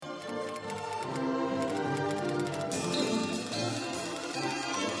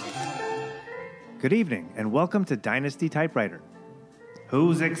Good evening, and welcome to Dynasty Typewriter.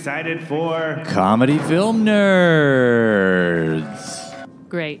 Who's excited for Comedy Film Nerds?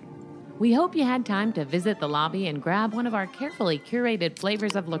 Great. We hope you had time to visit the lobby and grab one of our carefully curated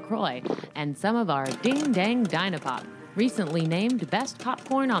flavors of LaCroix and some of our Ding Dang Dynapop, recently named Best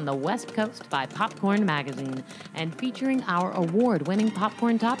Popcorn on the West Coast by Popcorn Magazine, and featuring our award-winning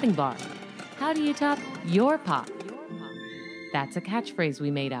popcorn topping bar. How do you top your pop? That's a catchphrase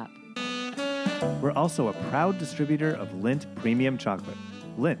we made up. We're also a proud distributor of Lindt Premium Chocolate.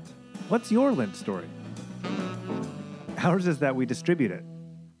 Lindt, what's your Lindt story? Ours is that we distribute it.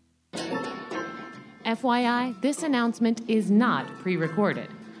 FYI, this announcement is not pre-recorded.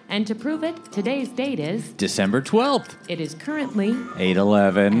 And to prove it, today's date is December 12th. It is currently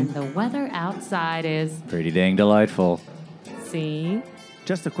 8/11. And the weather outside is Pretty dang delightful. See?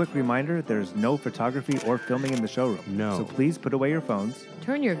 Just a quick reminder, there's no photography or filming in the showroom. No. So please put away your phones.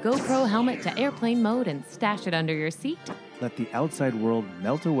 Turn your GoPro helmet to airplane mode and stash it under your seat. Let the outside world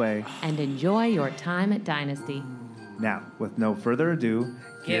melt away. And enjoy your time at Dynasty. Now, with no further ado,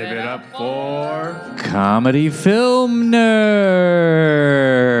 give it up for Comedy Film Nerds.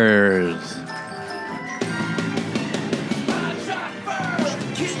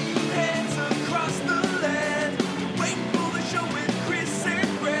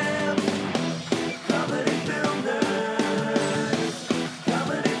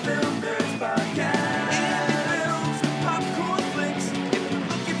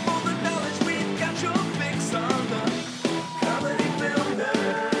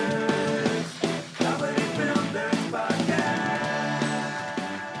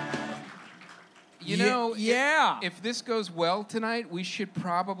 If this goes well tonight, we should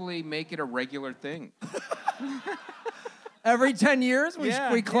probably make it a regular thing. Every 10 years,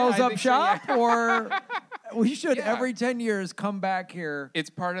 we close up shop, so, or we should every 10 years come back here. It's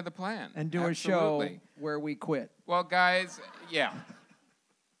part of the plan. And do a show where we quit. Well, guys,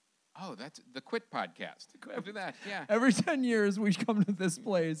 Oh, that's the Quit podcast. We'll do that, yeah. Every 10 years, we come to this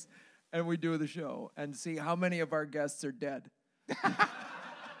place and we do the show and see how many of our guests are dead.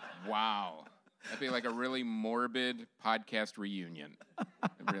 Wow. That'd be like a really morbid podcast reunion.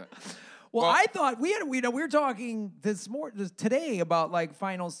 Well, I thought we were talking today about like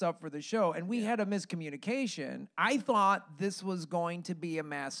final stuff for the show, and we had a miscommunication. I thought this was going to be a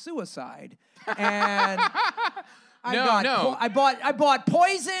mass suicide, and I bought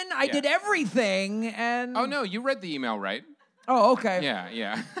poison. I did everything, and oh no, you read the email, right? Oh, okay.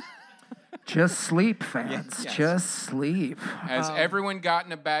 Yeah. Just sleep, fans. Yes. Just sleep. Has everyone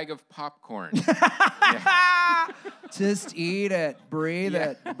gotten a bag of popcorn? Just eat it. Breathe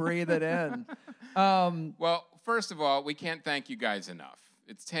it. Breathe it in. Well, first of all, we can't thank you guys enough.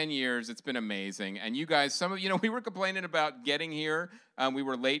 It's 10 years. It's been amazing. And you guys, we were complaining about getting here. We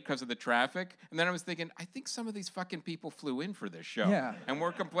were late because of the traffic. And then I was thinking, I think some of these fucking people flew in for this show. Yeah. And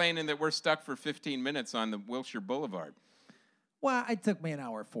we're complaining that we're stuck for 15 minutes on the Wilshire Boulevard. Well, it took me an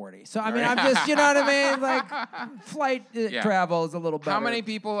hour 40. So, I mean, I'm just, you know what I mean? Like, flight travel is a little better. How many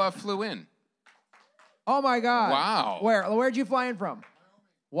people flew in? Oh, my God. Wow. Where'd you fly in from?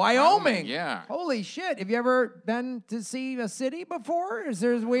 Wyoming. Yeah. Holy shit. Have you ever been to see a city before? Is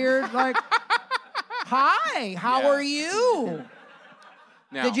there weird, like, hi, how are you?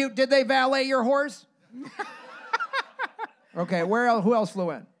 Now, Did they valet your horse? Okay, who else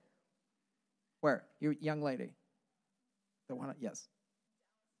flew in? Where? You young lady. Yes.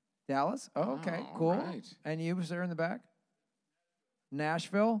 Dallas? Oh, okay, cool. Right. And you, sir, in the back?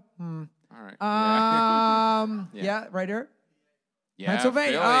 Nashville? All right. Yeah, right here? Yeah,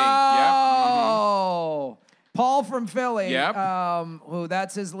 Pennsylvania. Philly. Oh. Yep. Paul from Philly. Yep.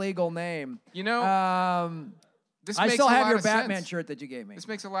 That's his legal name. You know, this I makes still a have lot your of Batman sense. shirt that you gave me. This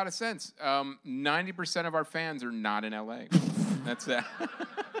makes a lot of sense. 90% of our fans are not in LA. That's that.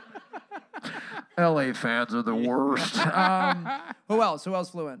 LA fans are the worst. Who else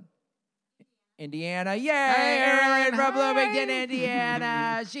flew in? Indiana. Yay! Erin from Bloomington,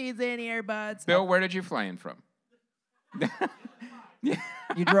 Indiana. She's in here, buds. Bill, where did you fly in from? You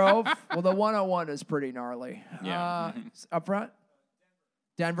drove? Well, the 101 is pretty gnarly. Yeah. Up front?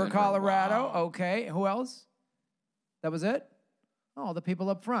 Denver, Colorado. Wow. Okay. Who else? That was it? Oh, the people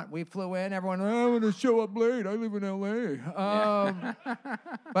up front. We flew in. Everyone, I'm going to show up late. I live in L.A.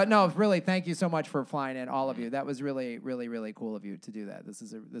 But no, really, thank you so much for flying in, all of you. That was really, really, really cool of you to do that. This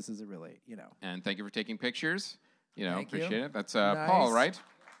is a really, And thank you for taking pictures. Appreciate it. That's Nice. Paul, right?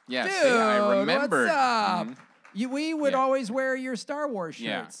 Yeah, Dude, see, I remembered. what's up? Mhm. We would always wear your Star Wars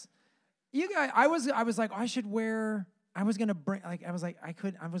Yeah. shirts. You guys, I was like, I should wear I was gonna bring I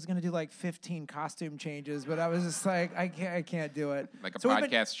was gonna do like 15 costume changes, but I was just like, I can't do it. Like a So we've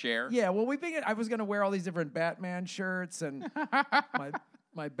podcast share? Yeah, well, I was gonna wear all these different Batman shirts and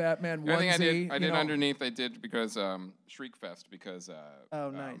my Batman The other onesie. thing I did underneath, I did because Shriekfest, because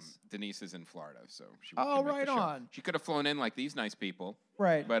nice. Denise is in Florida, so she Oh, can make right the show. on. She could have flown in like these nice people.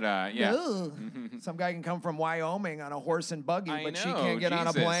 Right. But yeah. Ugh. Some guy can come from Wyoming on a horse and buggy, I but know, she can't get on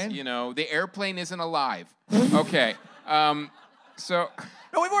a Jesus, plane. You know, the airplane isn't alive. Okay. So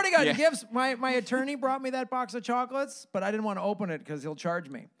No, we've already got Yeah. gifts. My attorney brought me that box of chocolates, but I didn't want to open it because he'll charge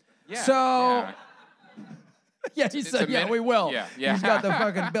me. yeah. So yeah. yeah, he said, a yeah, minute. we will. Yeah, yeah. He's got the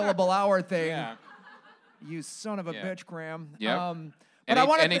fucking billable hour thing. Yeah. You son of a Yeah. bitch, Graham. Yep. But I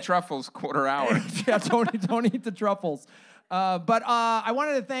want any truffles, quarter hour. yeah, don't eat the truffles. But I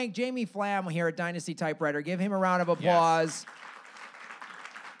wanted to thank Jamie Flam here at Dynasty Typewriter. Give him a round of applause.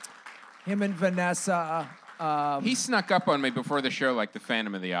 Him and Vanessa. He snuck up on me before the show like the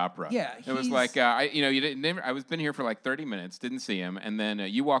Phantom of the Opera. Yeah, it was like I was been here for like 30 minutes, didn't see him, and then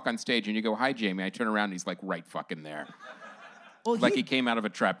you walk on stage and you go, "Hi, Jamie." I turn around and he's like right fucking there, Well, like he came out of a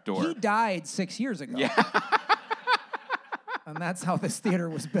trap door. He died 6 years ago. Yeah. And that's how this theater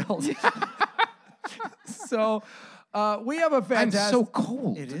was built. So we have a fantastic. I'm so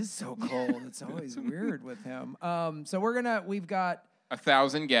cold. It is so cold. It's always weird with him. So we've got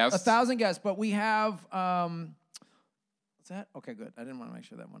 1,000 guests. 1,000 guests, but we have. What's that? Okay, good. I didn't want to make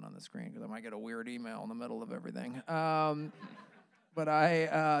sure that went on the screen because I might get a weird email in the middle of everything. But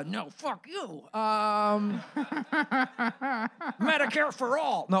no, fuck you. Medicare for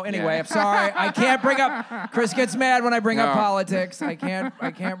all. No, anyway, Yeah. I'm sorry. I can't bring up. Chris gets mad when I bring up politics. I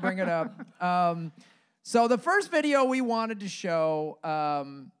can't bring it up. So the first video we wanted to show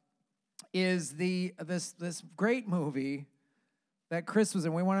is this great movie that Chris was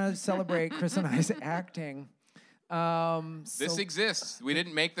in. We want to celebrate Chris and I's acting. This exists. We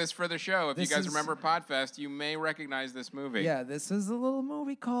didn't make this for the show. If you guys remember Podfest, you may recognize this movie. Yeah, this is a little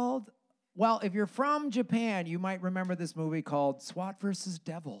movie called, well, if you're from Japan, you might remember this movie called SWAT vs.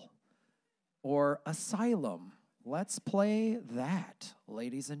 Devil or Asylum. Let's play that,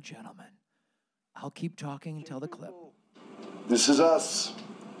 ladies and gentlemen. I'll keep talking until the clip. This is us.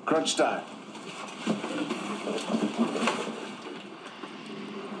 Crunch time.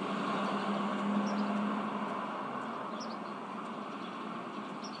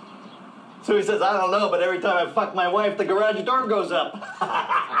 So he says, I don't know, but every time I fuck my wife, the garage door goes up.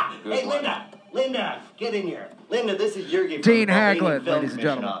 Hey, Linda, get in here. Linda, this is Jurgi from Gene the Albanian Hacklett, Film ladies and Commission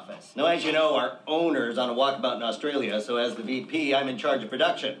gentlemen. office. Now, as you know, our owner is on a walkabout in Australia, so as the VP, I'm in charge of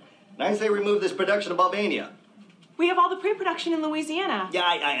production. And I say remove this production of Albania. We have all the pre-production in Louisiana. Yeah,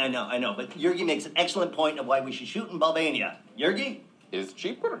 I know, but Jurgi makes an excellent point of why we should shoot in Albania. Jurgi? It's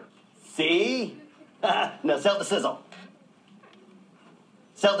cheaper. See? No, sell the sizzle.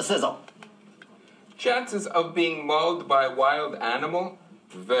 Sell the sizzle. Chances of being mauled by a wild animal,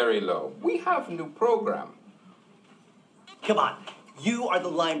 very low. We have new program. Come on. You are the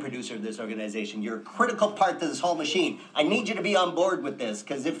line producer of this organization. You're a critical part to this whole machine. I need you to be on board with this,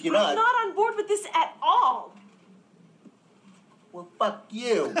 because if you're I'm not on board with this at all. well, fuck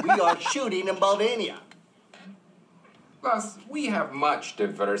you. We are shooting in Albania. Plus, we have much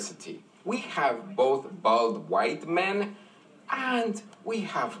diversity. We have both bald white men and we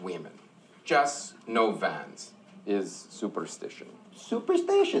have women. Just no vans is superstition.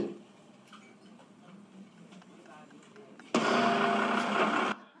 Superstition.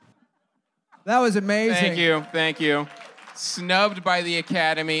 That was amazing. Thank you. Snubbed by the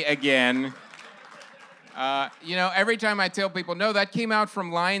Academy again. Every time I tell people, no, that came out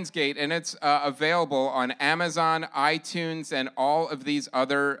from Lionsgate, and it's available on Amazon, iTunes, and all of these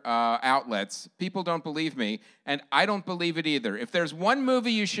other outlets. People don't believe me, and I don't believe it either. If there's one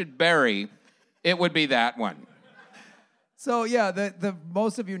movie you should bury, it would be that one. So yeah, the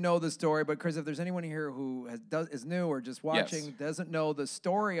most of you know the story, but Chris, if there's anyone here who is new or just watching, doesn't know the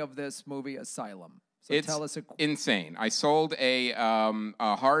story of this movie, Asylum. So It's tell us insane. I sold a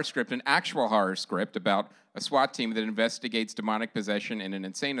horror script, an actual horror script about a SWAT team that investigates demonic possession in an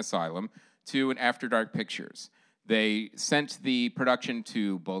insane asylum to an After Dark Pictures. They sent the production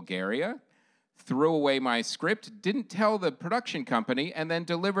to Bulgaria, threw away my script, didn't tell the production company, and then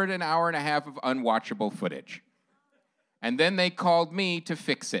delivered an hour and a half of unwatchable footage. And then they called me to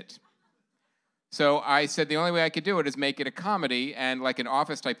fix it. So I said the only way I could do it is make it a comedy and like an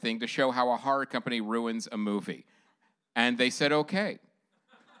Office type thing to show how a horror company ruins a movie. And they said, okay.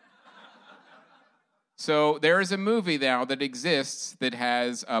 So there is a movie now that exists that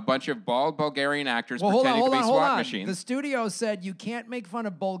has a bunch of bald Bulgarian actors pretending to be SWAT machines. The studio said you can't make fun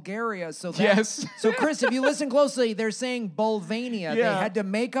of Bulgaria. So Yes. So Chris, if you listen closely, they're saying Bulvania. They had to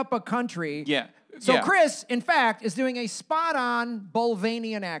make up a country. Yeah. So Yeah. Chris, in fact, is doing a spot-on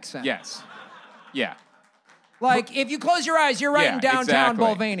Bulvanian accent. Yes. Yeah. Like, if you close your eyes, you're right in downtown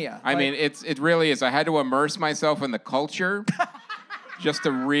Bulvania. I mean, it really is. I had to immerse myself in the culture just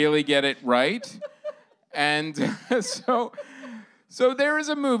to really get it right. And so there is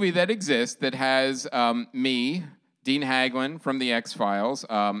a movie that exists that has me, Dean Haglin from The X-Files,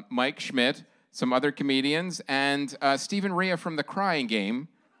 Mike Schmidt, some other comedians, and Stephen Rea from The Crying Game,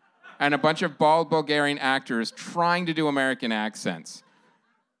 and a bunch of bald Bulgarian actors trying to do American accents.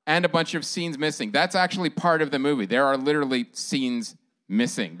 And a bunch of scenes missing. That's actually part of the movie. There are literally scenes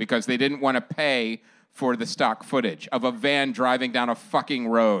missing because they didn't want to pay for the stock footage of a van driving down a fucking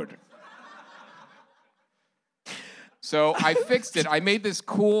road. So I fixed it. I made this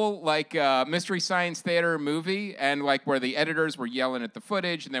cool, like, Mystery Science Theater movie, and, like, where the editors were yelling at the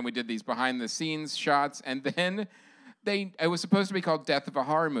footage, and then we did these behind-the-scenes shots, and then it was supposed to be called Death of a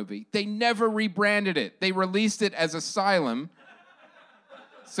Horror Movie. They never rebranded it. They released it as Asylum.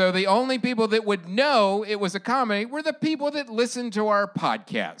 So the only people that would know it was a comedy were the people that listened to our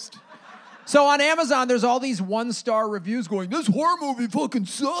podcast. So on Amazon, there's all these one-star reviews going, this horror movie fucking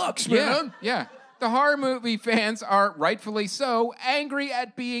sucks, man. Yeah. The horror movie fans are, rightfully so, angry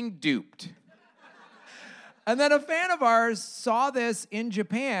at being duped. And then a fan of ours saw this in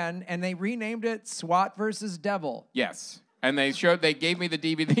Japan, and they renamed it SWAT versus Devil. Yes. And they gave me the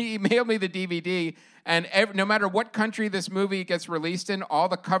DVD, emailed me the DVD, and no matter what country this movie gets released in, all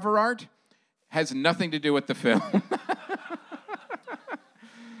the cover art has nothing to do with the film.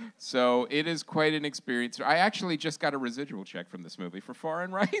 So it is quite an experience. I actually just got a residual check from this movie for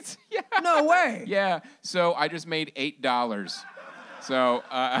foreign rights. Yeah. No way. Yeah. So I just made $8. So,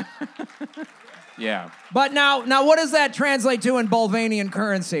 yeah. But now what does that translate to in Bulvanian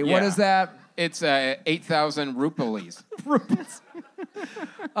currency? Yeah. What is that? It's 8,000 rupees.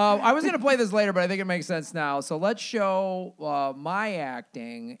 I was going to play this later, but I think it makes sense now. So let's show my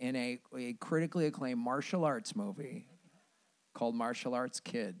acting in a critically acclaimed martial arts movie called Martial Arts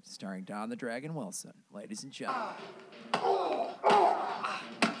Kid, starring Don the Dragon Wilson. Ladies and gentlemen.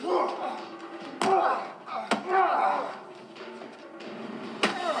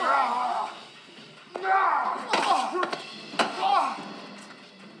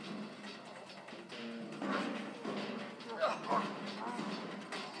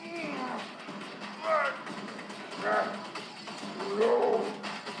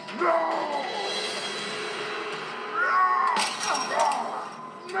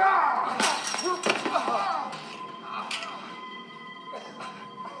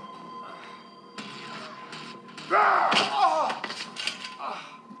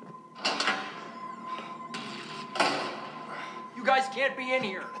 You guys can't be in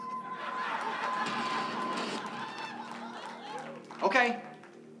here. Okay,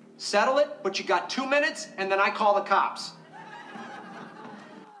 settle it, but you got 2 minutes, and then I call the cops.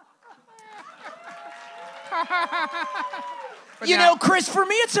 You know, Chris, for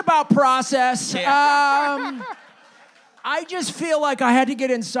me, it's about process. Yeah. I just feel like I had to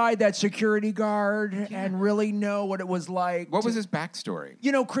get inside that security guard and really know what it was like. What was his backstory?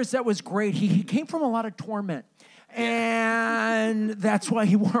 You know, Chris, that was great. He came from a lot of torment. And that's why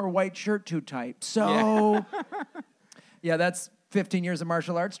he wore a white shirt too tight. So, yeah, that's 15 years of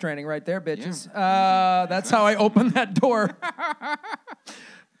martial arts training right there, bitches. Yeah. That's how I opened that door.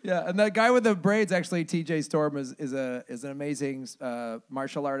 Yeah, and that guy with the braids, actually, TJ Storm, is an amazing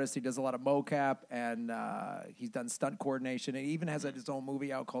martial artist. He does a lot of mocap, and he's done stunt coordination. And he even has his own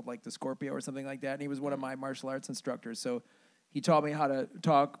movie out called, like, The Scorpio or something like that. And he was one of my martial arts instructors. So he taught me how to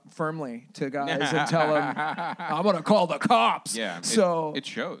talk firmly to guys and tell them, I'm going to call the cops. Yeah, so it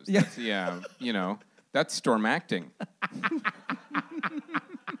shows. Yeah. That's that's storm acting.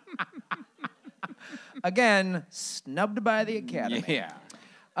 Again, snubbed by the Academy. Yeah.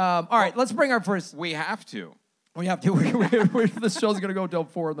 All right, let's bring our first. We have to. We have to. This show's going to go till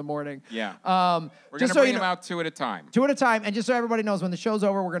 4 a.m. Yeah. We're going just to so bring you them know, out 2 at a time. 2 at a time. And just so everybody knows, when the show's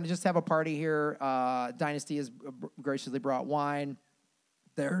over, we're going to just have a party here. Dynasty has graciously brought wine.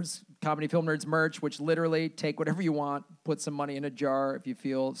 There's Comedy Film Nerds merch, which literally take whatever you want, put some money in a jar if you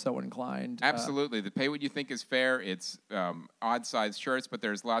feel so inclined. Absolutely. Pay what you think is fair. It's odd-sized shirts, but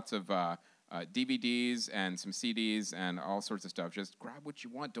there's lots of DVDs and some CDs and all sorts of stuff. Just grab what you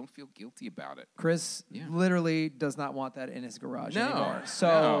want. Don't feel guilty about it. Chris literally does not want that in his garage No, anymore.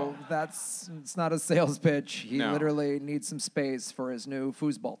 So no. it's not a sales pitch. He No. literally needs some space for his new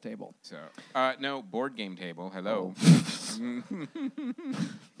foosball table. So, no, board game table. Hello.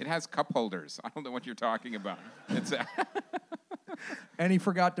 It has cup holders. I don't know what you're talking about. It's And he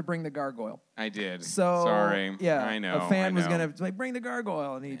forgot to bring the gargoyle. I did. So sorry. yeah, I know. a fan I was know. gonna like bring the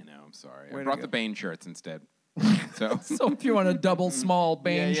gargoyle, and he. I know. I'm sorry. Way I to brought go. the Bane shirts instead. So, So if you want a double small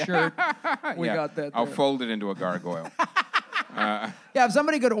Bane shirt, we yeah, got that. I'll there. fold it into a gargoyle. Yeah, if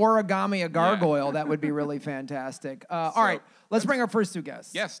somebody could origami a gargoyle, that would be really fantastic. All right, let's bring our first two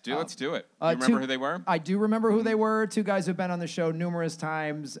guests. Yes, let's do it. Do you remember who they were? I do remember who they were. Two guys who've been on the show numerous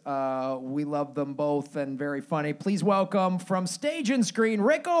times. We love them both and very funny. Please welcome from Stage and Screen,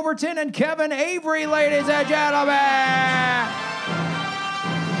 Rick Overton and Kevin Avery, ladies and gentlemen.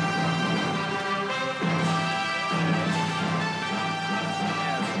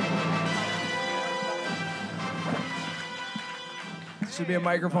 Should be a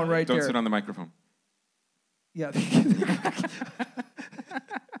microphone right Don't there. sit on the microphone. Yeah. Guys,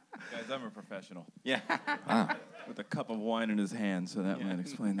 I'm a professional. Yeah. With a cup of wine in his hand, so that might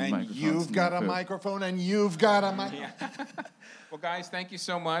explain the And microphone. you've got a microphone, and you've got a mic. Well, guys, thank you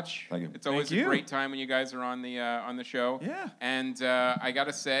so much. Thank you. It's always Thank a you. great time when you guys are on the show. Yeah. And I got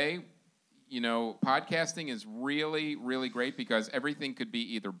to say, podcasting is really, really great because everything could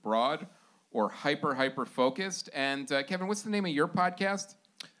be either broad or hyper focused. And Kevin, what's the name of your podcast?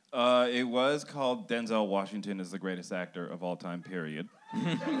 It was called Denzel Washington is the greatest actor of all time, period.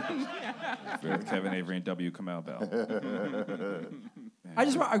 With Kevin Avery and W. Kamau Bell. I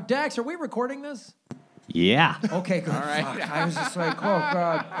just want, Dax, are we recording this? Yeah. Okay, good. All right. Fuck. I was just like, oh,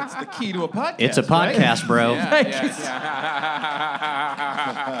 God. That's the key to a podcast. It's a podcast, bro.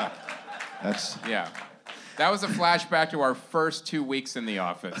 That's. Yeah. That was a flashback to our first 2 weeks in the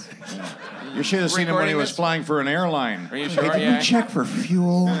office. You should have seen him when he Recording was this? flying for an airline. Are you sure? Hey, did Yeah. you check for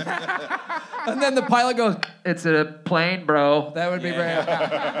fuel? And then the pilot goes, "It's a plane, bro." That would be great.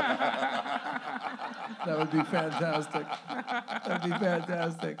 That would be fantastic. That'd be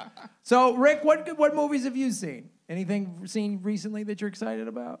fantastic. So, Rick, what movies have you seen? Anything seen recently that you're excited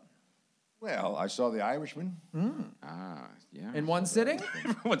about? Well, I saw The Irishman. Yeah. In one sitting?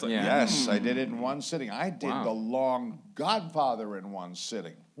 Everyone's like, Yeah. Yes, I did it in one sitting. I did Wow. The Long Godfather in one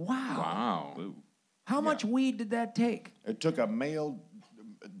sitting. Wow. Wow. How much weed did that take? It took a male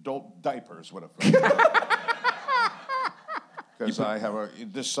adult diapers with a because I have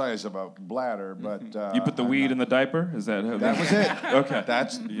this size of a bladder, but You put the weed in the diaper? Is that how That was it. Okay.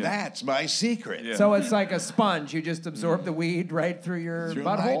 That's my secret. Yeah. So it's like a sponge. You just absorb the weed right through your Through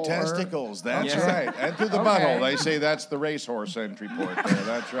butthole? my or- testicles. That's Yeah. right. And through the Okay. butthole. They say that's the racehorse entry port there.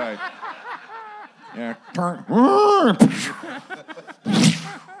 That's right. Yeah. Turn.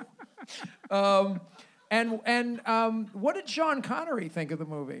 What did Sean Connery think of the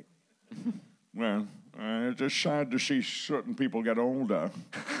movie? Well, it's just sad to see certain people get older.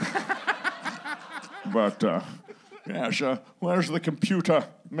 But, yes, where's the computer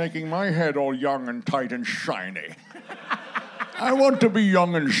making my head all young and tight and shiny? I want to be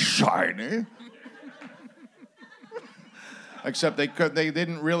young and shiny. Except they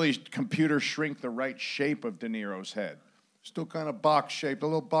didn't really computer shrink the right shape of De Niro's head. Still kind of box shaped, a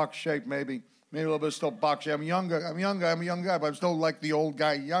little box shaped maybe. Maybe a little bit still box shaped. I'm a young guy, but I'm still like the old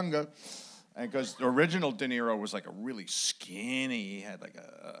guy younger. And because the original De Niro was like a really skinny, he had like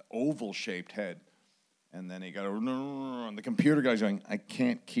a oval shaped head. And then he got and the computer guy's going, I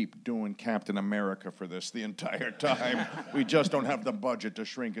can't keep doing Captain America for this the entire time. We just don't have the budget to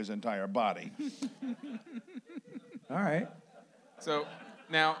shrink his entire body. All right. So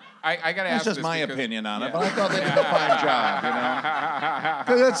now I got to That's ask just this my because- opinion on it, but I thought they did a fine job,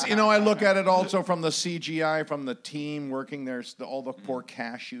 Because that's, I look at it also from the CGI, from the team working there, all the poor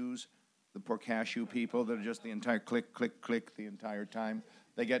cashews, the poor cashew people that are just the entire click, click, click the entire time.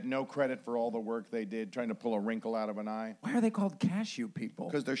 They get no credit for all the work they did trying to pull a wrinkle out of an eye. Why are they called cashew people?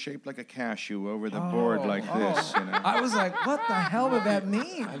 Because they're shaped like a cashew over the board like this, I was like, what the hell would that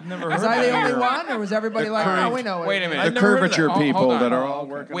mean? I've never Was heard I the that. only one, or was everybody like, oh, we know it? Wait a minute. The curvature Hold people on. that are all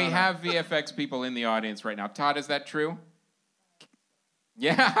working We on have VFX people in the audience right now. Todd, is that true?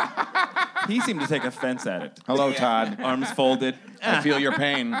 Yeah. He seemed to take offense at it. Hello, Todd. Arms folded. I feel your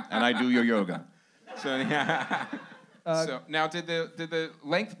pain, and I do your yoga. So yeah. So now, did the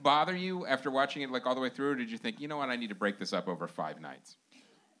length bother you after watching it like all the way through? Or did you think, you know what, I need to break this up over 5 nights?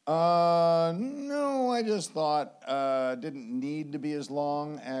 No, I just thought didn't need to be as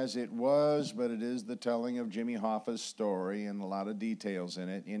long as it was, but it is the telling of Jimmy Hoffa's story and a lot of details in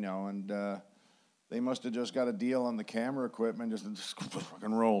it, and they must have just got a deal on the camera equipment, just rock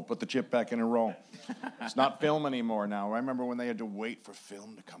and roll, put the chip back in and roll. It's not film anymore now. I remember when they had to wait for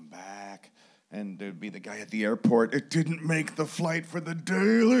film to come back, and there'd be the guy at the airport, it didn't make the flight for the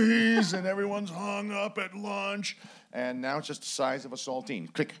dailies, and everyone's hung up at lunch. And now it's just the size of a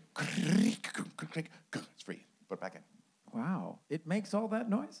saltine. Click, click, click, click. It's free. Put it back in. Wow. It makes all that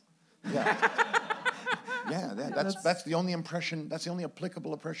noise? Yeah. Yeah, that's the only impression, that's the only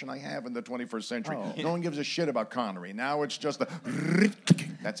applicable impression I have in the 21st century. Oh. No one gives a shit about Connery. Now it's just the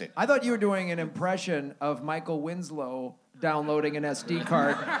that's it. I thought you were doing an impression of Michael Winslow downloading an SD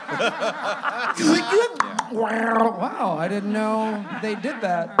card. Wow, I didn't know they did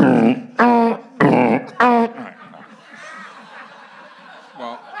that.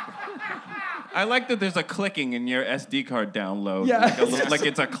 Well, I like that there's a clicking in your SD card download. Yeah. Like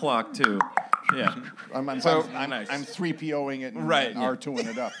it's a clock, too. Yeah. I'm nice. 3POing it and Right. R2ing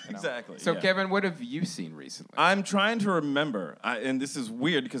it up. Exactly. so yeah. Kevin, what have you seen recently? I'm trying to remember, and this is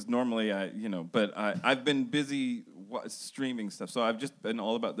weird because normally but I've been busy streaming stuff, so I've just been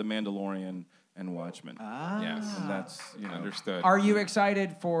all about The Mandalorian and Watchmen. Yes. And that's, Understood. Are you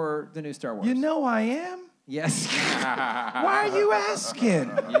excited for the new Star Wars? I am. Yes. Why are you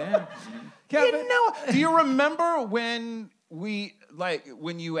asking? Yeah. Kevin, Do you remember when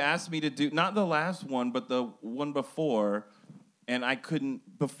when you asked me to do, not the last one, but the one before, and I couldn't,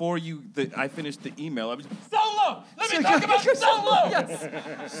 I finished the email, I was, Solo! Let me talk about Solo!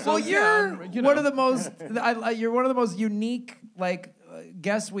 Yes. Well, you're one of the most, you're one of the most unique,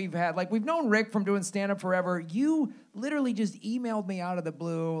 guests we've had. We've known Rick from doing stand-up forever. You literally just emailed me out of the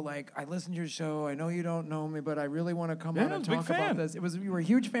blue, I listened to your show. I know you don't know me, but I really want to come on and talk about this. You were a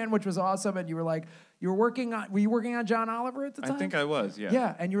huge fan, which was awesome, and you were were you working on John Oliver at the time? I think I was, yeah.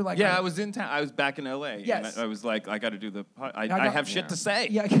 Yeah, and you were like... Yeah, I was in town. I was back in L.A. Yes. And I was like, I got to do the... I have shit to say.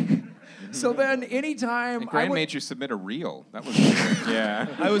 Yeah. So then anytime... And Grant made you submit a reel. That was yeah.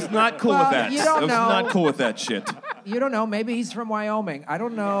 I was not cool with that. You don't I was know. not cool with that shit. You don't know. Maybe he's from Wyoming. I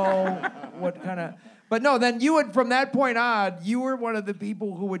don't know what kind of... But no, then you would, from that point on, you were one of the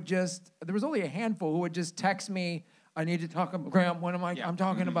people who would just... There was only a handful who would just text me, I need to talk about, Graham, what am I... I'm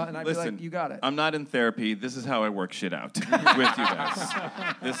talking about... And I'd be like, you got it. I'm not in therapy. This is how I work shit out with you guys.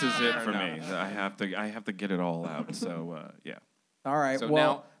 This is it for me. I have to get it all out. So, yeah. All right, So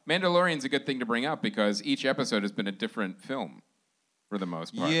now, Mandalorian's a good thing to bring up because each episode has been a different film for the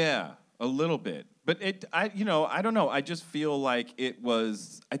most part. Yeah, a little bit. But I don't know. I just feel like it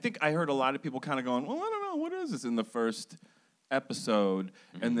was... I think I heard a lot of people kind of going, well, I don't know, what is this in the first episode?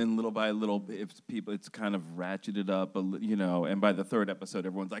 And then little by little, it's kind of ratcheted up, and by the third episode,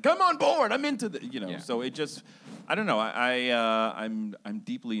 everyone's like, I'm on board, I'm into the, Yeah. So it just... I don't know. I'm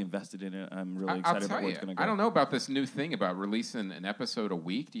deeply invested in it. I'm really excited about where it's going to go. I don't know about this new thing about releasing an episode a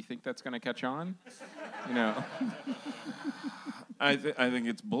week. Do you think that's going to catch on? I think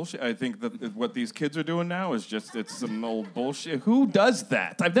it's bullshit. I think that what these kids are doing now is just, it's some old bullshit. Who does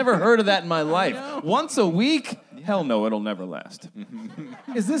that? I've never heard of that in my life. Once a week? Yeah. Hell no, it'll never last.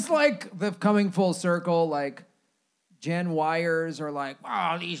 Is this the coming full circle, Gen Yers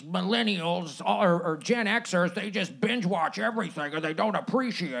are these millennials or Gen Xers, they just binge watch everything and they don't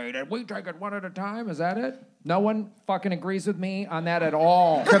appreciate it. We take it one at a time. Is that it? No one fucking agrees with me on that at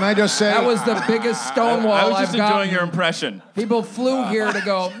all. Can I just say... That was the biggest stonewall I was just I've gotten. enjoying your impression. People flew here to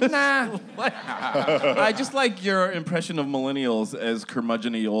go, nah. I just like your impression of millennials as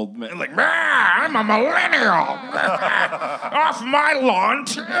curmudgeon-y old men. I'm a millennial. Off my lawn,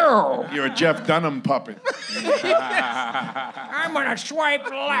 too. You're a Jeff Dunham puppet. I'm going to swipe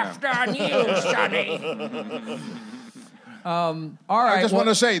left on you, Sonny. All right. I just want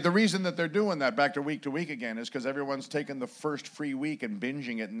to say, the reason that they're doing that back to week again is because everyone's taking the first free week and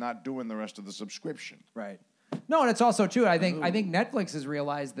binging it and not doing the rest of the subscription. Right. No, and it's also true. I think Netflix has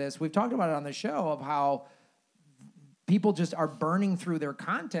realized this. We've talked about it on the show of how people just are burning through their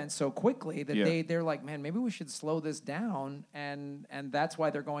content so quickly that they're like, man, maybe we should slow this down, and that's why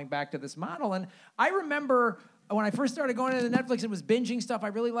they're going back to this model. And I remember when I first started going into Netflix, it was binging stuff. I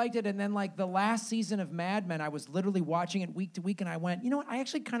really liked it. And then the last season of Mad Men, I was literally watching it week to week, and I went, you know what? I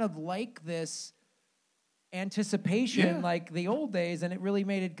actually kind of like this anticipation like the old days, and it really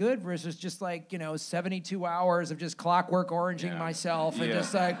made it good versus just 72 hours of just Clockwork Oranging myself and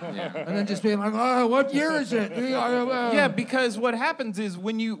just and then just being like, oh, what year is it? Yeah, because what happens is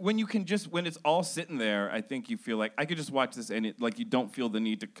when you can just, when it's all sitting there, I think you feel like I could just watch this and it, you don't feel the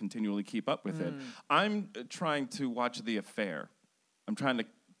need to continually keep up with it. I'm trying to watch The Affair. I'm trying to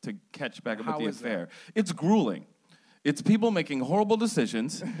to catch back up How with the is that? affair. It's grueling. It's people making horrible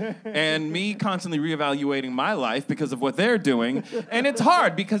decisions and me constantly reevaluating my life because of what they're doing. And it's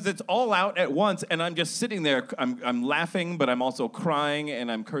hard because it's all out at once and I'm just sitting there. I'm laughing, but I'm also crying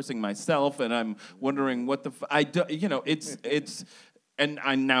and I'm cursing myself and I'm wondering what the it's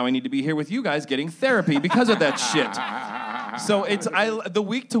and now I need to be here with you guys getting therapy because of that shit. So it's the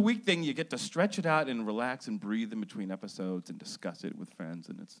week-to-week thing. You get to stretch it out and relax and breathe in between episodes and discuss it with friends,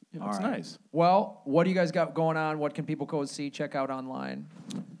 and it's nice. Well, what do you guys got going on? What can people go see, check out online?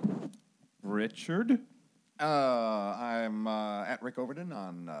 Richard, I'm at Rick Overton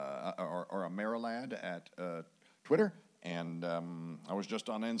on or a Marilad at Twitter, and I was just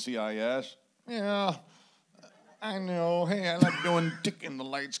on NCIS. Yeah. I know. Hey, I like doing Dick and the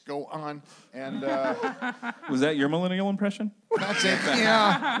Lights Go On. And was that your millennial impression? That's it.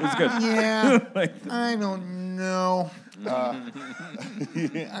 Yeah. It was good. Yeah. I don't know. I'm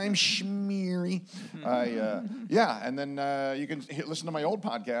schmeary. And then you can listen to my old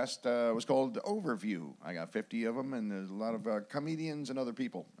podcast. It was called Overview. I got 50 of them, and there's a lot of comedians and other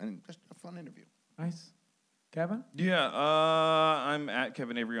people, and just a fun interview. Nice. Kevin? Yeah, I'm at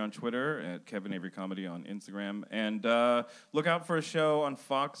Kevin Avery on Twitter, at Kevin Avery Comedy on Instagram, and look out for a show on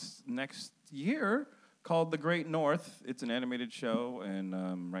Fox next year called The Great North. It's an animated show, and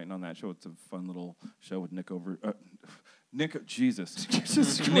I'm writing on that show. It's a fun little show with Nick Nick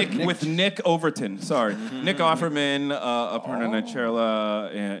Overton. Sorry, Nick Offerman, Aparna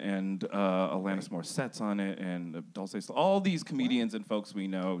Nancherla, and Alanis Morissette's on it, and Dulce. All these comedians and folks we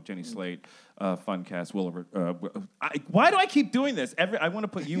know. Jenny Slate, fun cast. Why do I keep doing this? I want to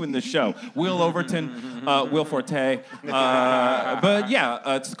put you in this show. Will Overton, Will Forte. But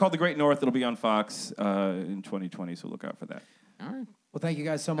yeah, it's called The Great North. It'll be on Fox in 2020, so look out for that. All right. Well, thank you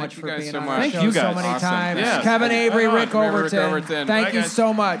guys so much for being on Thank the show you guys. so many Awesome. times. Yeah. Kevin Avery, Rick Overton. Bye, Thank you guys.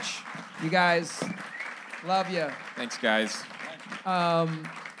 so much. You guys, love you. Thanks, guys.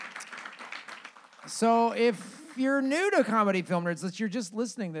 So if you're new to Comedy Film Nerds, if you're just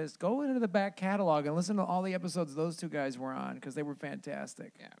listening to this, go into the back catalog and listen to all the episodes those two guys were on because they were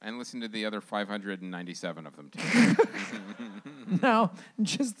fantastic. Yeah, and listen to the other 597 of them, too. No,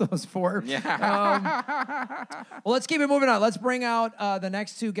 just those four. Yeah. Well, let's keep it moving on. Let's bring out the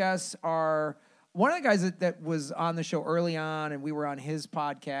next two guests are one of the guys that was on the show early on, and we were on his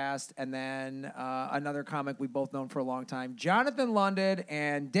podcast, and then another comic we've both known for a long time, Jonathan London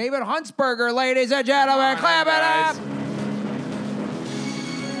and David Huntsberger, ladies and gentlemen. Clap it up!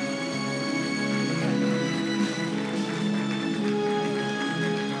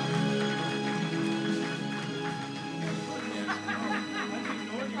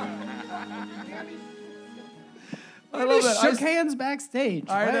 I love that. Shook hands backstage.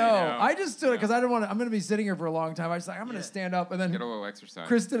 I What? know. I just stood it because I didn't want to. I'm going to be sitting here for a long time. I was like, I'm going to stand up, and then Get a little exercise.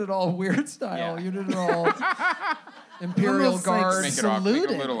 Chris did it all weird style. Yeah. You did it all Imperial Almost like Guard. Make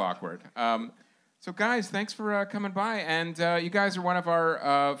it a little awkward. So, guys, thanks for coming by. And you guys are one of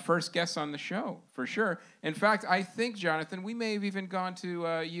our first guests on the show, for sure. In fact, I think, Jonathan, we may have even gone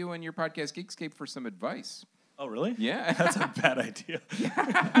to you and your podcast, Geekscape, for some advice. Oh, really? Yeah. That's a bad idea.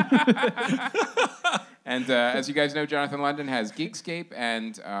 And as you guys know, Jonathan London has Geekscape,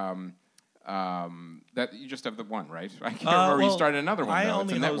 and that you just have the one, right? I can't remember. You started another one, though.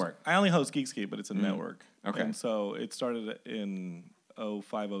 It's a network. I only host Geekscape, but it's a network. Okay. And so it started in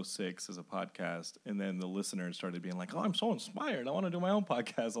 0506 as a podcast, and then the listeners started being like, oh, I'm so inspired. I want to do my own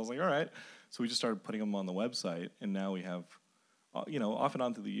podcast. I was like, all right. So we just started putting them on the website, and now we have, off and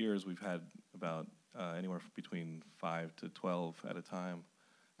on through the years, we've had about anywhere between 5 to 12 at a time.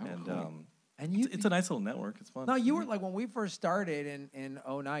 Cool. And it's a nice little network. It's fun. No, you were like when we first started in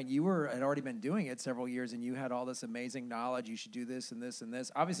 09, you had already been doing it several years, and you had all this amazing knowledge. You should do this and this and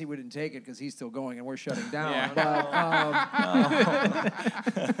this. Obviously, we didn't take it because he's still going and we're shutting down. Yeah.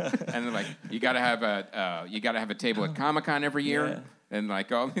 And they're like, you gotta have a table at Comic-Con every year, Yeah. and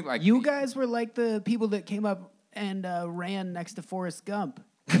You guys were like the people that came up and ran next to Forrest Gump.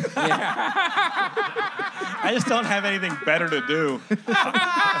 I just don't have anything better to do.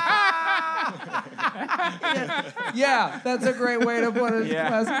 Yeah, that's a great way to put it. Yeah.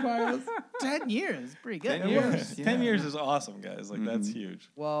 Classify us. 10 years. Pretty good. 10 years. 10 years is awesome, guys. Like, that's huge.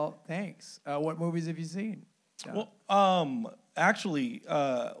 Well, thanks. What movies have you seen? Well, actually,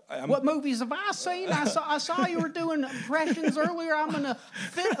 What movies have I seen? I saw you were doing impressions earlier. I'm going to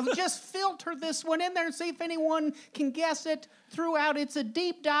just filter this one in there and see if anyone can guess it throughout. It's a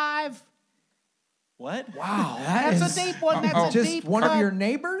deep dive. What? Wow, That's a deep one. That's a just deep one cut. of your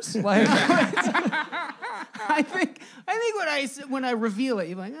neighbors. Like, I think when I reveal it,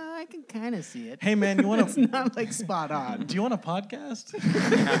 you're like, oh, I can kind of see it. Hey, man, you want It's to? not like spot on. Do you want a podcast?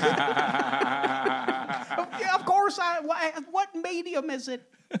 Yeah, of course. What medium is it?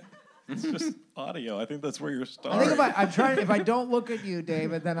 It's just audio. I think that's where you're I starting. think if I don't look at you,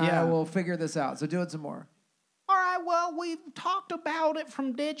 David, then I Yeah. will figure this out. So do it some more. All right, well, we've talked about it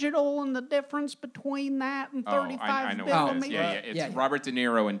from digital and the difference between that and 35 I know what it is. millimeter. Yeah. It's Robert De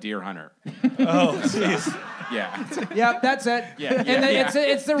Niro and Deer Hunter. Oh, jeez. Yeah. Yep, that's it. Yeah, And then yeah.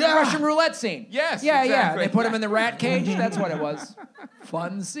 it's the Russian roulette scene. Yes, Yeah, exactly. They put him in the rat cage. That's what it was.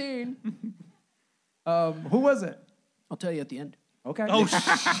 Fun scene. Who was it? I'll tell you at the end. Okay. Oh,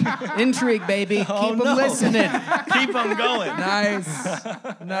 shit. Intrigue, baby. Oh, Keep them no. listening. Keep them going. Nice.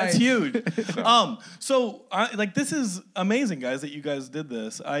 That's huge. So this is amazing, guys, that you guys did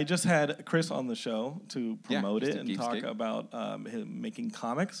this. I just had Chris on the show to promote just it a and talk Geekscape. about him making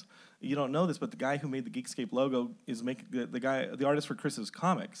comics. You don't know this, but the guy who made the Geekscape logo is making the artist for Chris's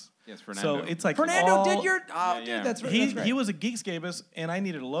comics. Yes, Fernando. So it's like Fernando did all- your. Oh, Yeah, dude, yeah. that's right. He that's right. he was a Geekscapist, and I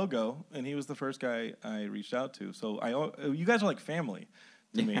needed a logo, and he was the first guy I reached out to. So you guys are like family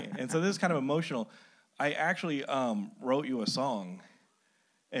to me, and so this is kind of emotional. I actually wrote you a song.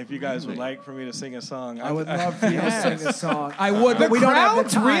 If you guys would like for me to sing a song, I would love for you to sing a song. I would, The but we don't have the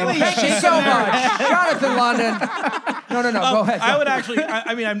crowd's time. really Thank you shaking so their much, Jonathan London. No, go ahead. I would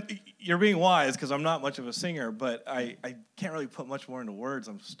actually. You're being wise because I'm not much of a singer, but I can't really put much more into words.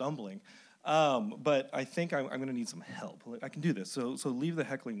 I'm stumbling. But I think I'm going to need some help. I can do this. So leave the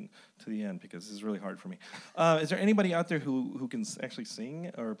heckling to the end because this is really hard for me. Is there anybody out there who can actually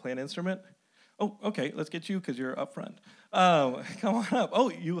sing or play an instrument? Oh, okay. Let's get you because you're up front. Come on up. Oh,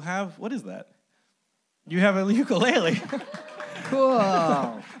 you have, what is that? You have a ukulele. Cool.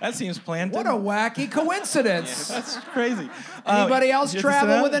 That seems planted. What a wacky coincidence. That's crazy. Anybody else you have to sit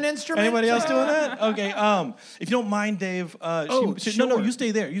travel down? with an instrument? Anybody else doing that? Okay. If you don't mind, Dave. No, sure. you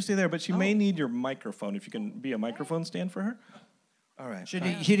stay there. You stay there. But she may need your microphone. If you can be a microphone stand for her. All right. Should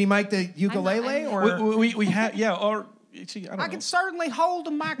he mic the ukulele or? We have or. I don't know. I can certainly hold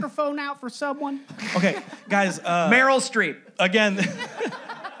a microphone out for someone. Okay, guys. Meryl Streep. Again,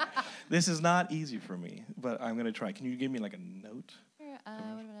 this is not easy for me, but I'm going to try. Can you give me like a note? What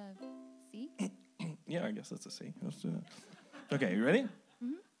about a C? Yeah, I guess that's a C. Let's do that. Okay, you ready?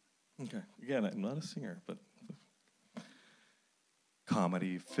 Mm-hmm. Okay. Again, I'm not a singer, but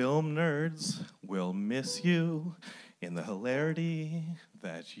comedy film nerds will miss you in the hilarity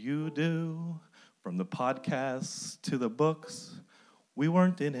that you do. From the podcasts to the books, we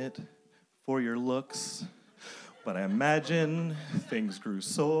weren't in it for your looks, but I imagine things grew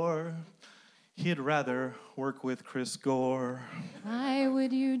sore. He'd rather work with Chris Gore. Why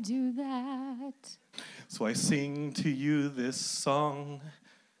would you do that? So I sing to you this song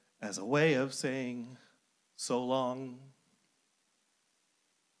as a way of saying so long.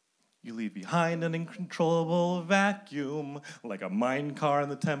 You leave behind an uncontrollable vacuum, like a mine car in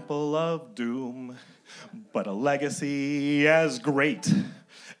the temple of doom, but a legacy as great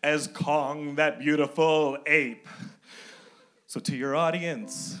as Kong, that beautiful ape. So to your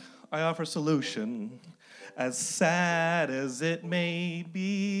audience, I offer solution, as sad as it may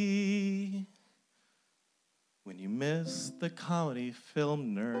be. When you miss the comedy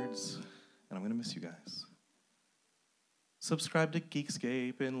film nerds, and I'm going to miss you guys, subscribe to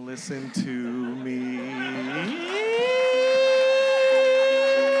Geekscape and listen to me.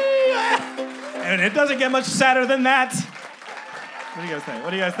 And it doesn't get much sadder than that. What do you guys think? What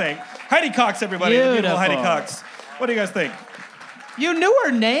do you guys think? Heidi Cox, everybody. The beautiful Heidi Cox. What do you guys think? You knew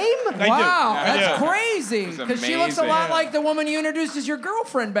her name? Wow, I that's do. crazy. It's Because she looks a lot amazing. like the woman you introduced as your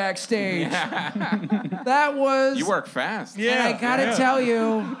girlfriend backstage. That was. You work fast. And I gotta tell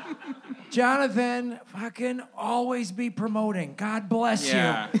you, Jonathan, fucking always be promoting. God bless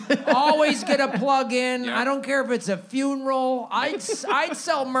Yeah. you. Always get a plug in. Yeah. I don't care if it's a funeral. I'd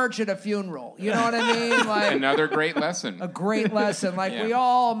sell merch at a funeral. You know what I mean? Like Another great lesson. a great lesson. Like Yeah. we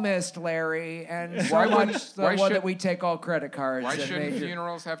all missed Larry, and so Why much wouldn't- so why should- that we take all credit cards. Why and shouldn't make it-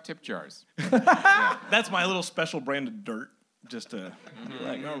 funerals have tip jars? That's my little special brand of dirt. Just to be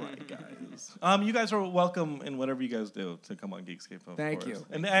like, all right, guys. You guys are welcome in whatever you guys do to come on Geekscape. Of Thank course. you.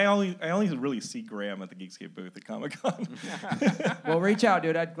 And I only really see Graham at the Geekscape booth at Comic-Con. Well, reach out,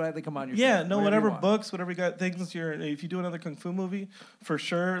 dude. I'd gladly come on your Yeah, show. no, Whatever you whatever want. books, whatever you got, things if you do another Kung Fu movie, for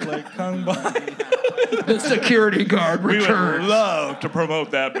sure, like Kung Bai. The security guard We would returns. love to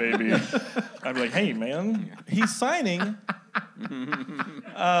promote that, baby. I'd be like, hey, man, he's signing.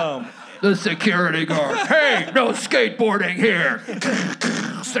 The security guard. Hey, no skateboarding here.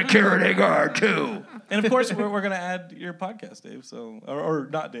 Security guard, too. And of course, we're going to add your podcast, Dave. So, or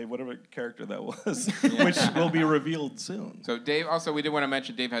not Dave, whatever character that was, which will be revealed soon. So Dave, also we did want to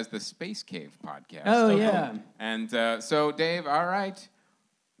mention Dave has the Space Cave podcast. Oh, yeah. And so Dave, all right,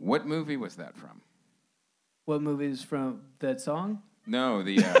 what movie was that from? What movie is from that song? No,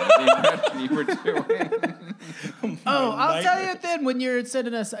 the impression you were doing. I'll tell you then when you're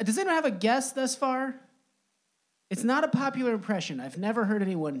sending us. Does anyone have a guess thus far? It's not a popular impression. I've never heard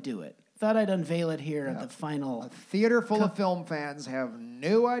anyone do it. Thought I'd unveil it here at the final. A theater full of film fans have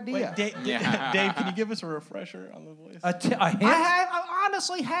no idea. Wait, Dave, can you give us a refresher on the voice? A hint? I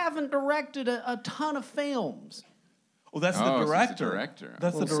honestly haven't directed a ton of films. Oh, that's the So director. it's the director.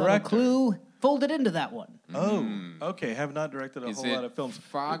 That's the Little director. clue folded into that one. Oh, okay. Have not directed a Is whole it lot of films.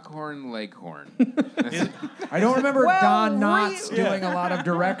 Foghorn Leghorn? I don't remember Well, Don Knotts doing a lot of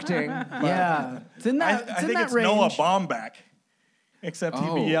directing. but- Yeah, it's in that. I it's in think that it's range. Noah Baumbach. Except he'd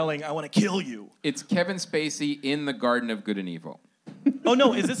be Oh. yelling, "I want to kill you." It's Kevin Spacey in The Garden of Good and Evil. Oh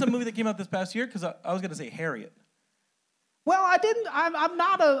no, is this a movie that came out this past year? Because I was going to say Harriet. Well, I didn't. I'm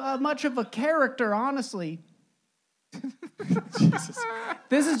not a much of a character, honestly. Jesus.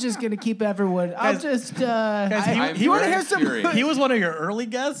 This is just gonna keep everyone. I'll Guys- just. Guys, you want to very hear some? curious. He was one of your early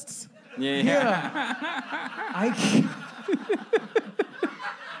guests. Yeah.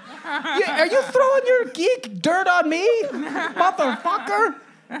 Yeah, are you throwing your geek dirt on me, motherfucker?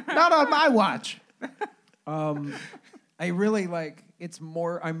 Not on my watch. I really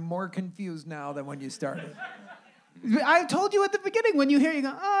I'm more confused now than when you started. I told you at the beginning when you hear, you go,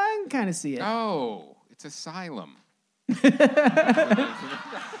 oh, I can kind of see it. Oh, it's Asylum. Can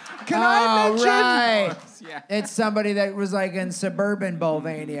I mention? Right. Yeah. It's somebody that was like in suburban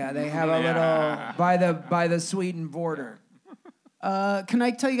Bulvania. They have a little by the Sweden border. Can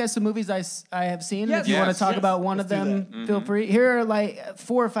I tell you guys some movies I have seen? Yes. If you want Yes. to talk Yes. about one of Let's do them, feel free. Here are like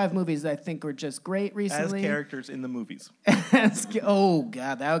 4 or 5 movies that I think were just great As recently. characters in the movies. Oh,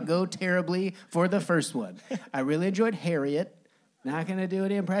 God, that would go terribly for the first one. I really enjoyed Harriet. Not going to do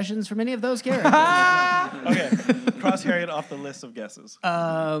any impressions from any of those characters. Okay, cross Harriet off the list of guesses.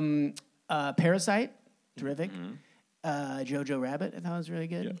 Parasite, terrific. Jojo Rabbit, I thought was really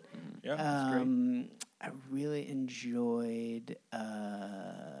good. Yeah, that's great. I really enjoyed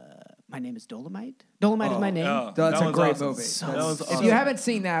My Name is Dolomite. Dolomite is my name. Oh, That's that a was great awesome. movie. So That was If awesome. you haven't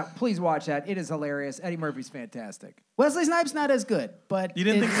seen that, please watch that. It is hilarious. Eddie Murphy's fantastic. Wesley Snipes not as good, but You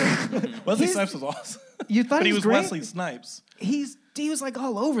didn't it's- think so? Wesley he's- Snipes was awesome. You thought But he was great? Wesley Snipes. He was like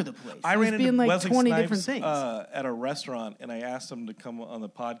all over the place. I He was ran into being like Wesley 20 Snipes different things. At a restaurant, and I asked him to come on the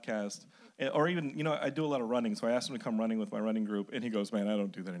podcast, or even, I do a lot of running, so I asked him to come running with my running group, and he goes, "Man, I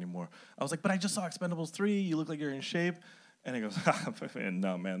don't do that anymore." I was like, "But I just saw Expendables 3. You look like you're in shape." And he goes,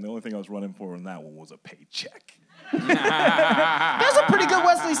 "No, man, the only thing I was running for in that one was a paycheck." That's a pretty good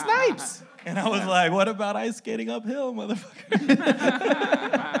Wesley Snipes. And I was like, "What about ice skating uphill, motherfucker?"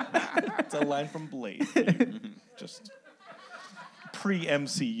 It's a line from Blade. Just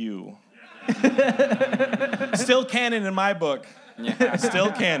pre-MCU. Still canon in my book. Yeah.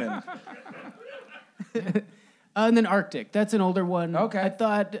 Still canon. And then Arctic. That's an older one. Okay. I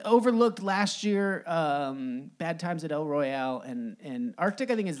thought overlooked last year. Bad Times at El Royale and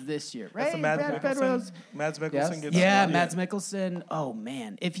Arctic. I think is this year, right? That's the Mads Bad Royals. Mikkelsen. Mads Mikkelsen Yes. gets Yeah, nominated. Mads Mikkelsen. Oh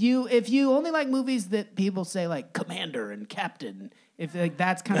man, if you only like movies that people say like Commander and Captain, if like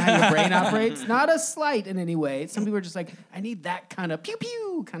that's kind of how your brain operates, not a slight in any way. Some people are just like, I need that kind of pew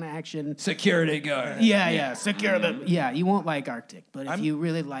pew kind of action. Security guard. Yeah, secure them. Yeah, you won't like Arctic, but if you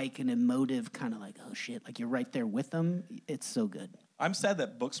really like an emotive kind of like, oh shit, like you're right there with them, it's so good. I'm sad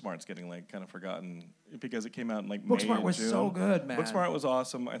that Booksmart's getting kind of forgotten because it came out in May Booksmart and was June. so good, man. Booksmart was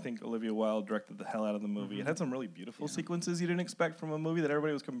awesome. I think Olivia Wilde directed the hell out of the movie. It had some really beautiful sequences you didn't expect from a movie that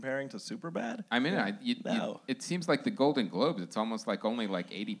everybody was comparing to Superbad. I mean, No. it seems like the Golden Globes. It's almost like only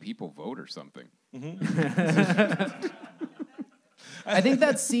 80 people vote or something. I think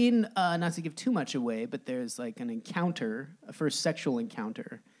that scene, not to give too much away, but there's like an encounter, a first sexual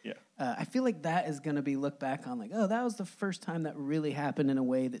encounter. Yeah. I feel like that is going to be looked back on like, oh, that was the first time that really happened in a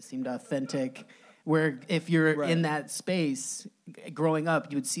way that seemed authentic. Where if you're in that space growing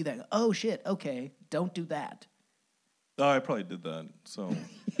up, you would see that, oh shit, okay, don't do that. Oh, I probably did that. So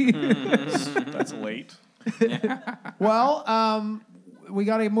that's late. Well, we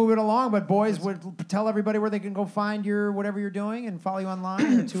got to move it along, but boys, would tell everybody where they can go find your whatever you're doing and follow you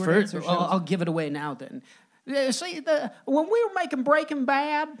online. Or tour dates or shows. I'll give it away now then. See, when we were making Breaking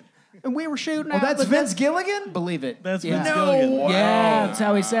Bad, And we were shooting Oh, out. that's but Vince Gilligan? Believe it. That's yeah. Vince No Gilligan. way. Yeah, that's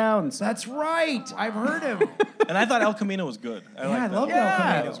how he sounds. That's right. I've heard him. And I thought El Camino was good. I I liked that. loved Yeah.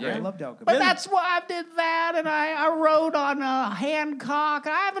 El That's Camino. I great. loved El Camino. But that's why I did that, and I wrote on Hancock.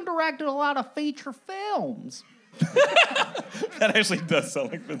 I haven't directed a lot of feature films. That actually does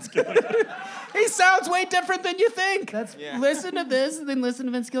sound like Vince Gilligan. He sounds way different than you think. That's Listen to this, and then listen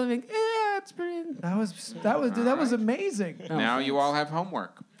to Vince Gilligan. Yeah, it's pretty. that was amazing. Now you all have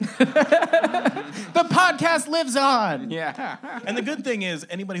homework. The podcast lives on. Yeah. And the good thing is,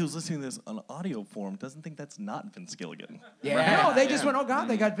 anybody who's listening to this on audio form doesn't think that's not Vince Gilligan. Yeah. No, they just went, oh, God,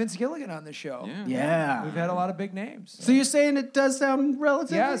 they got Vince Gilligan on the show. Yeah. Yeah. We've had a lot of big names. So you're saying it does sound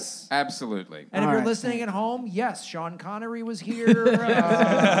relatively? Yes. Absolutely. And if All you're right. listening at home, yes, Sean Connery was here.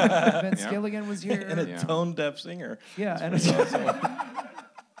 Vince Gilligan was here. And a tone-deaf singer. Yeah. And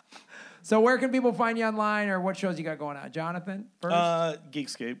so where can people find you online, or what shows you got going on? Jonathan, first?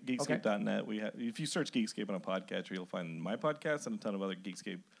 Geekscape, geekscape.net. If you search Geekscape on a podcatcher, you'll find my podcast and a ton of other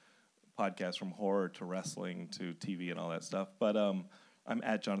Geekscape podcasts, from horror to wrestling to TV and all that stuff. But I'm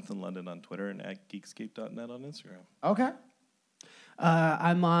at Jonathan London on Twitter and at geekscape.net on Instagram. Okay.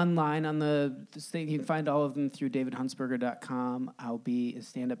 I'm online on this thing. You can find all of them through davidhuntsberger.com. I'll be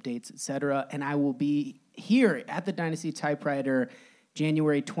stand-up dates, etc. And I will be here at the Dynasty Typewriter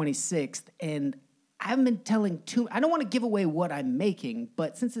January 26th. And I haven't been telling I don't want to give away what I'm making,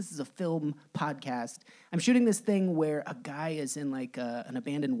 but since this is a film podcast, I'm shooting this thing where a guy is in like an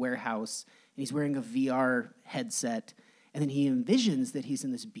abandoned warehouse, and he's wearing a VR headset. And then he envisions that he's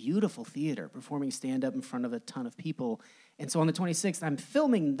in this beautiful theater performing stand-up in front of a ton of people. And so on the 26th, I'm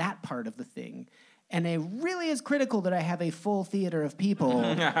filming that part of the thing. And it really is critical that I have a full theater of people.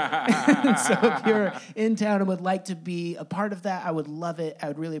 So if you're in town and would like to be a part of that, I would love it. I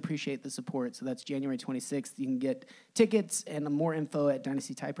would really appreciate the support. So that's January 26th. You can get tickets and more info at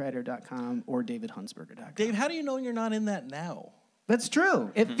dynastytypewriter.com or davidhuntsberger.com. Dave, how do you know you're not in that now? That's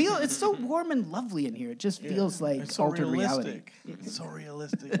true. It's so warm and lovely in here. It just feels like It's so altered reality. realistic. It's so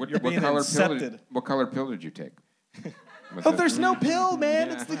realistic. What, You're what being color pill incepted. what color pill did you take? Was Oh, it- there's no pill, man.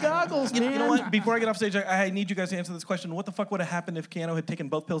 It's the goggles, man. You know what? Before I get off stage, I need you guys to answer this question. What the fuck would have happened if Keanu had taken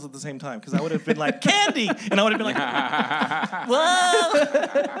both pills at the same time? Because I would have been like, candy! And I would have been like,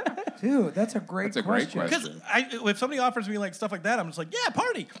 whoa! Dude, that's a great question. Because if somebody offers me like stuff like that, I'm just like, yeah,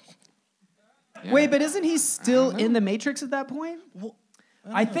 party. Yeah. Wait, but isn't he still in the Matrix at that point? Well,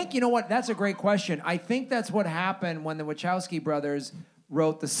 I think, you know what, that's a great question. I think that's what happened when the Wachowski brothers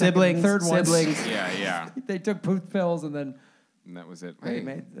wrote the second and third ones. Yeah. They took pills and then And that was it. they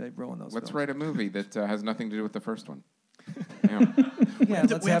Hey, ruined those let's films. write a movie that has nothing to do with the first one. Yeah. Yeah,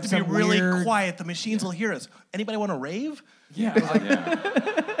 let's we have to be some really weird, quiet. The machines will hear us. Anybody want to rave? Yeah,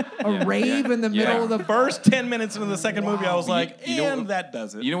 Yeah. a rave in the middle of the First 10 minutes into the second movie, I was like, You know and what- that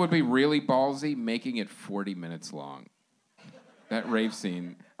does it. You know what would be really ballsy? Making it 40 minutes long. That rave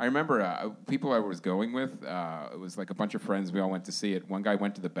scene. I remember people I was going with, it was like a bunch of friends. We all went to see it. One guy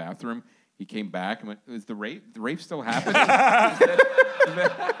went to the bathroom. He came back and went, is the rave still happening?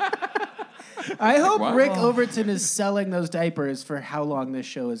 I hope What? Rick Overton is selling those diapers for how long this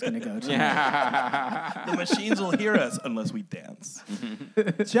show is going to go to. The machines will hear us unless we dance.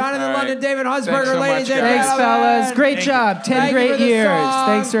 Jonathan All right. London, David Thanks Huntsberger, so ladies much, and guys. Thanks, gentlemen. fellas. Great job. 10 Thank you great for the years. song.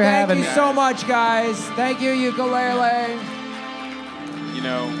 Thanks for having me. Thank you so much, guys. Thank you, ukulele. You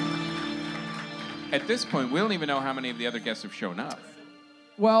know, at this point, we don't even know how many of the other guests have shown up.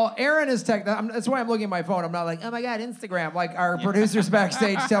 Well, Aaron is that's why I'm looking at my phone. I'm not like, oh my God, Instagram. Like our producers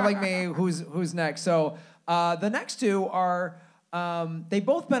backstage telling me who's next. So the next two are, they've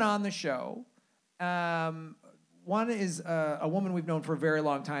both been on the show. One is a woman we've known for a very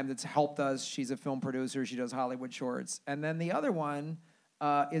long time that's helped us. She's a film producer. She does Hollywood shorts. And then the other one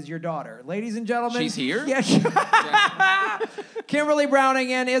is your daughter. Ladies and gentlemen. She's here? Yeah. Kimberly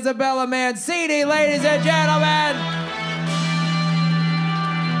Browning and Isabella Mancini, ladies and gentlemen.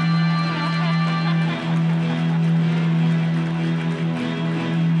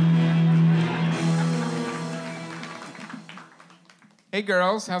 Hey,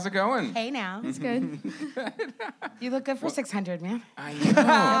 girls, how's it going? Hey now. It's good. You look good for 600, man. I know. Pretty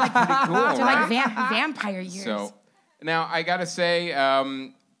cool, You're like right? vampire years. So, now I gotta say,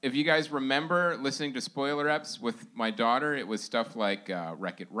 if you guys remember listening to spoiler eps with my daughter, it was stuff like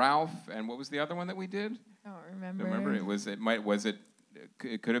Wreck-It Ralph, and what was the other one that we did? I don't remember. Remember,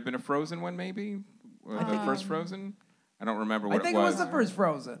 it could have been a Frozen one, maybe, or the first Frozen. I don't remember what it was. I think it was the first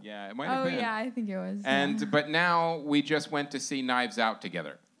Frozen. Yeah, it might have been. Oh yeah, I think it was. But now we just went to see Knives Out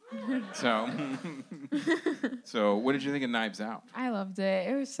together. So what did you think of Knives Out? I loved it.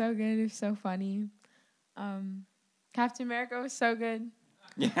 It was so good. It was so funny. Captain America was so good.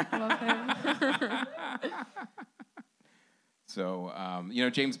 So,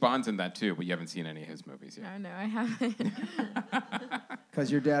 James Bond's in that too, but you haven't seen any of his movies yet. No, I haven't.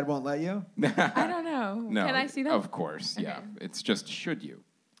 Because your dad won't let you? I don't know. No, Can I see them? Of course, yeah. It's just should you.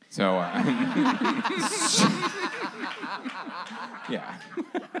 So, yeah.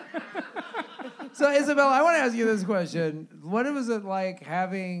 So, Isabel, I want to ask you this question. What was it like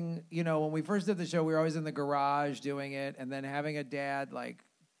having, when we first did the show, we were always in the garage doing it, and then having a dad,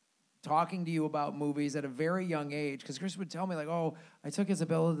 talking to you about movies at a very young age? Because Chris would tell me, oh, I took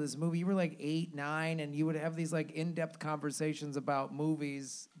Isabella to this movie. You were 8, 9, and you would have these, in-depth conversations about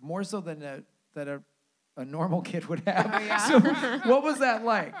movies, more so than a normal kid would have. Oh, yeah. So what was that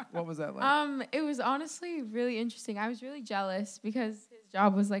like? It was honestly really interesting. I was really jealous because his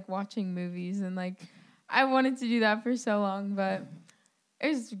job was watching movies, and I wanted to do that for so long, but it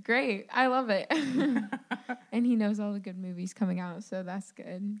was great. I love it. And he knows all the good movies coming out, so that's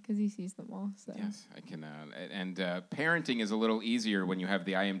good because he sees them all. So. Yes, I can. And parenting is a little easier when you have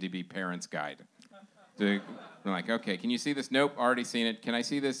the IMDb Parents Guide. We're okay, can you see this? Nope, already seen it. Can I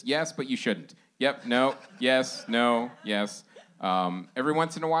see this? Yes, but you shouldn't. Yep, no, yes, no, yes. Every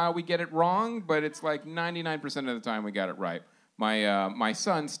once in a while we get it wrong, but it's 99% of the time we got it right. My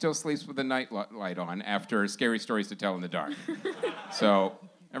son still sleeps with the night light on after Scary Stories to Tell in the Dark. So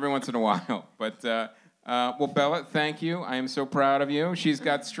every once in a while. But, Bella, thank you. I am so proud of you. She's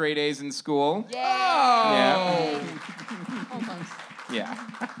got straight A's in school. Yay! Yeah. Almost. Yeah.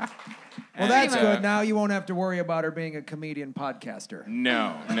 Well, that's good. Now you won't have to worry about her being a comedian podcaster.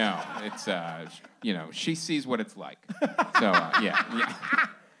 No. It's, she sees what it's like. So, yeah.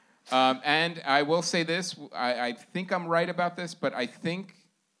 And I will say this. I think I'm right about this, but I think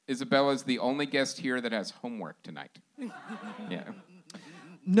Isabella's the only guest here that has homework tonight. Yeah.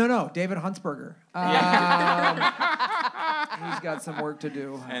 No, David Huntsberger. He's got some work to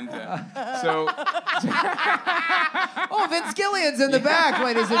do. And oh, Vince Gillian's in the back,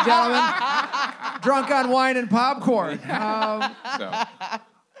 ladies and gentlemen. Drunk on wine and popcorn.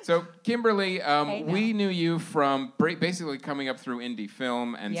 So Kimberly, we knew you from basically coming up through indie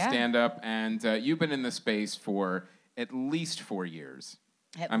film and stand-up, and you've been in the space for at least 4 years.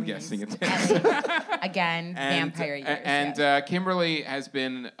 I'm guessing it is. Again, vampire years. And Kimberly has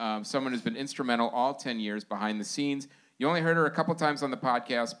been someone who's been instrumental all 10 years behind the scenes. You only heard her a couple times on the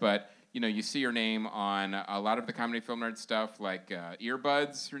podcast, but you see her name on a lot of the Comedy Film Nerd stuff, like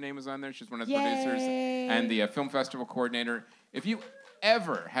Earbuds. Her name is on there. She's one of the producers and the film festival coordinator. If you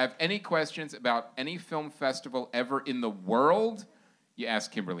ever have any questions about any film festival ever in the world, you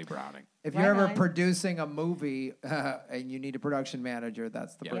ask Kimberly Browning. If you're ever producing a movie and you need a production manager,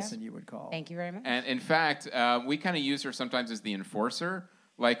 that's the person you would call. Thank you very much. And in fact, we kind of use her sometimes as the enforcer.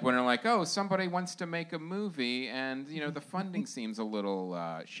 When they're somebody wants to make a movie and, the funding seems a little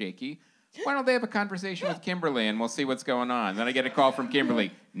shaky. Why don't they have a conversation with Kimberly and we'll see what's going on? Then I get a call from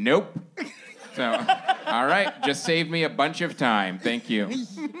Kimberly. Nope. So, all right, just saved me a bunch of time. Thank you.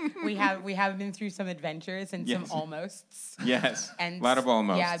 We have been through some adventures and some almosts. Yes, and a lot of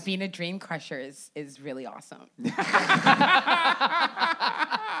almosts. Yeah, being a dream crusher is really awesome.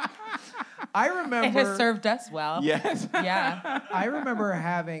 I remember... It has served us well. Yes. Yeah. I remember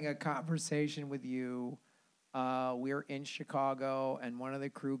having a conversation with you. We were in Chicago, and one of the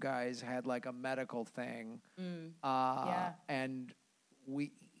crew guys had a medical thing. And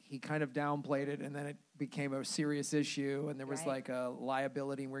he kind of downplayed it, and then it became a serious issue, and there was a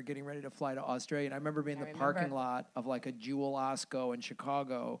liability, and we were getting ready to fly to Australia. And I remember being in the parking lot of a Jewel Osco in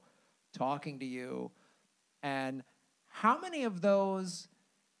Chicago talking to you. And how many of those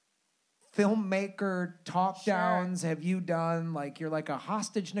filmmaker talk downs have you done? You're a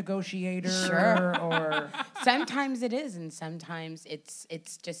hostage negotiator? Sure. Or sometimes it is, and sometimes it's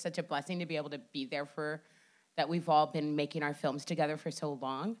just such a blessing to be able to be there that we've all been making our films together for so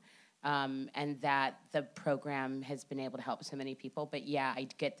long, and that the program has been able to help so many people. But yeah,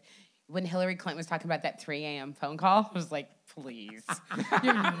 when Hillary Clinton was talking about that 3 a.m. phone call, I was like, please,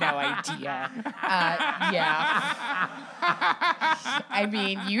 you have no idea. I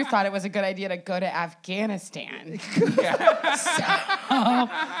mean, you thought it was a good idea to go to Afghanistan.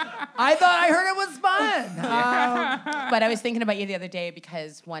 I heard it was fun. But I was thinking about you the other day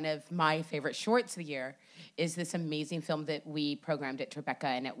because one of my favorite shorts of the year is this amazing film that we programmed at Tribeca,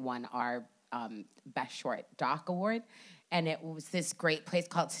 and it won our Best Short Doc Award. And it was this great place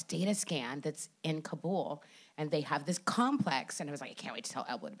called Statuscan that's in Kabul. And they have this complex. And I was like, I can't wait to tell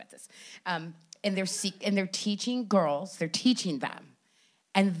Elwood about this. And they're teaching girls. They're teaching them.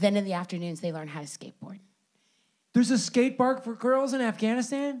 And then in the afternoons, they learn how to skateboard. There's a skate park for girls in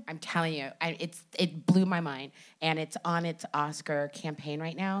Afghanistan? I'm telling you, it blew my mind. And it's on its Oscar campaign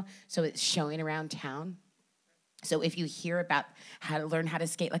right now, so it's showing around town. So if you hear about how to learn how to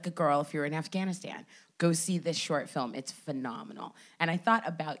skate like a girl if you're in Afghanistan, go see this short film. It's phenomenal. And I thought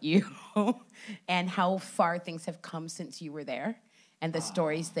about you and how far things have come since you were there and the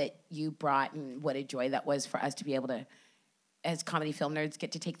stories that you brought and what a joy that was for us to be able to, as comedy film nerds,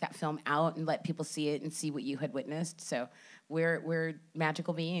 get to take that film out and let people see it and see what you had witnessed. So we're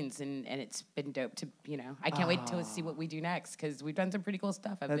magical beings, and it's been dope to, I can't wait to see what we do next because we've done some pretty cool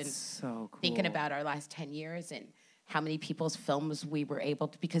stuff. I've been so cool. thinking about our last 10 years and how many people's films we were able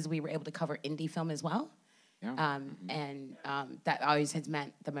to, because we were able to cover indie film as well. Yeah. That always has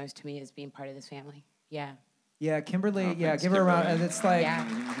meant the most to me is being part of this family. Yeah. Yeah, Kimberly. Oh, yeah, thanks, give her a round. Kimberly. And it's like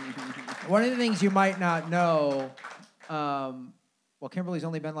one of the things you might not know. Well, Kimberly's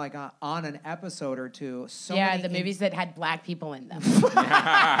only been like on an episode or two. So many movies that had black people in them. All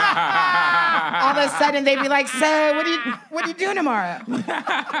of a sudden, they'd be like, "So, what are you doing tomorrow?"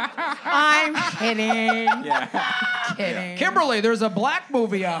 I'm kidding. Yeah. Kidding. Kimberly, there's a black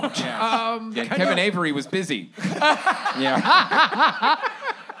movie out. Kevin Avery was busy. Yeah.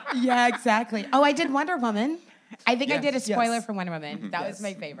 Yeah, exactly. Oh, I did Wonder Woman. I think I Yes, did a spoiler yes. for Wonder Woman. That was my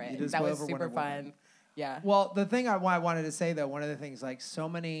You favorite. did That was spoiler for super Wonder Woman. fun. Yeah. Well, the thing why I wanted to say, though, one of the things, like so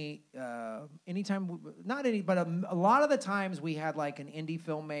many, anytime, not any, but a lot of the times we had like an indie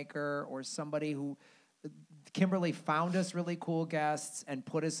filmmaker or somebody who, Kimberly found us really cool guests and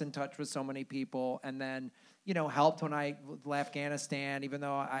put us in touch with so many people, and then, helped when I left Afghanistan, even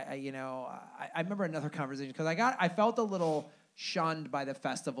though I remember another conversation, because I felt a little shunned by the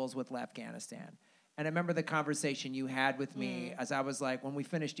festivals with Afghanistan. And I remember the conversation you had with me as I was like, when we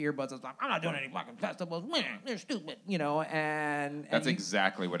finished Earbuds, I was like, I'm not doing any fucking festivals. They're stupid, and That's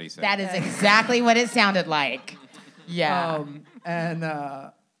exactly what he said. That is exactly what it sounded like. Yeah. And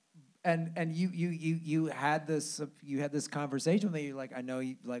you had this conversation with me. You're like, I know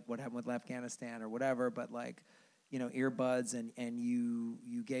you like what happened with Afghanistan or whatever, but like, Earbuds, and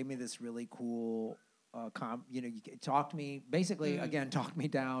you gave me this really cool, you talked me basically again, talked me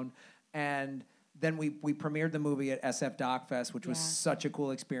down, and then we premiered the movie at SF Doc Fest, which was such a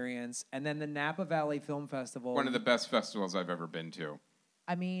cool experience. And then the Napa Valley Film Festival. One of the best festivals I've ever been to.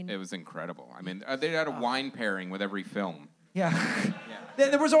 I mean... It was incredible. I mean, they had a wine pairing with every film. Yeah.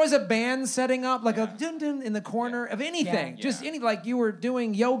 There was always a band setting up, like a dun-dun in the corner of anything. Yeah. Just like you were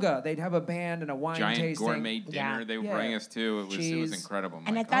doing yoga, they'd have a band and a wine Giant tasting. gourmet dinner they would bring us to. It was Cheese. incredible. I'm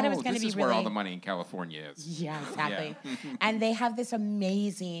And like, I thought it was gonna this be is where all really- the money in California is. Yeah, exactly. Yeah. And they have this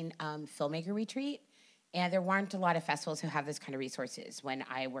amazing filmmaker retreat. And there weren't a lot of festivals who have this kind of resources. When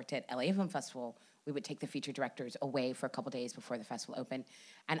I worked at LA Film Festival, we would take the feature directors away for a couple days before the festival opened.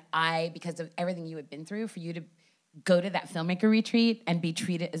 And because of everything you had been through, for you to go to that filmmaker retreat and be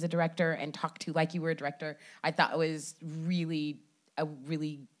treated as a director and talked to like you were a director, I thought it was a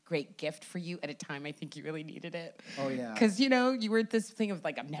really great gift for you at a time I think you really needed it. Oh, yeah. Because, you were this thing of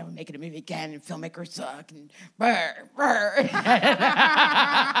like, I'm never making a movie again, and filmmakers suck, and brr.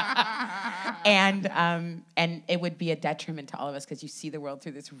 And it would be a detriment to all of us because you see the world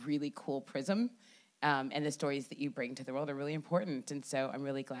through this really cool prism. And the stories that you bring to the world are really important. And so I'm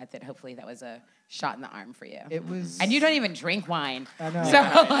really glad that hopefully that was a shot in the arm for you. It was... And you don't even drink wine. I know. So,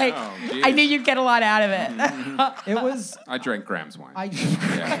 I knew you'd get a lot out of it. It was... I drank Graham's wine.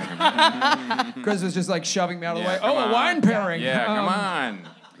 Chris was just like shoving me out of the way. come A on. wine pairing. Yeah, come on.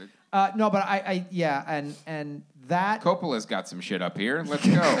 No, but and that... Coppola's got some shit up here. Let's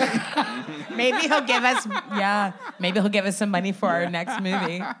go. Maybe he'll give us, some money for our next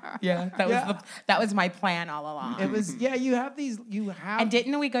movie. Yeah, that was my plan all along. It was, you have... And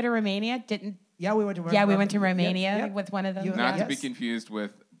didn't we go to Romania? Yeah, we went to Romania. Yeah, we went to Romania with one of them. Not to be confused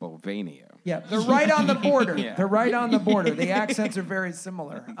with Bovania. Yeah, they're right on the border. Yeah. They're right on the border. The accents are very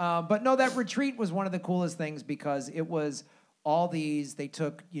similar. But no, that retreat was one of the coolest things because it was all these, they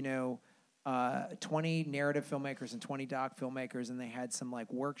took, 20 narrative filmmakers and 20 doc filmmakers, and they had some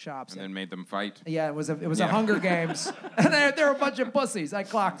like workshops. And then made them fight. Yeah, it was a Hunger Games, and they're a bunch of pussies. I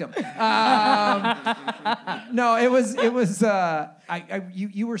clocked them. No, it was.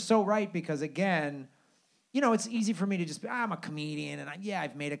 You were so right because again, it's easy for me to just be, I'm a comedian, and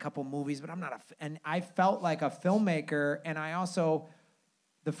I've made a couple movies, but I'm not and I felt like a filmmaker, and I also.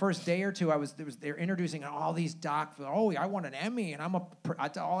 The first day or two, they're introducing all these docs. Oh, I won an Emmy, and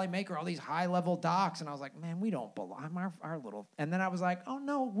all I make are all these high-level docs. And I was like, man, we don't belong. I'm our little. And then I was like, oh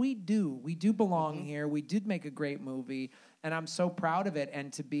no, we do. We do belong here. We did make a great movie, and I'm so proud of it.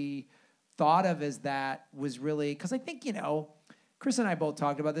 And to be thought of as that was really because I think Chris and I both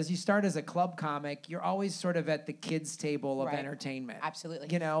talked about this. You start as a club comic, you're always sort of at the kids' table of Right. entertainment. Absolutely.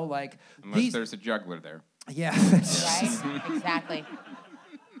 You know, like Unless there's a juggler there. Yeah. Right? Exactly.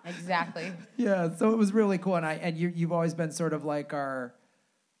 Exactly. Yeah, so it was really cool, and you've always been sort of like our,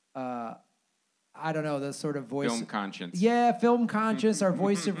 I don't know, the sort of voice. Film conscience. Yeah, film conscious, our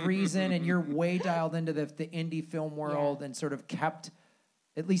voice of reason, and you're way dialed into the indie film world and sort of kept,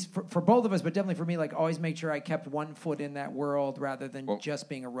 at least for both of us, but definitely for me, like always make sure I kept one foot in that world rather than just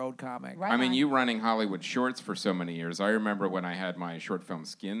being a road comic. Right I mean, you running Hollywood Shorts for so many years. I remember when I had my short film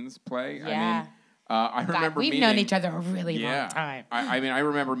Skins play. Yeah. I mean, I God, remember we've meeting, known each other a really long time. I mean, I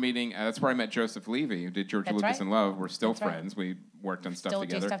remember meeting. That's where I met Joseph Levy, who did George That's Lucas right. in Love. We're still That's right. friends. We worked on stuff Still do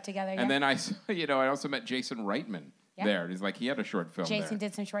together. stuff together, yeah. And then I also met Jason Reitman Yeah. there. He's like he had a short film Jason there.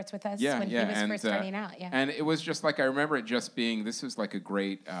 did some shorts with us Yeah, when yeah, he was and, first starting out. Yeah. And it was just like I remember it just being this was like a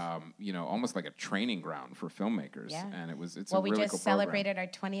great, almost like a training ground for filmmakers. Yeah. And it's well, a really we just cool program. celebrated our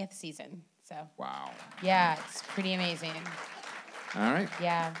 20th season. So. Wow. Yeah, it's pretty amazing. All right.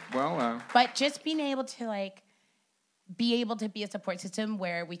 Yeah. Well. But just being able to be a support system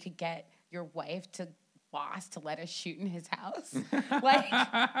where we could get your wife to boss to let us shoot in his house,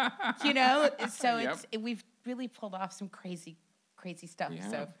 So we've really pulled off some crazy stuff. Yeah.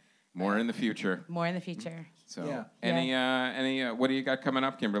 So More in the future. more in the future. So any what do you got coming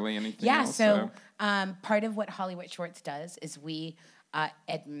up, Kimberly? Anything else? So part of what Hollywood Shorts does is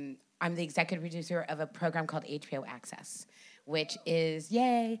I'm the executive producer of a program called HBO Access, which is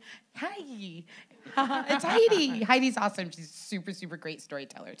Heidi. It's Heidi. Heidi's awesome. She's a super, super great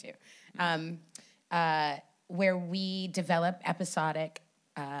storyteller too. Where we develop episodic.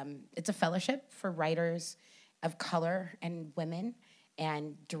 It's a fellowship for writers of color and women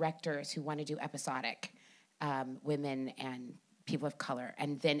and directors who want to do episodic women and people of color.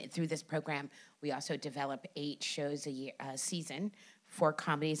 And then through this program, we also develop 8 shows a season, 4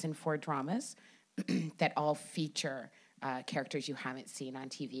 comedies and 4 dramas that all feature characters you haven't seen on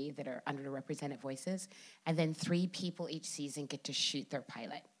TV that are underrepresented voices. And then 3 people each season get to shoot their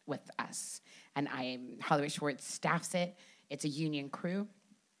pilot with us. And Hollywood Shorts staffs it. It's a union crew.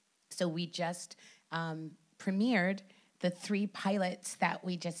 So we just premiered the 3 pilots that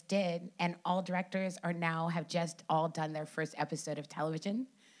we just did, and all directors have just all done their first episode of television,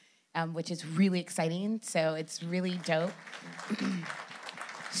 which is really exciting. So it's really dope.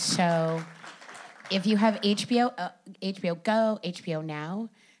 So if you have HBO Go, HBO Now,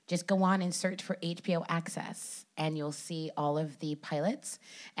 just go on and search for HBO Access, and you'll see all of the pilots.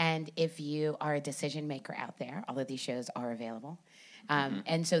 And if you are a decision maker out there, all of these shows are available.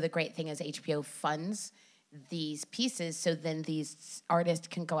 And so the great thing is HBO funds these pieces, so then these artists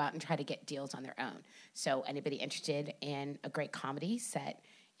can go out and try to get deals on their own. So anybody interested in a great comedy set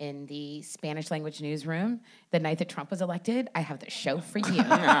in the Spanish language newsroom the night that Trump was elected, I have the show for you.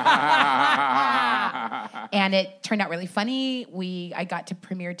 And it turned out really funny. I got to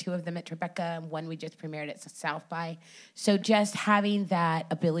premiere 2 of them at Tribeca, and one we just premiered at South by. So just having that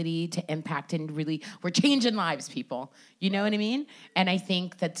ability to impact and really, we're changing lives, people. You know what I mean? And I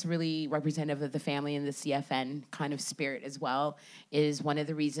think that's really representative of the family and the CFN kind of spirit as well, is one of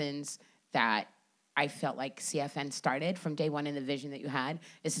the reasons that I felt like CFN started from day one in the vision that you had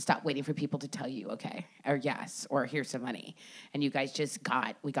is to stop waiting for people to tell you okay or yes or here's some money. And you guys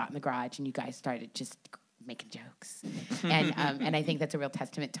we got in the garage and you guys started just making jokes. And I think that's a real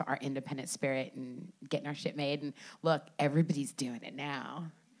testament to our independent spirit and getting our shit made. And look, everybody's doing it now,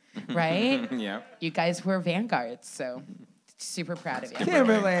 right? Yeah. You guys were vanguards, so super proud of you.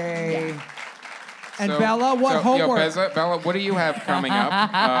 Kimberly. Yeah. And Bella, what homework? Bella, what do you have coming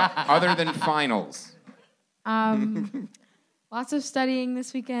up other than finals? Lots of studying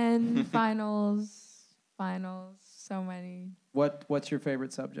this weekend. finals, so many. What's your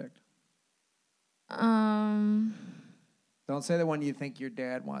favorite subject? Don't say the one you think your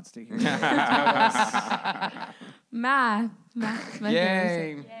dad wants to hear. Math. My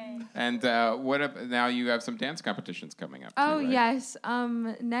Yay. favorite. And now you have some dance competitions coming up. Oh too, right? yes.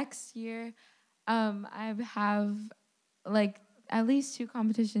 Next year, I have at least 2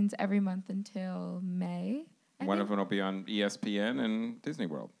 competitions every month until May. One of them will be on ESPN and Disney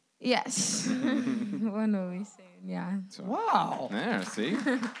World. Yes. One will be soon. Yeah. So, wow. Yeah. See,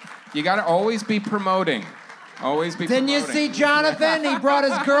 you got to always be promoting. Always be. Didn't promoting. you see Jonathan? He brought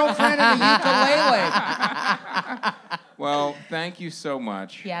his girlfriend and the ukulele. Well, thank you so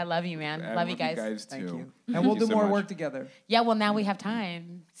much. Yeah, I love you, man. I love you guys. too. Thank you. Thank And we'll you do so more much. work together. Yeah, well, now we have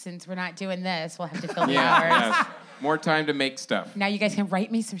time. Since we're not doing this, we'll have to fill the Yeah. hours. Yes. More time to make stuff. Now you guys can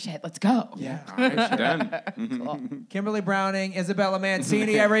write me some shit. Let's go. Yeah. All right, done. Cool. Kimberly Browning, Isabella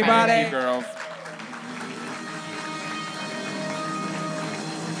Mancini, everybody. Thank you, girls.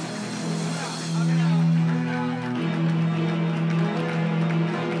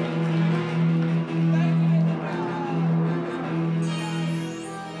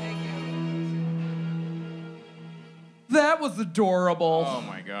 was adorable. Oh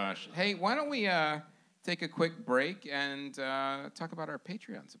my gosh. Hey, why don't we take a quick break and talk about our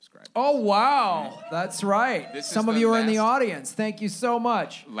Patreon subscribers? Oh, wow. That's right. Some of you are in the audience. Thank you so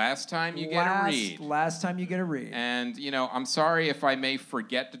much. Last time you get a read. Last time you get a read. And, I'm sorry if I may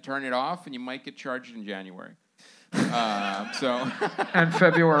forget to turn it off, and you might get charged in January. And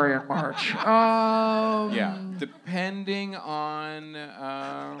February and March. Yeah, depending on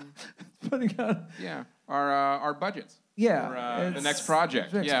our budgets. Yeah, for the next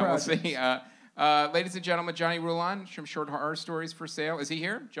project. We'll see. Ladies and gentlemen, Johnny Rulon from Short Horror Stories for Sale. Is he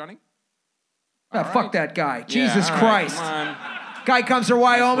here, Johnny? Fuck that guy. Yeah, Jesus all right, Christ. come on. Guy comes from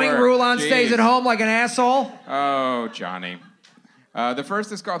Wyoming. work. Rulon stays Jeez. at home like an asshole. Oh, Johnny. The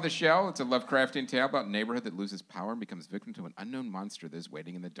first is called The Shell. It's a Lovecraftian tale about a neighborhood that loses power and becomes victim to an unknown monster that is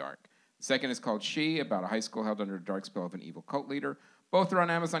waiting in the dark. The second is called She, about a high school held under a dark spell of an evil cult leader. Both are on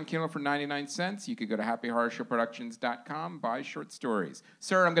Amazon Kindle for 99 cents. You could go to happyhorrorshowproductions.com, buy short stories.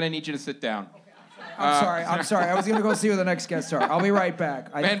 Sir, I'm going to need you to sit down. I'm sorry. I was going to go see who the next guests are. I'll be right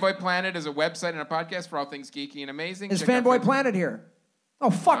back. Fanboy Planet is a website and a podcast for all things geeky and amazing. Is Check out Fanboy Planet here?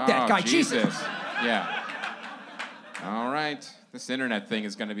 Oh, fuck that guy. Jesus. Yeah. All right. This internet thing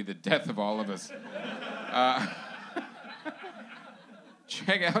is going to be the death of all of us.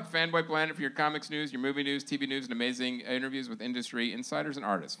 Check out Fanboy Planet for your comics news, your movie news, TV news, and amazing interviews with industry insiders and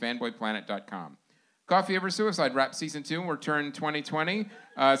artists. Fanboyplanet.com. Coffee Over Suicide wraps season 2 and we'll return 2020. Is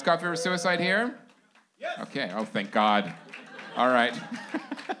Coffee Over Suicide here? Yes. Okay. Oh, thank God. All right.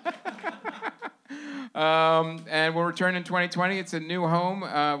 And we'll return in 2020. It's a new home,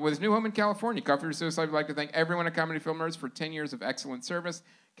 with its new home in California. Coffee for Suicide would like to thank everyone at Comedy Film Nerds for 10 years of excellent service.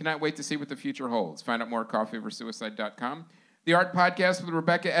 Cannot wait to see what the future holds. Find out more at coffeeoversuicide.com. The Art Podcast with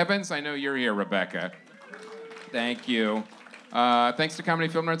Rebecca Evans. I know you're here, Rebecca. Thank you. Thanks to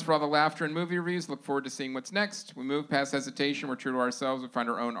Comedy Film Nerds for all the laughter and movie reviews. Look forward to seeing what's next. We move past hesitation. We're true to ourselves. We find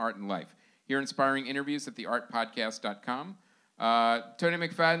our own art in life. Hear inspiring interviews at theartpodcast.com. Tony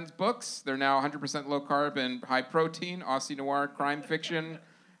McFadden's books, they're now 100% low carb and high protein, Aussie noir crime fiction.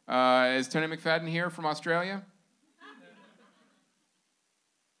 Is Tony McFadden here from Australia?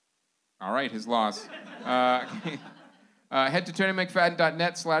 All right, his loss. Head to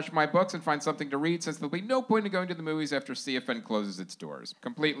TonyMcFadden.net/mybooks and find something to read, since there'll be no point in going to the movies after CFN closes its doors.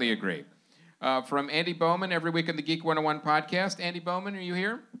 Completely agree. From Andy Bowman, every week on the Geek 101 podcast. Andy Bowman, are you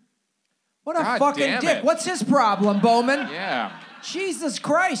here? What a God fucking damn dick. it. What's his problem, Bowman? Yeah. Jesus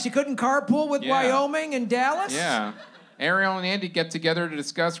Christ, you couldn't carpool with Wyoming and Dallas? Yeah. Ariel and Andy get together to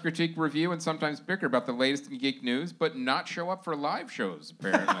discuss, critique, review, and sometimes bicker about the latest in geek news, but not show up for live shows,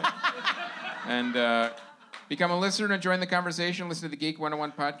 apparently. And become a listener and join the conversation. Listen to the Geek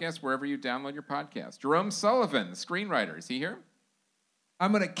 101 podcast wherever you download your podcast. Jerome Sullivan, the screenwriter, is he here?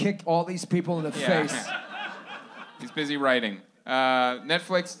 I'm going to kick all these people in the face. He's busy writing.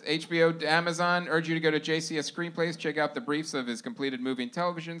 Netflix, HBO, Amazon urge you to go to JCS Screenplays. Check out the briefs of his completed movie and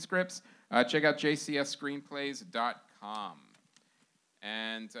television scripts. Check out jcsscreenplays.com.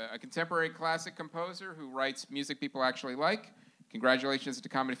 And a contemporary classic composer who writes music people actually like. Congratulations to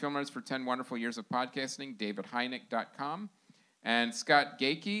Comedy Film Nerds for 10 wonderful years of podcasting, davidhynek.com. And Scott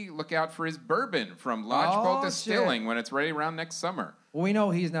Gakey, look out for his bourbon from Lodgepole Distilling when it's ready around next summer. Well, we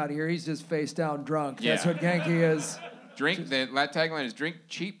know he's not here. He's just face down drunk. That's what Genki is. The tagline is drink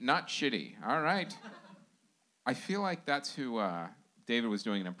cheap, not shitty. All right. I feel like that's who David was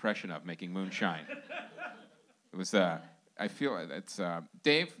doing an impression of, making moonshine. It was, I feel it's,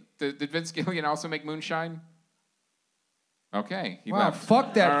 Dave, did Vince Gilligan also make moonshine? Okay. He Wow, left.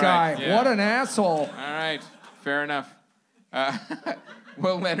 fuck that All guy. right, yeah. What an asshole. All right. Fair enough.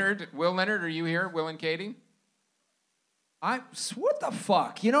 Will Leonard, are you here? Will and Katie? What the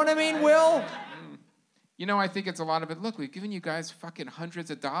fuck? You know what I mean, Will? You know, I think it's a lot of it. Look, we've given you guys fucking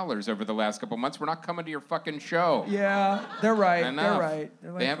hundreds of dollars over the last couple months. We're not coming to your fucking show. Yeah, they're right. Enough.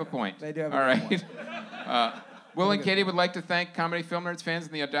 They're right. They have a point. They do have All a right. point. Will and Katie would like to thank Comedy Film Nerds fans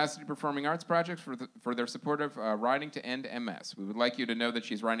and the Audacity Performing Arts Project for their support of Riding to End MS. We would like you to know that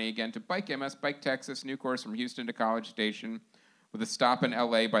she's riding again to Bike MS, Bike Texas, new course from Houston to College Station, with a stop in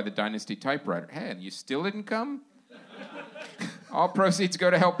L.A. by the Dynasty Typewriter. Hey, and you still didn't come? All proceeds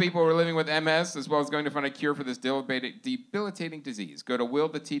go to help people who are living with MS, as well as going to find a cure for this debilitating disease. Go to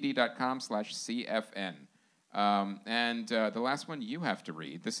willthetd.com/CFN. And the last one you have to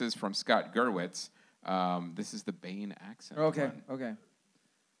read. This is from Scott Gerwitz. This is the Bane accent. Okay.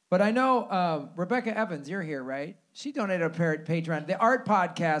 But I know Rebecca Evans, you're here, right? She donated a Patreon. The Art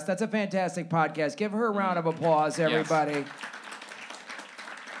Podcast, that's a fantastic podcast. Give her a round of applause, everybody. Yes.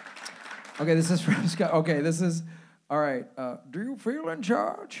 Okay, this is from Scott. Okay, this is... All right. Do you feel in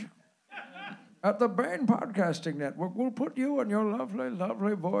charge? At the Bain Podcasting Network, we'll put you and your lovely,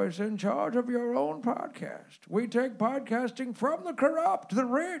 lovely voice in charge of your own podcast. We take podcasting from the corrupt, the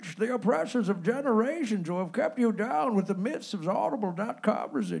rich, the oppressors of generations who have kept you down with the myths of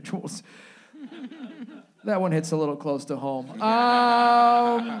Audible.com residuals. That one hits a little close to home.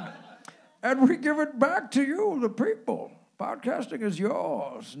 And we give it back to you, the people. Podcasting is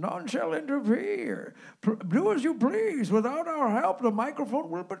yours. None shall interfere. Do as you please. Without our help, the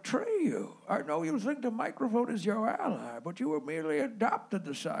microphone will betray you. I know you think the microphone is your ally, but you were merely adopted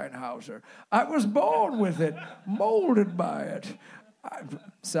the Seinhauser. I was born with it, molded by it.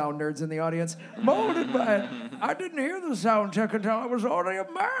 Sound nerds in the audience. Molded by it. I didn't hear the sound check until I was already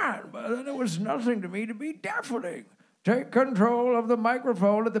a man, but then it was nothing to me to be deafening. Take control of the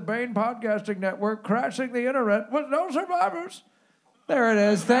microphone at the Bain Podcasting Network, crashing the internet with no survivors. There it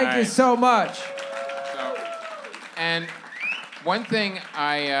is. Thank you so much. And one thing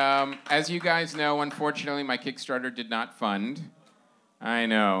as you guys know, unfortunately, my Kickstarter did not fund. I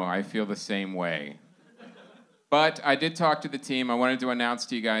know, I feel the same way. But I did talk to the team. I wanted to announce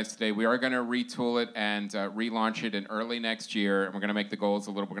to you guys today, we are going to retool it and relaunch it in early next year. And we're going to make the goals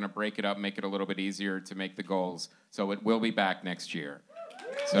we're going to break it up, make it a little bit easier to make the goals. So it will be back next year.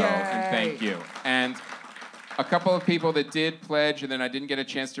 So, and thank you. And a couple of people that did pledge, and then I didn't get a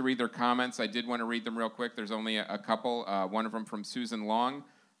chance to read their comments. I did want to read them real quick. There's only a couple. One of them from Susan Long.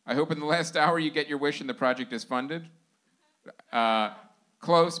 I hope in the last hour you get your wish and the project is funded.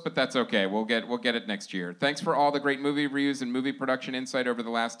 Close, but that's okay. We'll get it next year. Thanks for all the great movie reviews and movie production insight over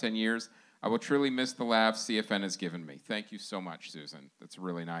the last 10 years. I will truly miss the laughs CFN has given me. Thank you so much, Susan. That's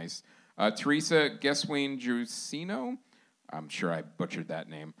really nice. Teresa Geswin-Jusino. I'm sure I butchered that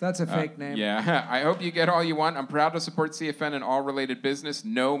name. That's a fake name. Yeah. I hope you get all you want. I'm proud to support CFN and all related business,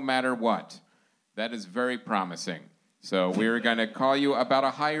 no matter what. That is very promising. So we're going to call you about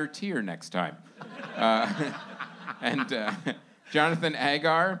a higher tier next time. Jonathan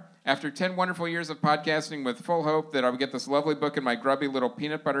Agar, after 10 wonderful years of podcasting with full hope that I would get this lovely book in my grubby little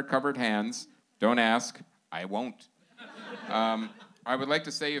peanut butter covered hands, don't ask, I won't. I would like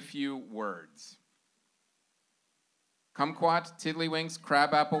to say a few words. Kumquat, Tiddlywinks,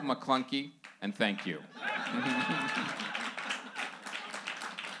 Crabapple, McClunky, and thank you.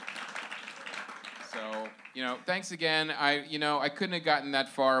 Thanks again. I couldn't have gotten that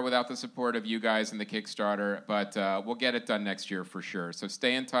far without the support of you guys and the Kickstarter, but we'll get it done next year for sure. So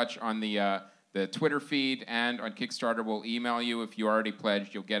stay in touch on the Twitter feed and on Kickstarter. We'll email you. If you already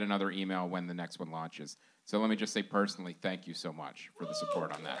pledged, you'll get another email when the next one launches. So let me just say personally, thank you so much for the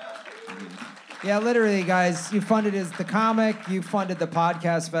support on that. Yeah, literally, guys, you funded the comic, you funded the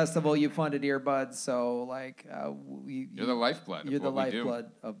podcast festival, you funded Earbuds, so you're the lifeblood. You're the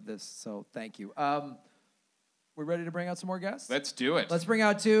lifeblood of this, so thank you. We're ready to bring out some more guests? Let's do it. Let's bring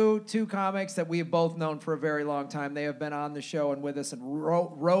out two comics that we have both known for a very long time. They have been on the show and with us and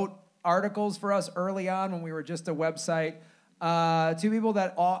wrote articles for us early on when we were just a website. Two people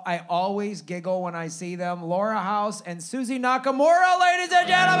that I always giggle when I see them, Laura House and Susie Nakamura, ladies and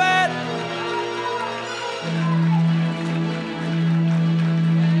gentlemen!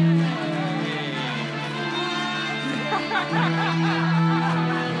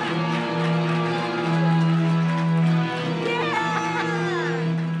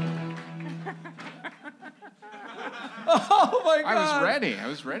 Oh my God! I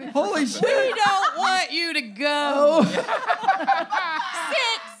was ready. Holy shit! We don't want you to go. 600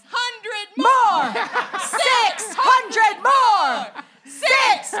 more. 600 more.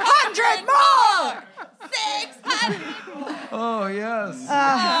 600 more. 600 more. Oh yes.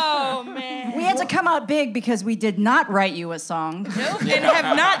 Oh man. We had to come out big because we did not write you a song. Nope. And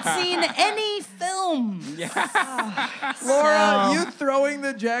have not seen any film. Laura, you throwing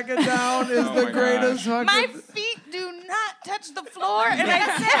the jacket down is the greatest. My feet do not touch the floor, and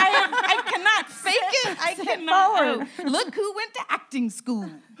I cannot fake it. I cannot. Look who went to acting school.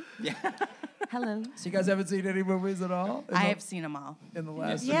 Yeah. Hello. So you guys haven't seen any movies at all? I have seen them all. In the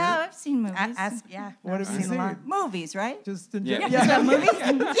last year? I've seen movies. What have you seen? Movies, right? Just in general. Yeah. Movies?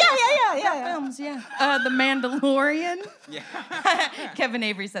 Yeah. Films, yeah. The Mandalorian. Yeah. Kevin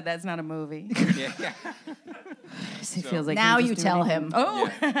Avery said that's not a movie. Yeah. He feels like now you tell him.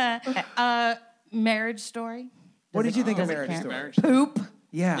 Oh. Marriage Story. What did you think of Marriage Story? Poop.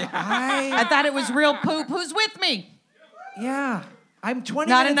 Yeah. I thought it was real poop. Who's with me? Yeah. I'm 20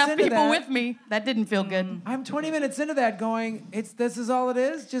 Not minutes enough into people that. with me. That didn't feel good. I'm 20 minutes into that going, this is all it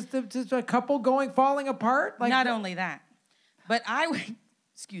is? Just a couple falling apart? Not only that, but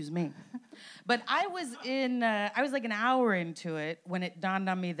excuse me. But I was like an hour into it when it dawned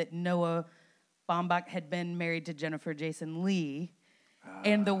on me that Noah Baumbach had been married to Jennifer Jason Leigh.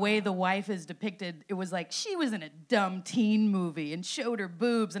 And the way the wife is depicted, it was like she was in a dumb teen movie and showed her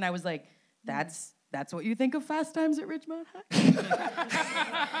boobs, and I was like, that's what you think of Fast Times at Ridgemont High?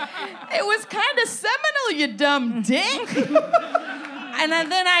 It was kind of seminal, you dumb dick. And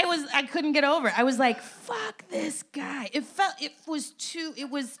then I couldn't get over it. I was like, fuck this guy. It was too,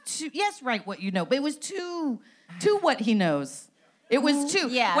 yes, write what you know, but it was too what he knows. It was too.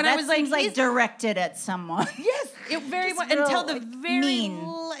 Yeah, when that I was like, seems like directed at someone. Yes, it very much, real, until the like, very mean.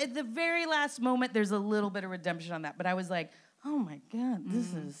 the very last moment. There's a little bit of redemption on that, but I was like, oh my god,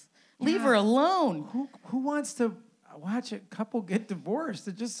 this is leave her alone. Who wants to watch a couple get divorced?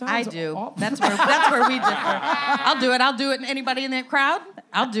 It just sounds. I do. awful. That's where we differ. I'll do it. I'll do it. Anybody in that crowd?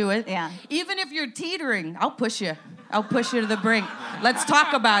 I'll do it. Yeah. Even if you're teetering, I'll push you. I'll push you to the brink. Let's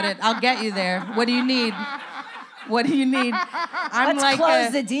talk about it. I'll get you there. What do you need? What do you need? Let's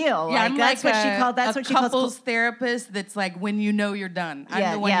close the deal. Yeah, Like, I'm that's like what she called. That's what she calls couples therapist. That's like when you know you're done.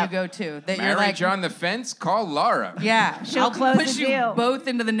 I'm the one you go to. That you're like, Marriage on the fence? Call Laura. yeah, She'll I'll close push the you deal. both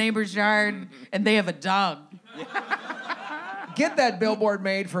into the neighbor's yard, and they have a dog. Get that billboard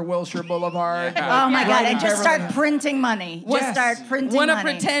made for Wilshire Boulevard. Oh my God! And just Beverly start printing money. Yes. Just start printing Want to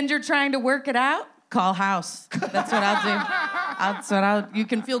money. pretend you're trying to work it out? Call House. That's what I'll do. You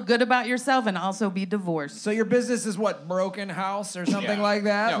can feel good about yourself and also be divorced. So your business is what, Broken House or something like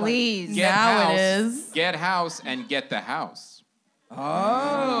that? No, Please. Get Now house, it is. Get house and get the house.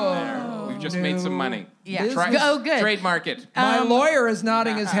 Oh. We've just made some money. Yeah. Oh, good. Trademark it. My lawyer is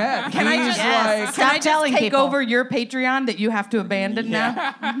nodding his head. Can I He's just like, Stop telling take people. over your Patreon that you have to abandon now?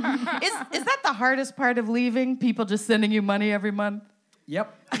 Is that the hardest part of leaving? People just sending you money every month?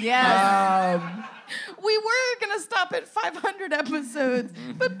 Yep. Yes. We were gonna stop at 500 episodes,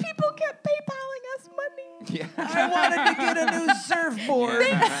 but people kept PayPaling us money. Yeah. I wanted to get a new surfboard.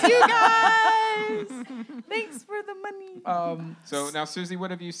 Thanks, you guys. Thanks for the money. So now, Susie,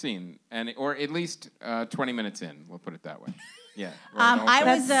 what have you seen? Or at least 20 minutes in. We'll put it that way. Yeah. I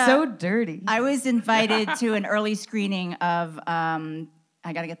was so dirty. I was invited to an early screening of. I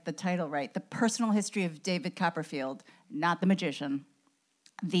got to get the title right. The Personal History of David Copperfield, not the magician.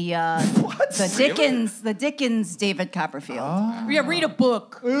 The Dickens David Copperfield. Oh. Yeah, read a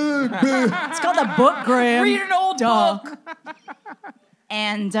book. It's called a book, Graham. Read an old book.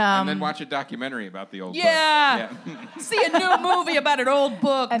 And then watch a documentary about the old book. Yeah. See a new movie about an old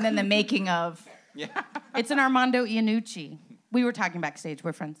book. And then the making of. Yeah. It's an Armando Iannucci. We were talking backstage.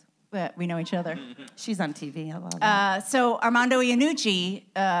 We're friends. We know each other. She's on TV. I love that. So Armando Iannucci,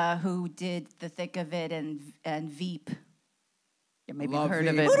 who did The Thick of It and Veep. Yeah, maybe Love you've heard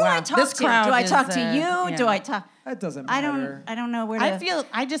of Veep. it. Who do I Wow. talk This to? crowd Do I is, talk to you? yeah. Do I talk? That doesn't matter. I don't know where to.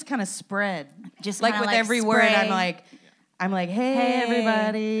 I just kind of spread. Just like kinda with every word, spray. I'm like, hey, Hey.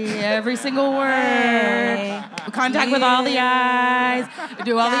 everybody, every single word. Hey. Contact with all the eyes.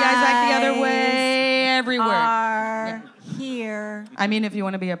 Do all the eyes back the other Guys way. Every word. Are here. I mean, if you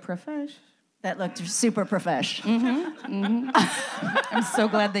want to be a profesh. That looked super profesh. I'm so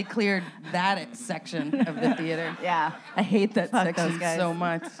glad they cleared that section of the theater. Yeah. I hate that Fuck section those guys. so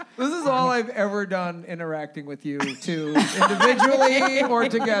much. This is all I've ever done interacting with you two, individually or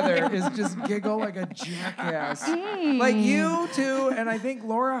together, is just giggle like a jackass. Like you two, and I think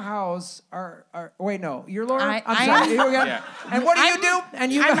Laura House are wait, no, you're Laura? I'm sorry. You again? Yeah. And what do you do?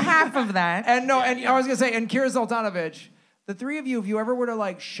 And you I'm half of that. And I was gonna say, and Kira Zoltanovich, the three of you, if you ever were to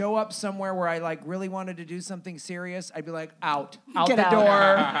like show up somewhere where I like really wanted to do something serious, I'd be like, out Get the out.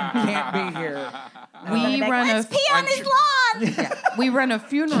 door, can't be here. We run Let's pee on his lawn. We run a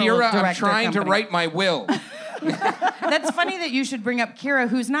funeral Kira, I'm director trying to company. write my will. That's funny that you should bring up Kira,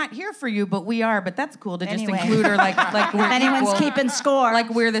 who's not here for you, but we are. But that's cool to Anyway. just include her, like we're If anyone's equal, keeping score. like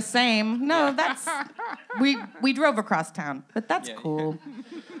we're the same. No, that's we drove across town, but that's cool.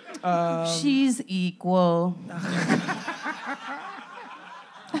 She's equal.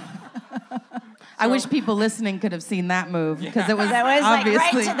 I wish people listening could have seen that move because it was That was like right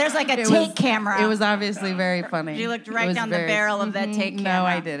obviously there's like a it take was- camera. It was obviously very funny. You looked It right was down the very- barrel of that take No,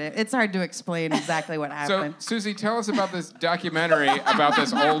 camera. I didn't. It's hard to explain exactly what So, happened. Susie, tell us about this documentary about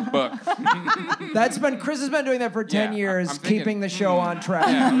this old book. Chris has been doing that for 10 Yeah, years, I'm thinking- keeping the show on track.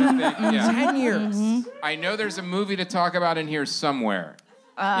 Yeah. 10 years. I know there's a movie to talk about in here somewhere.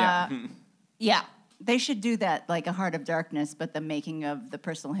 Yeah. Yeah. They should do that, like A Heart of Darkness, but the making of the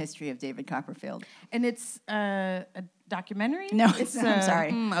personal history of David Copperfield. And it's a documentary? No, it's not. I'm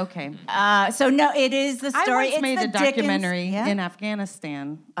sorry. Okay. So no, it is the story. I once it's made the a documentary Dickens, in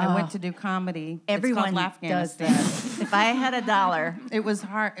Afghanistan. I went to do comedy. Everyone it's called does Afghanistan. that. If I had $1, It was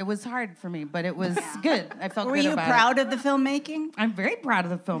hard. It was hard for me, but it was good. I felt were good you about proud it. of the filmmaking? I'm very proud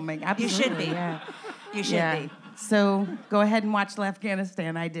of the filmmaking. You Absolutely. should be. Yeah. You should be. So go ahead and watch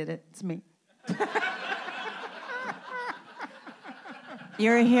Afghanistan. I did it. It's me.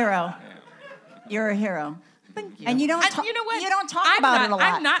 You're a hero. You're a hero. Thank you. And you don't. You know what? You don't talk about it a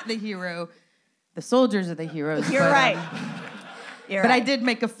lot. I'm not the hero. The soldiers are the heroes. You're but, right. You're but right. I did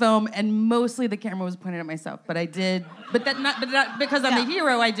make a film, and mostly the camera was pointed at myself. But I did. But not because I'm the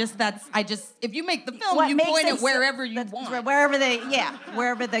hero. I just. If you make the film, What you makes point it it wherever you want. Wherever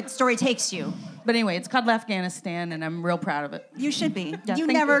the story takes you. But anyway, it's called Afghanistan, and I'm real proud of it. You should be. Yeah, you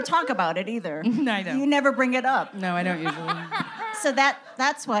thank never you. talk about it either. No, I don't. You never bring it up. No, I don't usually. So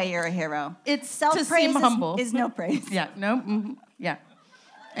that's why you're a hero. It's Self-praise to seem humble. is no praise. Yeah. No. Yeah.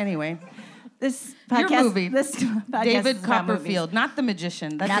 Anyway. This Your podcast, movie. This podcast David is about Copperfield, not the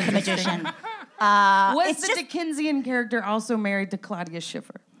magician. That's Not the interesting. magician. Was it's the just- Dickensian character also married to Claudia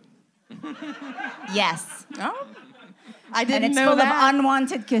Schiffer? Yes. Oh. I And didn't it's know full that. of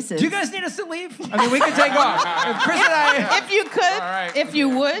unwanted kisses. Do you guys need us to leave? I mean, we can take off. If Chris and I. If you could, right. if you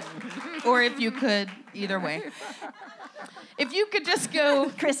would, or if you could, either way. If you could just go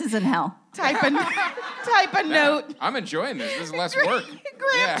Chris is in hell. type a note. I'm enjoying this. This is less work.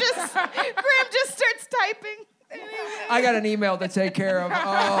 Graham just starts typing. I got an email to take care of.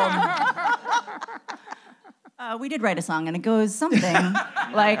 We did write a song, and it goes something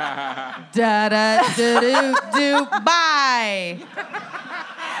like, Da da do do do bye.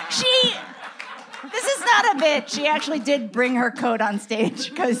 This is not a bit. She actually did bring her coat on stage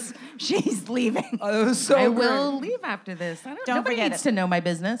because she's leaving. It was so I great. will leave after this. Don't Nobody forget needs it. to know my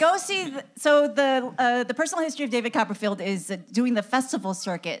business. Go see. The personal history of David Copperfield is doing the festival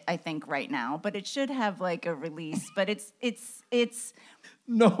circuit, I think, right now. But it should have like a release. But it's.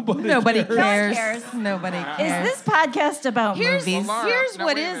 Nobody cares. cares. Nobody Is cares. this podcast about movies? Well, Laura, Here's now,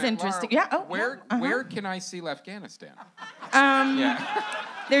 what wait a is minute, interesting. Laura, Yeah. Oh, where can I see Afghanistan? Yeah.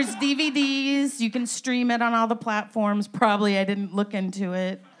 There's DVDs. You can stream it on all the platforms. Probably I didn't look into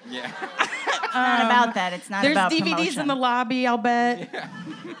it. Yeah. It's not about that. It's not There's about DVDs promotion. in the lobby, I'll bet.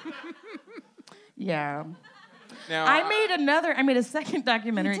 Yeah. Now, I made a second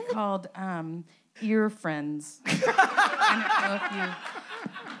documentary called Ear Friends. I don't know if you...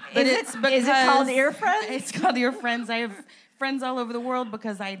 But Is it called Ear Friends? It's called Ear Friends. I have friends all over the world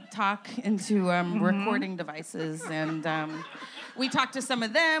because I talk into recording devices. And we talked to some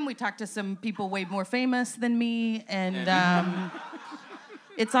of them. We talked to some people way more famous than me. And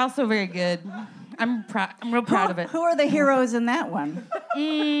it's also very good. I'm real proud of it. Who are the heroes in that one?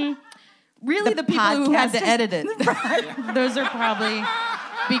 Really, the people who had to edit it. Those are probably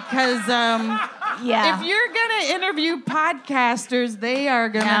because if you're gonna interview podcasters, they are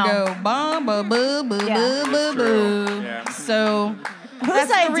gonna go bum ba boo boo boo boo boo. Yeah. So Whose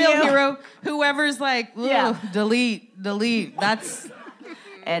that's the real idea? hero. Whoever's like, delete. That's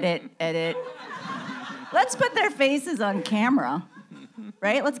Edit. Let's put their faces on camera.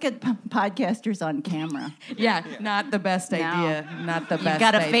 Right? Let's get podcasters on camera. not the best idea. Not the best. You've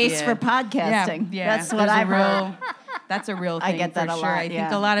got a idea. face for podcasting. Yeah, That's what there's I've heard. That's a real thing. I get that for a sure. lot, I think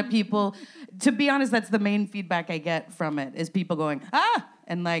yeah. a lot of people, to be honest, that's the main feedback I get from it is people going,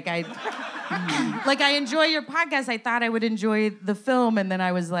 and like I enjoy your podcast. I thought I would enjoy the film, and then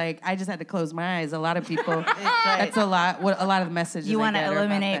I was like, I just had to close my eyes. A lot of people, that's a lot. What a lot of the messages You I want to get are about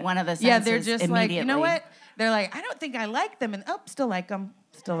eliminate that. one of the senses Yeah, they're just like, you know immediately. what? They're like, I don't think I like them, and still like them.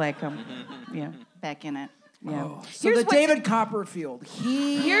 Still like them. Yeah. Back in it. Yeah. So the David Copperfield.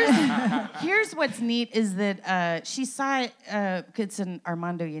 Here's what's neat is that she saw it. It's an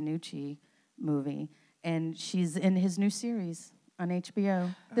Armando Iannucci movie, and she's in his new series on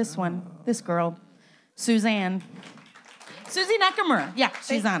HBO. This one, this girl, Susie Nakamura. Yeah,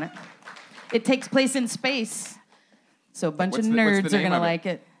 she's on it. It takes place in space, so a bunch of nerds are gonna like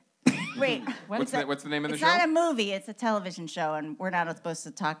it. Wait, What's the name of the it's show? not a movie, it's a television show, and we're not supposed to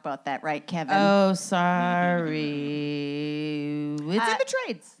talk about that, right, Kevin? Oh, sorry. It's in the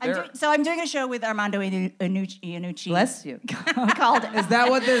trades. I'm doing a show with Armando Iannucci. Bless you. Called Is that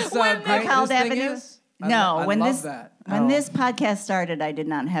what this called this thing Avenue? is? No, I when love this that. when this podcast started, I did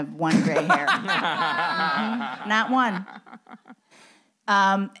not have one gray hair. Not one.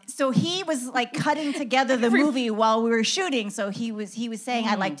 So he was like cutting together the movie while we were shooting. So he was saying,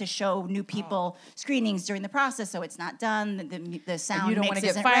 I like to show new people screenings during the process, so it's not done. The sound you don't mix wanna get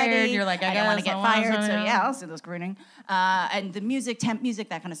isn't fired. ready. You're like, I don't want to guess get I want fired. So some, yeah, I'll do the screening. And the music, temp music,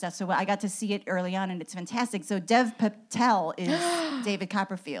 that kind of stuff. So I got to see it early on, and it's fantastic. So Dev Patel is David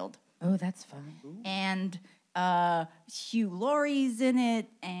Copperfield. Oh, that's fun. And Hugh Laurie's in it,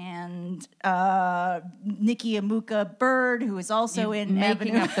 and Nikki Amuka Bird, who is also in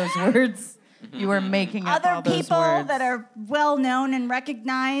making Avenue. up those words. You are making up Other all those people words. that are well known and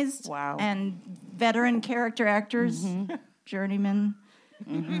recognized. Wow. And veteran character actors, journeyman,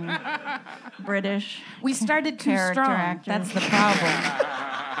 British. We started too character strong. actors. That's the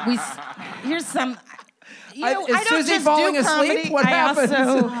problem. Here's some. You know, Is I don't Susie just falling do asleep? comedy. What happens?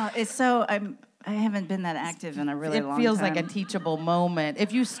 It's so I haven't been that active in a really long time. It feels like a teachable moment.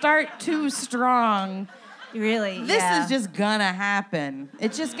 If you start too strong, really, this is just gonna happen.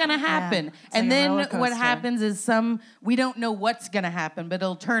 It's just gonna happen. It's And like a then roller what coaster. happens is we don't know what's gonna happen, but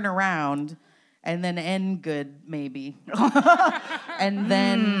it'll turn around and then end good, maybe. And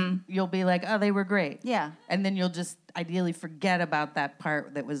then you'll be like, oh, they were great. Yeah. And then you'll just ideally forget about that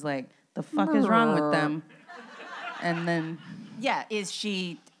part that was like, the fuck is wrong with them? And then Yeah, is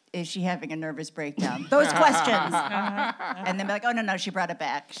she having a nervous breakdown? Those questions. And then be like, oh, no, she brought it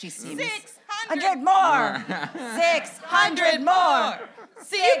back. She seems... 600 more! 600 more!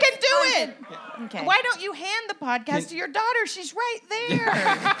 See, you can do it. Okay. Why don't you hand the podcast to your daughter? She's right there.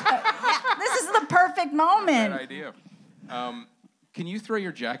 This is the perfect moment. Good idea. Can you throw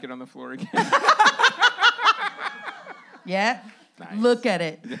your jacket on the floor again? Yeah? Nice. Look at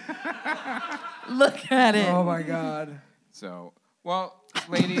it. Look at it. Oh, my God. So, well,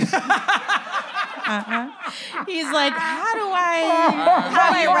 ladies. He's like,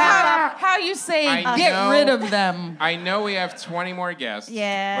 how you say get rid of them? I know we have 20 more guests.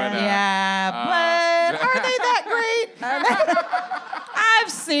 Yeah. But are they that great?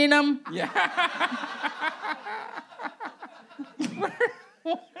 I've seen them. Yeah.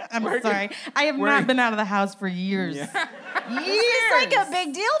 I'm sorry. I have not been out of the house for years. This is like a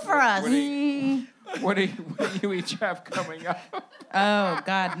big deal for us. What do you each have coming up? Oh,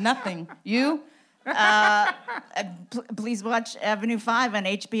 God, nothing. You? Please watch Avenue 5 on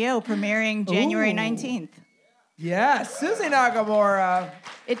HBO, premiering January 19th. Yeah, Susie Nakamura.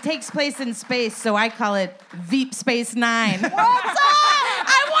 It takes place in space, so I call it Veep Space 9. What's up?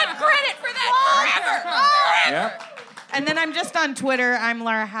 I want credit for that forever. Yep. And then I'm just on Twitter. I'm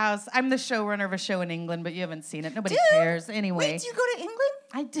Laura House. I'm the showrunner of a show in England, but you haven't seen it. Nobody cares anyway. Wait, do you go to England?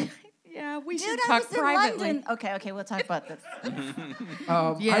 I did. Yeah, we should I talk was privately. in London. Okay, we'll talk about this.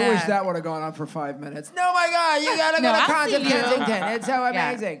 I wish that would have gone on for 5 minutes. No, my God, you gotta go to I'll see Kensington. It's so Yeah.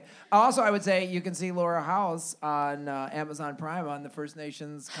 amazing. Also, I would say you can see Laura House on Amazon Prime on the First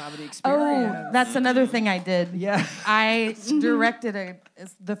Nations Comedy Experience. Oh, that's another thing I did. Yeah. I directed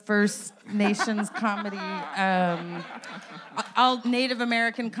the First Nations comedy, all Native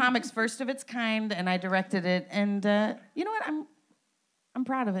American comics, first of its kind, and I directed it. And you know what? I'm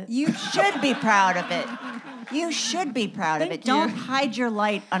proud of it. You should be proud of it. You should be proud of it. Thank you. Don't hide your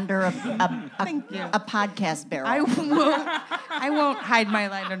light under a podcast barrel. I won't hide my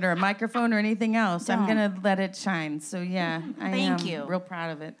light under a microphone or anything else. I'm gonna let it shine. So yeah, I Thank am you. real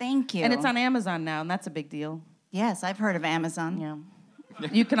proud of it. Thank you. And it's on Amazon now, and that's a big deal. Yes, I've heard of Amazon. Yeah.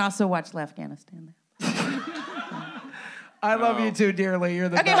 You can also watch Afghanistan there. I love you too dearly. You're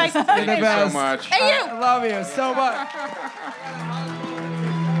the Okay, best. Mike. You're Thank the you best. so much. Hey, you. I love you so much.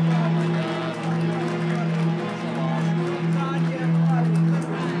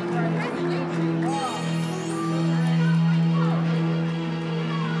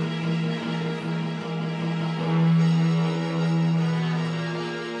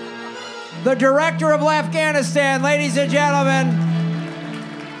 The director of Afghanistan, ladies and gentlemen.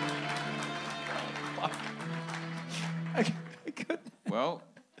 Well,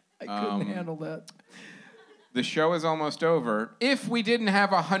 I couldn't handle that. The show is almost over. If we didn't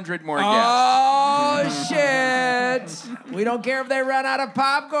have 100 more guests. Oh, shit. We don't care if they run out of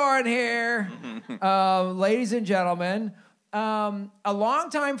popcorn here. Ladies and gentlemen, a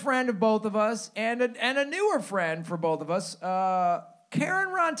longtime friend of both of us and a newer friend for both of us, Karen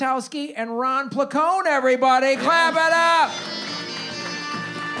Rontowski and Ron Placone, everybody. Clap it up.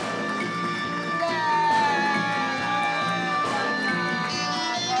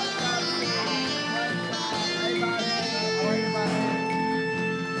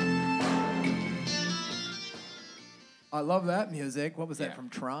 I love that music. What was that, from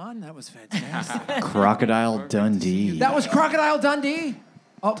Tron? That was fantastic. Crocodile Dundee. That was Crocodile Dundee?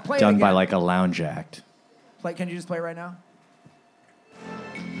 Oh, play it Done by again. like a lounge act. Can you just play it right now?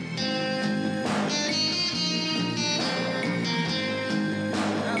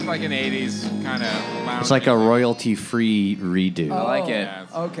 Sounds like an 80s kind of. It's like a royalty-free redo. I like it.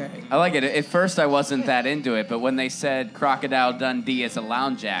 Okay. I like it. At first, I wasn't that into it, but when they said Crocodile Dundee is a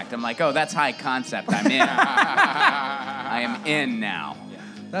lounge act, I'm like, oh, that's high concept. I'm in. I am in now.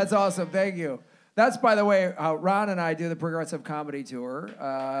 That's awesome. Thank you. That's, by the way, how Ron and I do the Progressive Comedy Tour.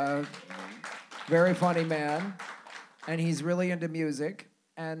 Very funny man. And he's really into music.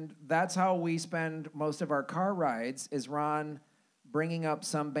 And that's how we spend most of our car rides, is Ron bringing up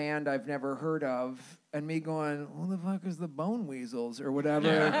some band I've never heard of, and me going, "Who the fuck is the Bone Weasels?" or whatever.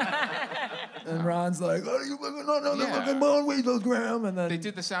 And Ron's like, "Oh, you fucking don't know the fucking Bone Weasels, Graham." And then They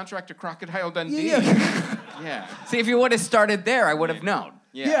did the soundtrack to Crocodile Dundee. Yeah. See, if you would have started there, I would have known.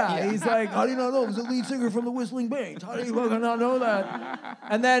 Yeah, he's like, "How do you not know? It was the lead singer from the Whistling Banes. How do you fucking not know that?"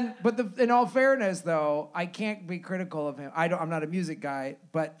 And then, in all fairness, though, I can't be critical of him. I'm not a music guy,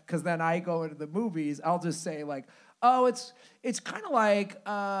 but because then I go into the movies, I'll just say like, "Oh, it's kind of like,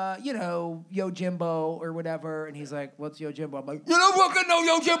 Yojimbo or whatever." And he's like, "What's Yojimbo?" I'm like, "You don't fucking know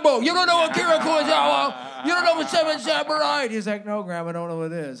Yojimbo. You don't know Akira Kurosawa. You don't know the Seven Samurai." And he's like, "No, Graham, I don't know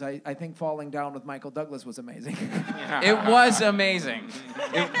what it is. I think Falling Down with Michael Douglas was amazing." It was amazing.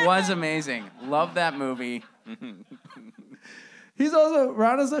 It was amazing. Love that movie.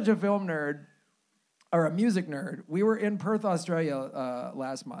 Ron is such a film nerd, or a music nerd. We were in Perth, Australia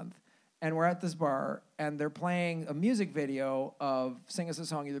last month, and we're at this bar, and they're playing a music video of Sing Us a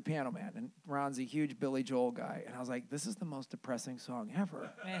Song, You're the Piano Man. And Ron's a huge Billy Joel guy. And I was like, this is the most depressing song ever.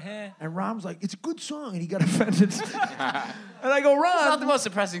 And Ron's like, it's a good song. And he got offended. And I go, Ron. It's not the most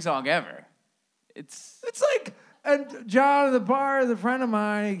depressing song ever. It's like, and John at the bar is a friend of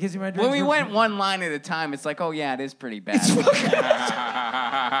mine. He gives me my drink. when we went one line at a time, it's like, oh yeah, it is pretty bad.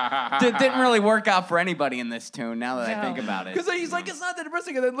 Didn't really work out for anybody in this tune. Now that I think about it, because he's like, it's not that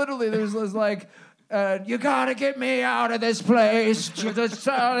depressing. And then literally there's like, you gotta get me out of this place. The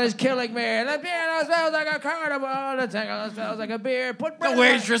sun is killing me. And the piano smells like a carnival. The tango smells like a beer. Put bread the in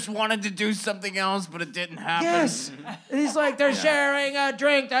my-" waitress wanted to do something else, but it didn't happen. Yes. And he's like, they're sharing a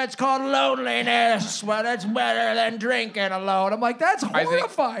drink that's called loneliness, but it's better than drinking alone. I'm like, that's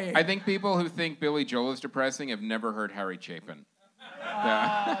horrifying. I think people who think Billy Joel is depressing have never heard Harry Chapin.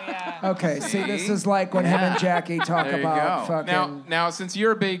 Okay, see, this is like when him and Jackie talk There you about go. fucking... Now, since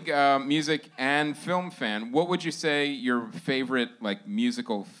you're a big music and film fan, what would you say your favorite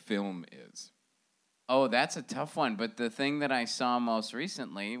musical film is? Oh, that's a tough one. But the thing that I saw most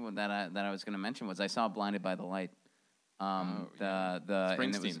recently that I was going to mention was I saw Blinded by the Light. The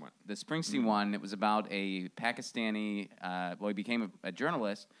Springsteen one. The Springsteen one. It was about a Pakistani. He became a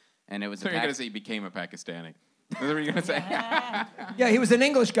journalist, and it was. So you're going to say he became a Pakistani. Is that what you're going to say? Yeah, he was an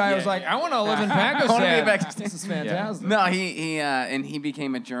English guy. I was like, I want to live in Pakistan. This is fantastic. No, he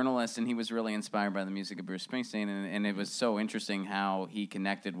became a journalist, and he was really inspired by the music of Bruce Springsteen, and it was so interesting how he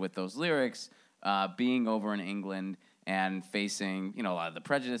connected with those lyrics, being over in England and facing a lot of the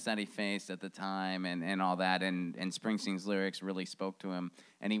prejudice that he faced at the time, and all that, and Springsteen's lyrics really spoke to him,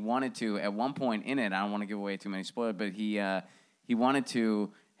 and he wanted to at one point in it. I don't want to give away too many spoilers, but he wanted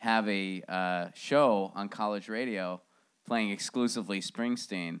to have a show on college radio playing exclusively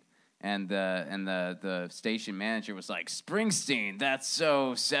Springsteen, and the station manager was like, "Springsteen, that's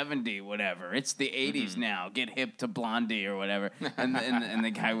so 70 whatever. It's the 80s now. Get hip to Blondie or whatever." And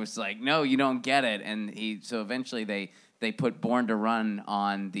the guy was like, "No, you don't get it." And so eventually they put Born to Run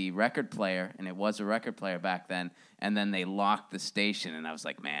on the record player, and it was a record player back then, and then they locked the station, and I was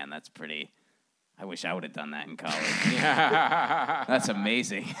like, "Man, that's pretty." I wish I would have done that in college. That's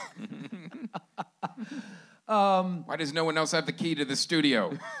amazing. Why does no one else have the key to the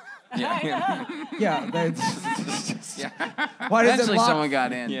studio? Yeah. Why Eventually someone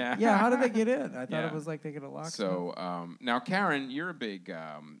got in. Yeah, how did they get in? I thought it was like they could have locked So now, Karen, you're a big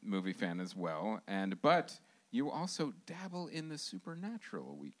movie fan as well, but you also dabble in the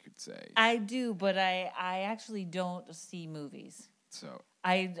supernatural, we could say. I do, but I actually don't see movies. So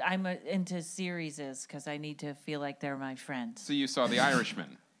I'm into series because I need to feel like they're my friends. So you saw The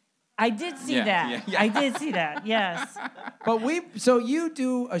Irishman. I did see that. Yeah. I did see that. Yes. But so you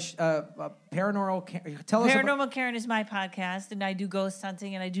do a paranormal. Tell us. Paranormal Karen is my podcast, and I do ghost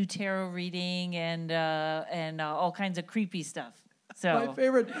hunting, and I do tarot reading, and all kinds of creepy stuff. So my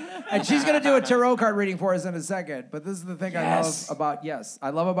favorite, and she's gonna do a tarot card reading for us in a second. But this is the thing I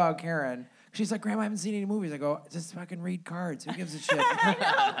love about Karen. She's like, Graham, I haven't seen any movies. I go, just fucking read cards. Who gives a shit?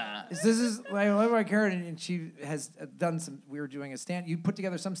 I love about Karen, and she has done some. We were doing you put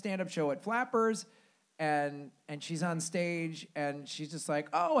together some stand-up show at Flappers, and she's on stage, and she's just like,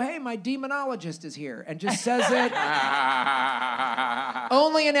 oh, hey, my demonologist is here, and just says it.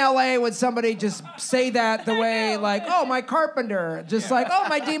 Only in LA would somebody just say that the way, like, oh, my carpenter, just like, oh,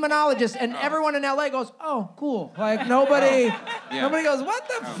 my demonologist, and everyone in LA goes, oh, cool. Like nobody goes, what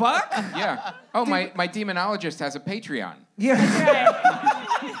the fuck? Yeah. Oh, my demonologist has a Patreon. Yeah.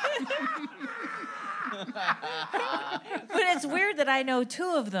 But it's weird that I know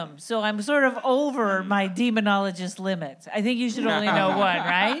two of them, so I'm sort of over my demonologist limit. I think you should only know one,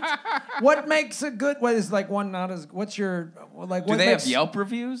 right? What makes a good? What is like one not as? What's your like? Do they have Yelp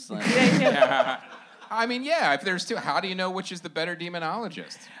reviews? I mean, yeah. If there's two, how do you know which is the better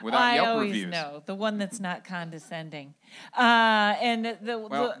demonologist without I Yelp always reviews? know the one that's not condescending.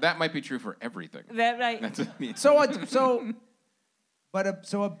 Well, that might be true for everything. That right. So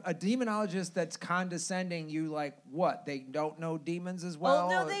a demonologist that's condescending, you like what? They don't know demons as well? Oh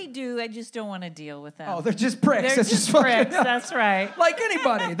no, they do. I just don't want to deal with them. Oh, they're just pricks. They're That's just fucking- pricks. That's right. Like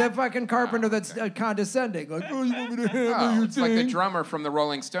anybody, that fucking carpenter that's condescending. Like, oh, you want me to handle your It's like the thing? drummer from the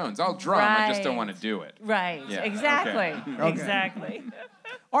Rolling Stones. I'll drum, I just don't Right. want to do it. Right. Yeah, Exactly. okay. Exactly.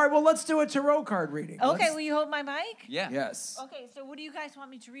 All right, well, let's do a tarot card reading. Okay, Let's- will you hold my mic? Yeah. Yes. Okay, so what do you guys want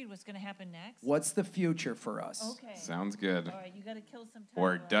me to read? What's going to happen next? What's the future for us? Okay. Sounds good. All right, you got to kill some time.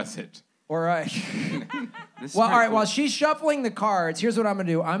 Or does it? All right. This is Well, all pretty right. cool. While she's shuffling the cards, here's what I'm going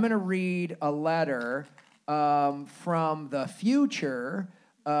to do. I'm going to read a letter from the future,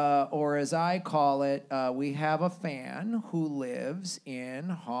 or as I call it, we have a fan who lives in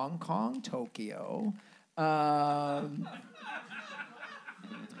Hong Kong, Tokyo.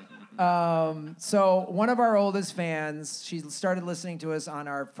 So one of our oldest fans, she started listening to us on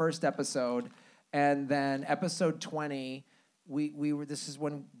our first episode, and then episode 20, we were. This is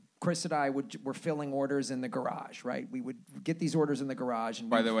when Chris and I were filling orders in the garage, right? We would get these orders in the garage. And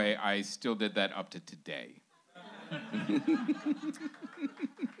By the way, I still did that up to today.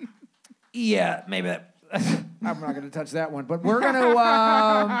 Yeah, maybe that. I'm not going to touch that one, but we're going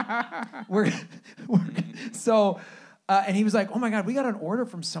to. So, and he was like, "Oh my God, we got an order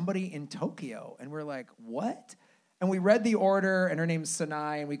from somebody in Tokyo," and we're like, "What?" And we read the order, and her name's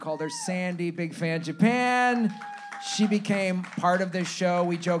Sanai, and we called her Sandy, big fan, Japan. She became part of this show.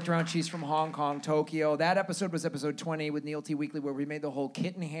 We joked around. She's from Hong Kong, Tokyo. That episode was episode 20 with Neil T. Weekly, where we made the whole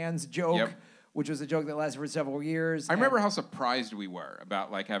kitten hands joke. Yep. Which was a joke that lasted for several years. I remember how surprised we were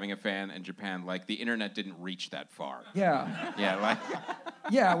about like having a fan in Japan. Like the internet didn't reach that far. Yeah. Yeah, like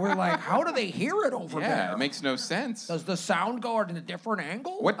Yeah, we're like, how do they hear it over there? yeah, it makes no sense. Does the sound go at a different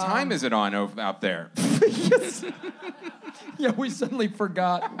angle? What time is it on out there? Yeah, we suddenly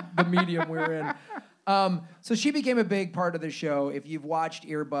forgot the medium we were in. So she became a big part of the show. If you've watched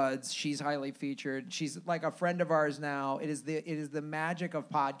Earbuds, she's highly featured. She's like a friend of ours now. It is the magic of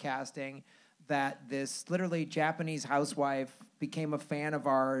podcasting that this literally Japanese housewife became a fan of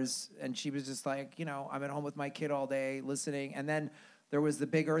ours, and she was just like, I'm at home with my kid all day listening. And then there was the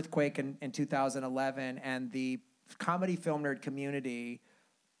big earthquake in 2011, and the comedy film nerd community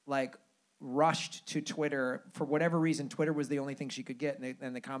like rushed to Twitter. For whatever reason, Twitter was the only thing she could get,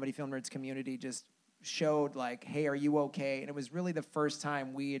 and the comedy film nerds community just showed like, hey, are you okay? And it was really the first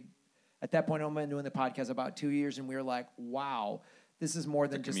time we had, at that point, I've been doing the podcast about 2 years, and we were like, wow, this is more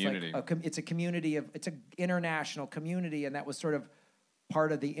than just community. like it's a community it's an international community, and that was sort of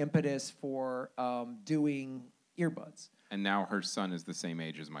part of the impetus for doing Earbuds. And now her son is the same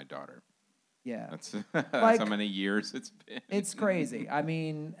age as my daughter. Yeah, that's Like- how many years it's been. It's crazy. I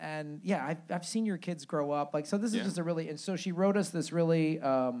mean, and yeah, I've seen your kids grow up. Like, so this is Yeah. just a really, and so she wrote us this really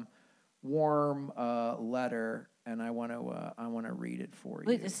warm letter, and I want to read it for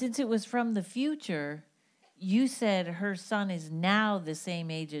you. But since it was from the future, you said her son is now the same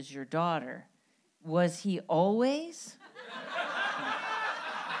age as your daughter. Was he always?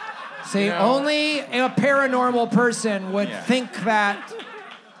 See, only a paranormal person would Yeah. think that.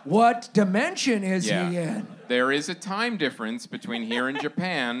 What dimension is he in? There is a time difference between here and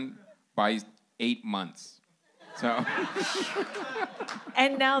Japan by 8 months. So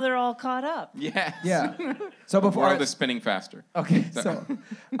And now they're all caught up. yes. Yeah. So before World is spinning faster. Okay, so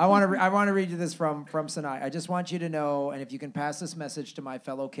I want to read you this from Sanai. I just want you to know, and if you can pass this message to my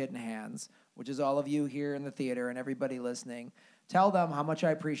fellow kitten hands, which is all of you here in the theater and everybody listening, tell them how much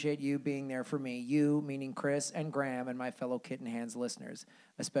I appreciate you being there for me. You, meaning Chris and Graham and my fellow kitten hands listeners,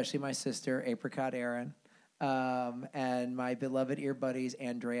 especially my sister Apricot Aaron, and my beloved ear buddies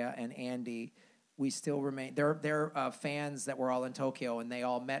Andrea and Andy. We still remain. They're fans that were all in Tokyo, and they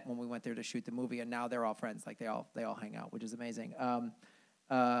all met when we went there to shoot the movie, and now they're all friends. Like they all hang out, which is amazing.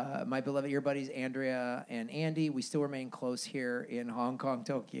 My beloved ear buddies Andrea and Andy. We still remain close here in Hong Kong,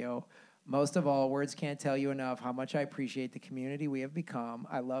 Tokyo. Most of all, words can't tell you enough how much I appreciate the community we have become.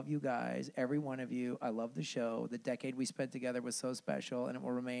 I love you guys, every one of you. I love the show. The decade we spent together was so special, and it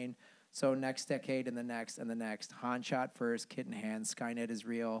will remain so next decade and the next and the next. Han shot first, kitten hands. Skynet is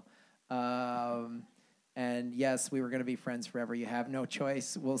real. And yes, we were going to be friends forever. You have no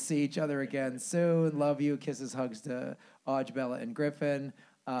choice. We'll see each other again soon. Love you. Kisses, hugs to Auj, Bella, and Griffin.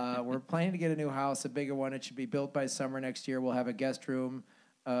 We're planning to get a new house, a bigger one. It should be built by summer next year. We'll have a guest room,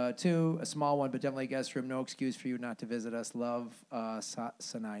 too, a small one, but definitely a guest room. No excuse for you not to visit us. Love,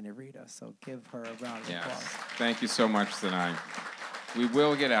 Sanai Narita. So give her a round of applause. Thank you so much, Sanai. We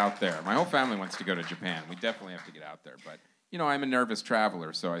will get out there. My whole family wants to go to Japan. We definitely have to get out there. But, I'm a nervous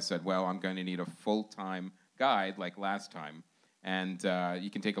traveler, so I said, well, I'm going to need a full-time guide like last time. And you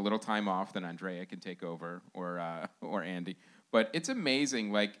can take a little time off, then Andrea can take over, or Andy. But it's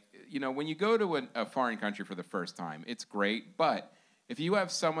amazing, when you go to a foreign country for the first time, it's great, but if you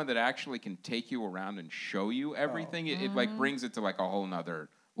have someone that actually can take you around and show you everything, it brings it to a whole nother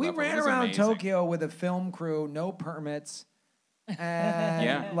We level. ran It was around amazing. Tokyo with a film crew, no permits.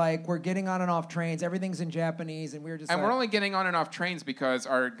 And we're getting on and off trains. Everything's in Japanese, and we were just. And we're only getting on and off trains because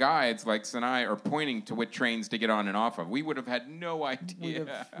our guides, like Sanai, are pointing to which trains to get on and off of. We would have had no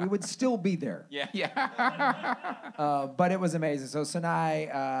idea. We would still be there. Yeah. But it was amazing. So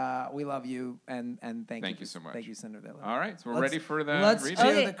Sanai, we love you, and thank you so much. Thank you, Cinderella. All right, so we're ready for the Let's reading.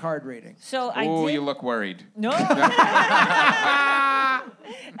 do the card reading. So Ooh, you look worried. No.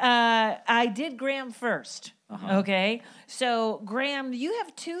 I did Graham first. Okay. So, Graham, you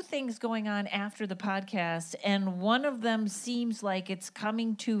have two things going on after the podcast, and one of them seems like it's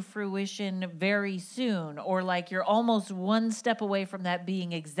coming to fruition very soon, or like you're almost one step away from that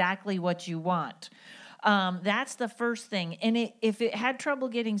being exactly what you want. That's the first thing. And if it had trouble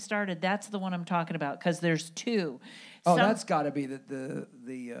getting started, that's the one I'm talking about, because there's two. Oh, that's got to be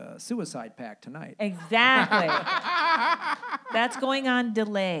the suicide pact tonight. Exactly. That's going on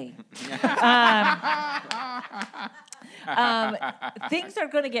delay. Things are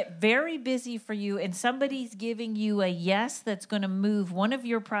going to get very busy for you, and somebody's giving you a yes that's going to move one of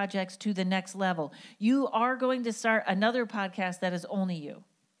your projects to the next level. You are going to start another podcast that is only you.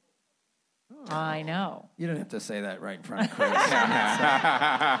 I know. You don't have to say that right in front of Chris. I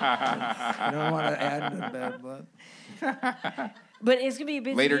don't want to add to the bad blood. But it's going to be a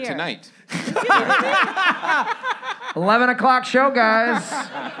busy Later year. tonight. 11 o'clock show, guys. All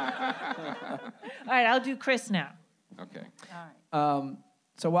right, I'll do Chris now. Okay.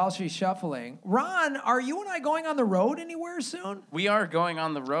 So while she's shuffling, Ron, are you and I going on the road anywhere soon? We are going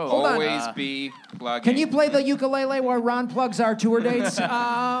on the road. Hold on. Always be plugging. Can you play the ukulele while Ron plugs our tour dates?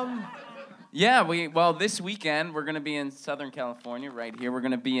 Yeah, this weekend we're going to be in Southern California right here. We're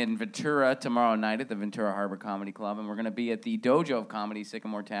going to be in Ventura tomorrow night at the Ventura Harbor Comedy Club, and we're going to be at the Dojo of Comedy,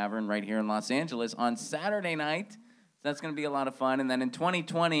 Sycamore Tavern, right here in Los Angeles on Saturday night. That's going to be a lot of fun. And then in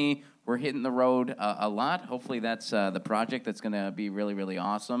 2020, we're hitting the road a lot. Hopefully that's the project that's going to be really, really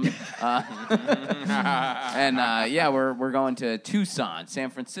awesome. We're going to Tucson, San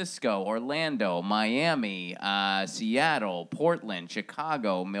Francisco, Orlando, Miami, Seattle, Portland,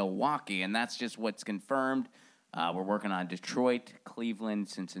 Chicago, Milwaukee, and that's just what's confirmed. We're working on Detroit, Cleveland,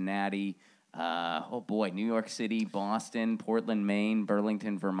 Cincinnati, New York City, Boston, Portland, Maine,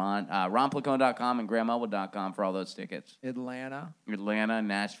 Burlington, Vermont, ronplacone.com and grahamelwood.com for all those tickets. Atlanta,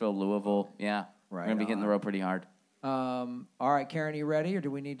 Nashville, Louisville. Yeah. Right We're going to be hitting the road pretty hard. All right, Karen, you ready, or do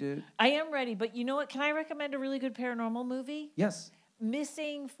we need to? I am ready, but you know what? Can I recommend a really good paranormal movie? Yes.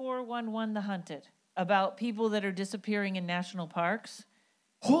 Missing 411 The Hunted, about people that are disappearing in national parks.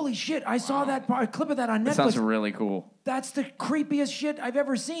 Holy shit, I saw that clip of that on Netflix. That sounds really cool. That's the creepiest shit I've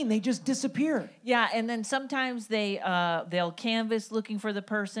ever seen. They just disappear. Yeah, and then sometimes they'll canvass looking for the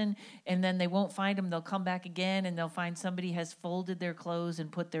person, and then they won't find them. They'll come back again, and they'll find somebody has folded their clothes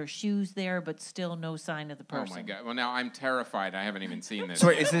and put their shoes there, but still no sign of the person. Oh my God! Well, now I'm terrified. I haven't even seen this. So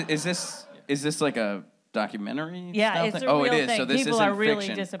wait, is this like a documentary? Yeah, style it's thing? a Oh, real it is. thing. So this People isn't are really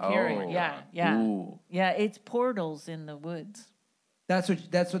fiction. disappearing. Oh. Yeah. Ooh. Yeah, it's portals in the woods. That's what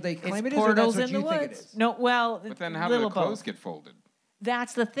they claim It's it is, or portals that's what in you the think woods. it is? No, well, But then how do little the clothes both. get folded?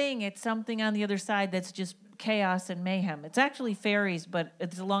 That's the thing. It's something on the other side that's just chaos and mayhem. It's actually fairies, but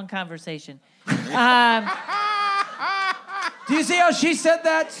it's a long conversation. Do you see how she said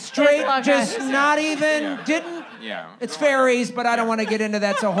that straight? It's Just okay. not even, didn't? Yeah. It's fairies, but I don't want to get into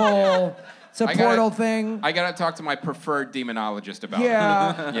that. It's a whole, it's a portal thing. I gotta talk to my preferred demonologist about it.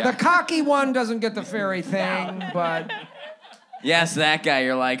 Yeah. Yeah. The cocky one doesn't get the fairy thing, but... Yes, that guy.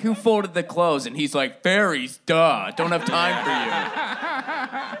 You're like, who folded the clothes? And he's like, fairies, duh. Don't have time for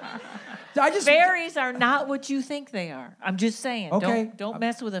you. Fairies are not what you think they are. I'm just saying. Okay. Don't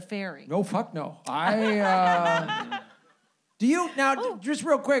mess with a fairy. No, fuck no. Do you, now, just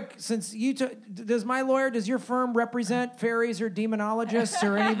real quick, since you, does your firm represent fairies or demonologists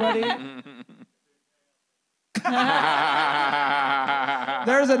or anybody?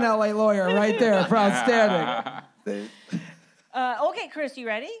 There's an LA lawyer right there for outstanding. Okay, Chris, you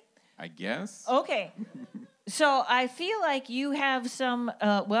ready? I guess. Okay. So I feel like you have some,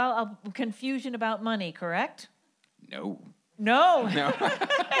 confusion about money, correct? No. No. No.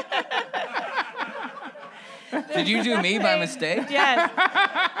 Did you do me by mistake? Yes.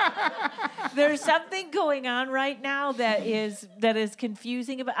 There's something going on right now that is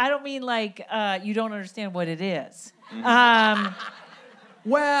confusing. But I don't mean like you don't understand what it is.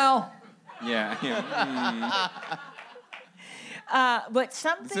 Well. Yeah. But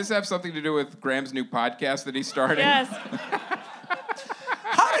something. Does this have something to do with Graham's new podcast that he's starting? Yes.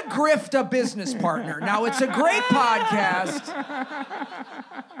 How to grift a business partner. Now, it's a great podcast.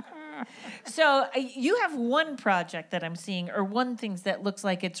 So you have one project that I'm seeing, or one thing that looks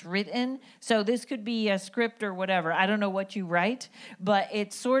like it's written. So this could be a script or whatever. I don't know what you write, but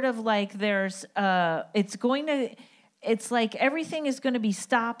it's sort of like there's, it's like everything is going to be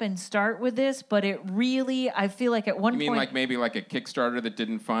stop and start with this, but it really, I feel like at one point. You mean like maybe like a Kickstarter that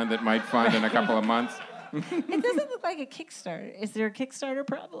didn't fund that might fund in a couple of months? It doesn't look like a Kickstarter. Is there a Kickstarter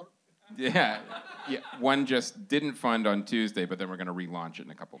problem? Yeah. One just didn't fund on Tuesday, but then we're going to relaunch it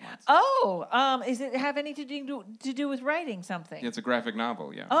in a couple of months. Oh, is it have anything to do with writing something? It's a graphic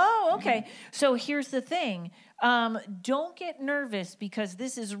novel, yeah. Oh, okay. So here's the thing. Don't get nervous because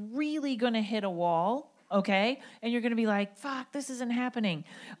this is really going to hit a wall, okay? And you're going to be like, fuck, this isn't happening.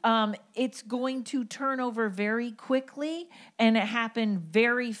 It's going to turn over very quickly and it happened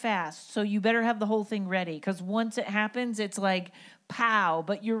very fast. So you better have the whole thing ready because once it happens, it's like, pow.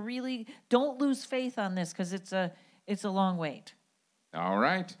 But you're really, don't lose faith on this because it's a long wait. All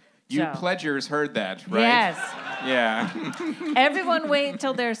right. You So. pledgers heard that, right? Yes. Yeah. Everyone wait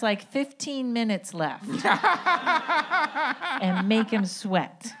until there's like 15 minutes left and make him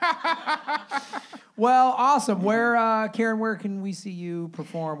sweat. Well, awesome. Where, Karen, where can we see you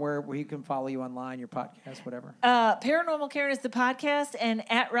perform? Where you can follow you online, your podcast, whatever? Paranormal Karen is the podcast, and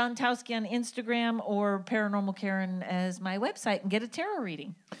at Rontowski on Instagram, or Paranormal Karen as my website, and get a tarot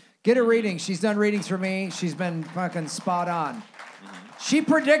reading. Get a reading. She's done readings for me. She's been fucking spot on. She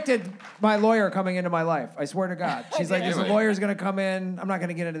predicted my lawyer coming into my life. I swear to God. She's like, this lawyer's going to come in. I'm not going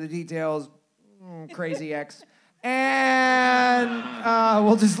to get into the details. Crazy ex. And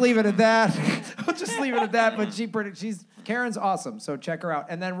we'll just leave it at that. But Karen's awesome. So check her out.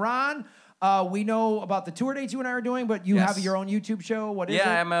 And then Ron, we know about the tour dates you and I are doing, but you have your own YouTube show. What is it?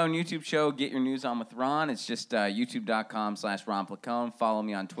 Yeah, I have my own YouTube show, Get Your News On with Ron. It's just youtube.com/Ron Placone. Follow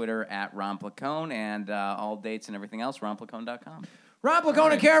me on Twitter at Ron Placone, and all dates and everything else, ronplacone.com. Ron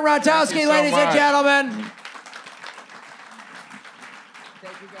Placone and Karen Rontowski, ladies and gentlemen.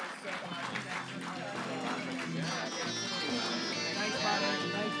 Thank you guys so much. Nice body.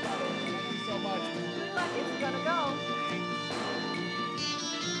 Thank you so much. It's gonna go.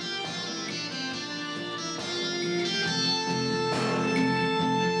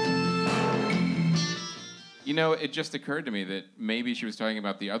 You know, it just occurred to me that maybe she was talking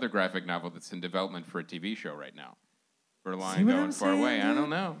about the other graphic novel that's in development for a TV show right now. For Lying Going Far Away. I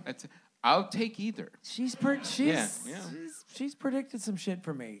don't know. I'll take either. She's predicted some shit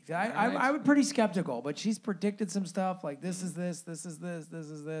for me. I was pretty skeptical, but she's predicted some stuff like this is this, this is this, this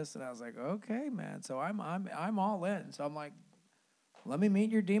is this, and I was like, okay, man. So I'm all in. So I'm like, let me meet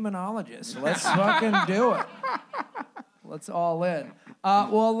your demonologist. Let's fucking do it. Let's all in.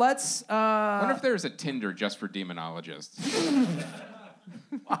 Let's. I wonder if there's a Tinder just for demonologists.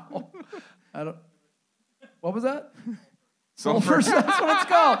 Wow. What was that? Sulfur. That's what it's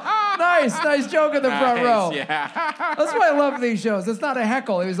called. Nice joke in the front row. Yeah. That's why I love these shows. It's not a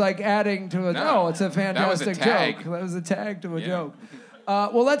heckle. He was like adding to a. No, it's a fantastic tag. joke. That was a tag to a joke.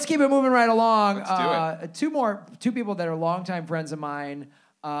 Let's keep it moving right along. Let's do it. Two people that are longtime friends of mine,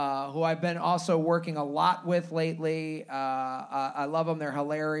 who I've been also working a lot with lately. I love them. They're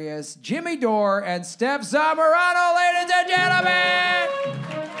hilarious. Jimmy Dore and Steph Zamorano, ladies and gentlemen.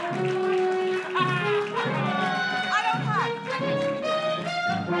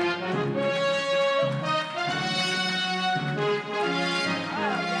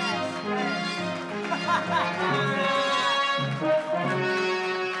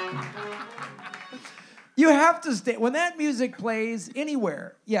 You have to stand when that music plays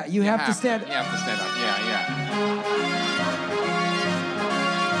anywhere. Yeah, you have to stand. You have to stand up. Yeah.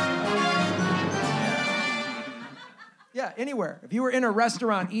 Yeah, anywhere. If you were in a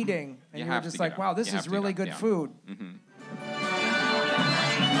restaurant eating and you were just like, wow, this is really good food. Mm-hmm.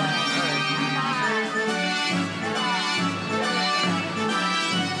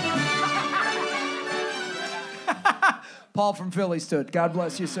 Paul from Philly stood. God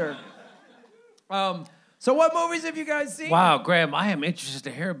bless you, sir. So what movies have you guys seen? Wow, Graham, I am interested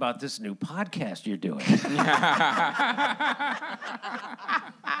to hear about this new podcast you're doing.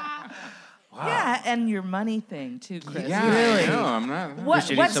 Wow. Yeah, and your money thing too, Chris. Yeah, really? I know. I'm not.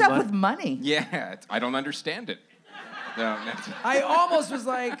 What's up with money? Yeah, I don't understand it. No. I almost was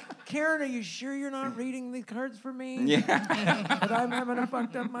like, Karen, are you sure you're not reading the cards for me? Yeah. But I'm having a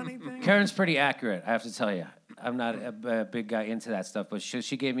fucked up money thing. Karen's pretty accurate, I have to tell you. I'm not a big guy into that stuff, but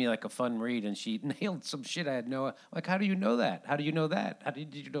she gave me like a fun read, and she nailed some shit I had no. Like, how do you know that? How do you know that? How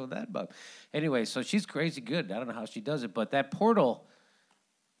did you know that, Bob? Anyway, so she's crazy good. I don't know how she does it, but that portal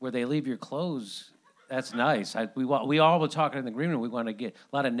where they leave your clothes, that's nice. We all were talking in the green room. We want to get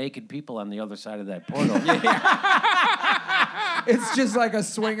a lot of naked people on the other side of that portal. It's just like a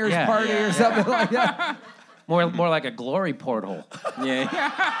swingers party or something like that. More like a glory porthole. Yeah.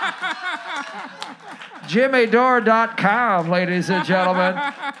 JimmyDore.com, ladies and gentlemen.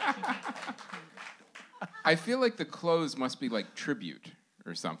 I feel like the clothes must be like tribute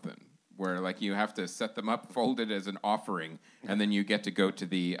or something, where like you have to set them up, folded as an offering, and then you get to go to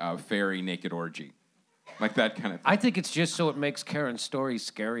the fairy naked orgy. Like that kind of thing. I think it's just so it makes Karen's story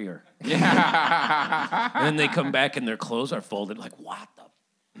scarier. Yeah. And then they come back and their clothes are folded. Like, what the?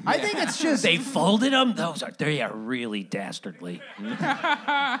 I think it's just... They folded them? They are really dastardly.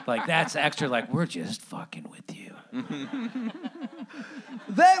 Like, that's extra, like, we're just fucking with you.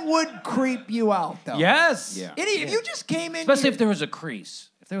 That would creep you out, though. Yes. Yeah. If you just came in... Especially if there was a crease.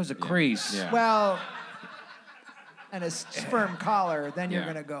 If there was a crease. Yeah. Well... And a firm collar, then you're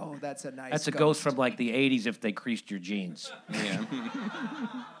going to go, that's a nice That's a ghost from, like, the 80s if they creased your jeans. Yeah.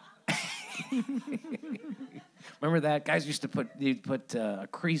 Remember that? Guys used to put a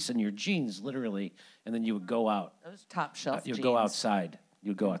crease in your jeans, literally, and then you would go out. Those top shelf You'd jeans. go outside.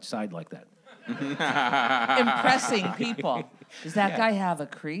 You'd go outside like that. Impressing people. Does that Yeah. guy have a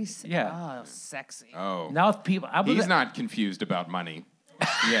crease? Yeah. Oh, sexy. Oh. Now if people... He's not confused about money.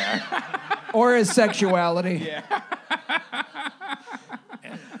 Yeah. Or his sexuality. Yeah.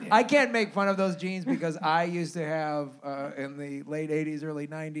 I can't make fun of those jeans because I used to have, in the late 80s, early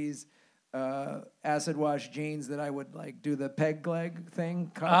 90s, acid wash jeans that I would like do the peg leg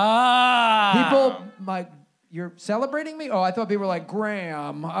thing. Ah! People like, you're celebrating me? Oh, I thought people were like,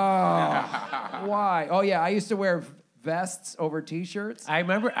 Graham. Oh, why? Oh, yeah, I used to wear vests over T-shirts. I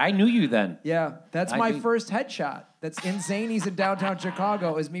remember. I knew you then. Yeah, that's I my knew- first headshot. That's in Zanies in downtown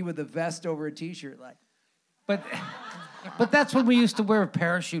Chicago. Is me with a vest over a T-shirt, like. But that's when we used to wear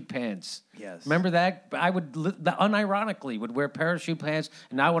parachute pants. Yes. Remember that? I would unironically would wear parachute pants.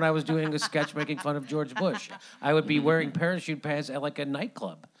 And now when I was doing a sketch making fun of George Bush, I would be wearing parachute pants at like a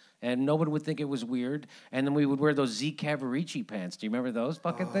nightclub. And nobody would think it was weird. And then we would wear those Z Cavarici pants. Do you remember those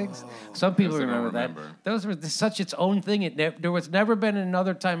fucking things? Some people Yes, I don't remember that. remember. Those were such its own thing. There was never been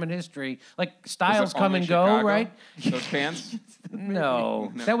another time in history. Like, styles Was it come only and go, Chicago? right? Those pants?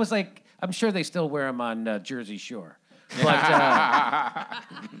 No. No. That was like, I'm sure they still wear them on Jersey Shore. But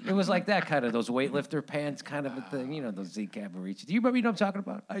it was like that kind of, those weightlifter pants kind of a thing, you know, those Z Cavarici. Do you remember what I'm talking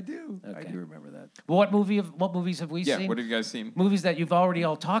about? I do. Okay. I do remember that. Well, what movies have we seen? Yeah, what have you guys seen? Movies that you've already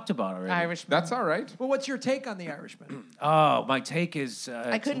all talked about already. Irishman. That's all right. Well, what's your take on The Irishman? Oh, my take is...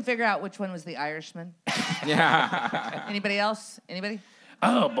 I couldn't figure out which one was the Irishman. Yeah. Anybody else? Anybody?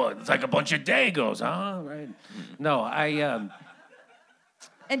 Oh, but it's like a bunch of Dagos, huh? Right. No,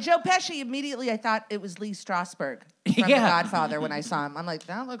 And Joe Pesci, immediately I thought it was Lee Strasberg from Yeah. The Godfather when I saw him. I'm like,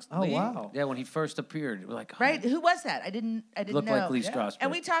 that looks Lee. Yeah, when he first appeared, we're like... oh, Right? Who was that? I didn't Looked know. like Lee Strasberg. And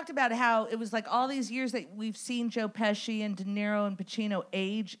we talked about how it was like all these years that we've seen Joe Pesci and De Niro and Pacino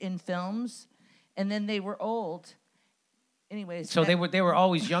age in films, and then they were old. Anyways. So they were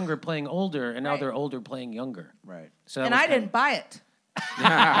always younger playing older, and now they're older playing younger. Right. So And I didn't buy it.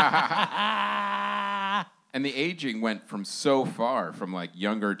 And the aging went from so far, from like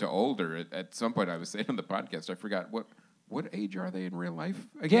younger to older. At some point, I was saying on the podcast, I forgot what age are they in real life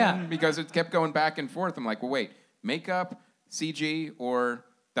again? Yeah. Because it kept going back and forth. I'm like, well, wait, makeup, CG, or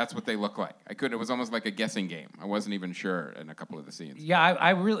that's what they look like. It was almost like a guessing game. I wasn't even sure in a couple of the scenes. Yeah, I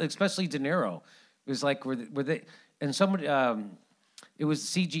really, especially De Niro, it was like were they and somebody. It was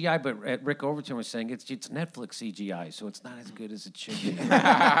CGI, but Rick Overton was saying it's Netflix CGI, so it's not as good as it should be.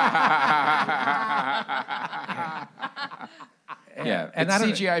 Yeah, and it's I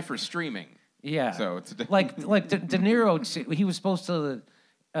don't- CGI for streaming. Yeah, So it's like De Niro. He was supposed to.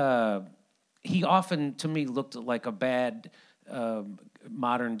 He often, to me, looked like a bad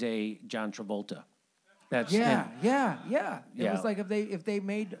modern day John Travolta. That's Yeah. It Yeah. was like if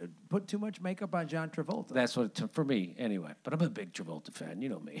they put too much makeup on John Travolta. That's what for me anyway. But I'm a big Travolta fan. You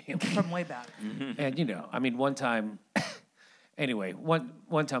know me. From way back. And you know, I mean, one time. Anyway,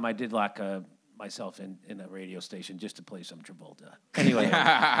 one time I did lock myself in a radio station just to play some Travolta. Anyway.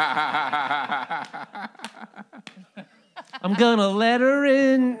 I'm gonna let her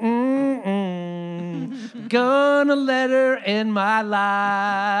in. Gonna let her in my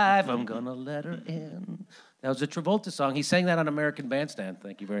life. I'm gonna let her in. That was a Travolta song. He sang that on American Bandstand.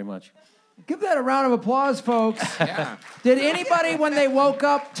 Thank you very much. Give that a round of applause, folks. Yeah. Did anybody, when they woke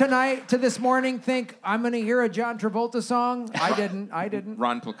up tonight to this morning, think, I'm going to hear a John Travolta song? I didn't.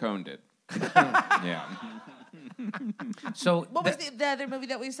 Ron Placone did. Yeah. So What was the other movie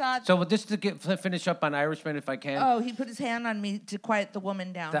that we saw? So just to finish up on Irishman, if I can. Oh, he put his hand on me to quiet the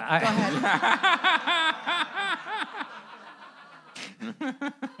woman down. Go ahead.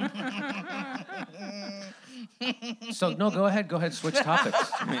 So no, go ahead. Switch topics.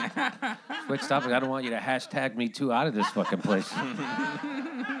 Switch topics. I don't want you to hashtag me too out of this fucking place.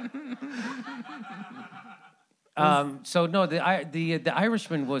 So no, the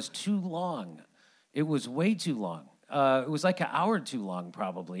Irishman was too long. It was way too long. It was like an hour too long,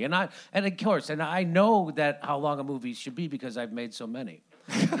 probably. And of course, I know that how long a movie should be because I've made so many.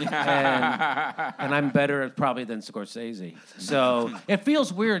 and I'm better probably than Scorsese. So it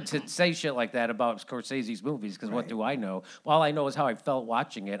feels weird to say shit like that about Scorsese's movies because what do I know? All I know is how I felt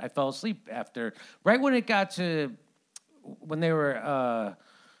watching it. I fell asleep right when it got to when they were.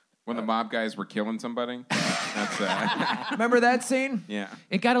 When the mob guys were killing somebody. That's Remember that scene? Yeah.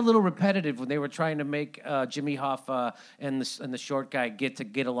 It got a little repetitive when they were trying to make Jimmy Hoffa and the short guy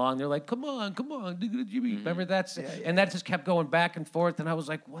get along. They're like, come on, Jimmy. Remember that? And that just kept going back and forth. And I was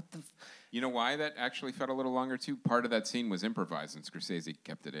like, what the... You know why that actually felt a little longer, too? Part of that scene was improvised, and Scorsese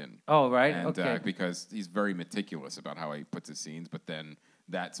kept it in. Oh, right? And, okay. Because he's very meticulous about how he puts his scenes, but then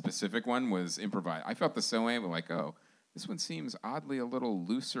that specific one was improvised. I felt the same way, but like, oh... This one seems oddly a little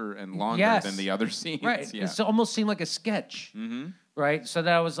looser and longer than the other scenes. Right. Yeah. It almost seemed like a sketch. Mm-hmm. Right? So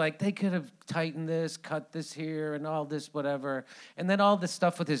that I was like, they could have tightened this, cut this here, and all this, whatever. And then all this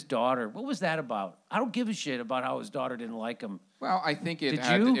stuff with his daughter. What was that about? I don't give a shit about how his daughter didn't like him. Well, I think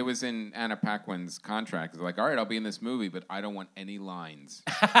it was in Anna Paquin's contract. It's like, all right, I'll be in this movie, but I don't want any lines.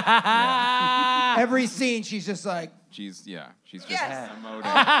 Every scene, she's just like... She's just Yes. emoting.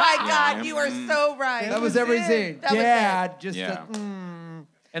 Oh, my God, you are so right. That was every scene. That was Dad, it. just... Yeah.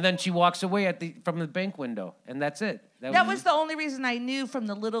 And then she walks away from the bank window, and that's it. That was the only reason I knew from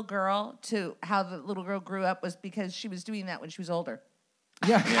the little girl to how the little girl grew up was because she was doing that when she was older.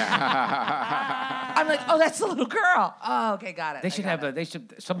 Yeah. I'm like, oh, that's the little girl. Oh, okay, got it. They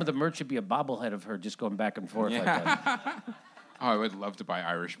should some of the merch should be a bobblehead of her just going back and forth like that. Oh, I would love to buy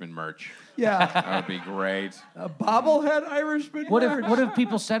Irishman merch. Yeah. That would be great. A bobblehead Irishman. What have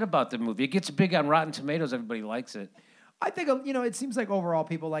people said about the movie? It gets big on Rotten Tomatoes. Everybody likes it. I think, it seems like overall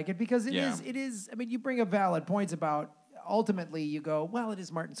people like it because it is, I mean, you bring up valid points about, ultimately you go, well, it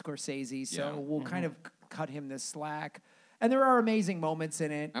is Martin Scorsese, so we'll kind of cut him this slack. And there are amazing moments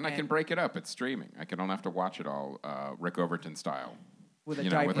in it. And I can break it up. It's streaming. I don't have to watch it all Rick Overton style. With a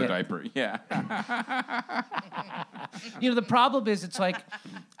diaper. With a diaper, yeah. The problem is it's like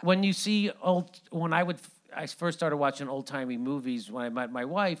when you see I first started watching old-timey movies when I met my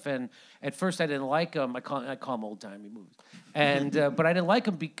wife, and at first I didn't like them. I call them old-timey movies. And but I didn't like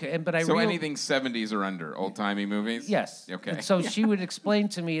them anything 70s or under, old-timey movies? Yes. Okay. And so she would explain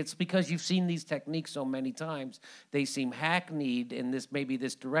to me it's because you've seen these techniques so many times. They seem hackneyed in this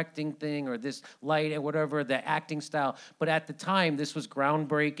directing thing or this light and whatever, the acting style. But at the time, this was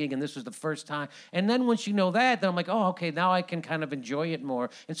groundbreaking and this was the first time. And then once you know that, then I'm like, oh, okay, now I can kind of enjoy it more.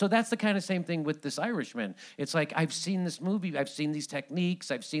 And so that's the kind of same thing with this Irishman. It's like, I've seen this movie, I've seen these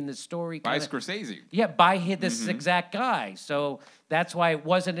techniques, I've seen this story. By Scorsese. Yeah, by this exact guy. So that's why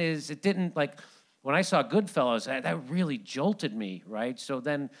it didn't like, when I saw Goodfellas, that really jolted me, right? So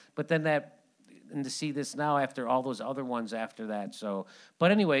then, and to see this now after all those other ones after that. So, but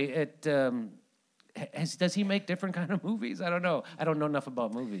anyway, does he make different kind of movies? I don't know. I don't know enough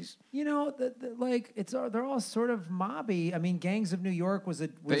about movies. They're all sort of mobby. I mean, Gangs of New York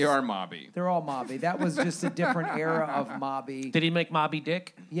they are mobby. They're all mobby. That was just a different era of mobby. Did he make Moby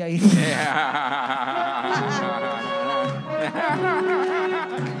Dick? Yeah.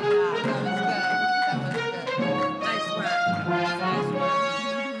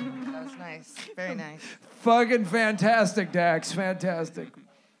 That was nice. Very nice. Fucking fantastic, Dax. Fantastic.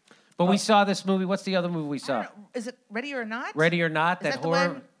 But we saw this movie. What's the other movie we saw? Is it Ready or Not? Ready or Not? Is that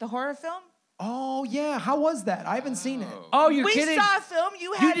horror. The horror film? Oh yeah, how was that? I haven't seen it. Oh, you're kidding? We saw a film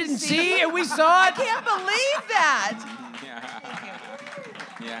you hadn't didn't seen. see it. We saw it. I can't believe that.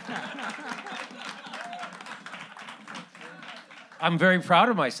 I'm very proud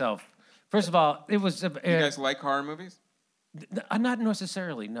of myself. First of all, it was. You guys like horror movies? Not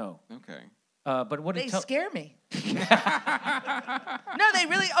necessarily. No. Okay. But what they scare me. No, they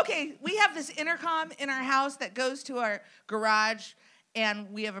really. Okay, we have this intercom in our house that goes to our garage,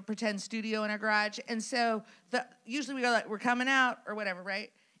 and we have a pretend studio in our garage. And so usually we go like, we're coming out or whatever,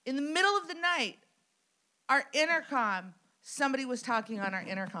 right? In the middle of the night, our intercom. Somebody was talking on our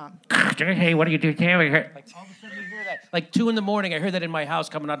intercom. Hey, what are you doing? Like all of a sudden you hear that. Like 2 a.m, I heard that in my house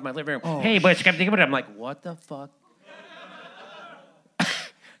coming out of my living room. Hey, but I'm like, what the fuck?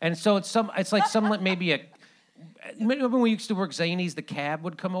 And so it's maybe a. Remember when we used to work Zanies, the cab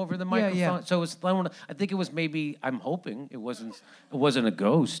would come over the microphone. Yeah. So it was. I think it was maybe. I'm hoping it wasn't a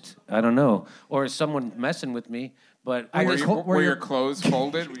ghost. I don't know, or someone messing with me. But were your clothes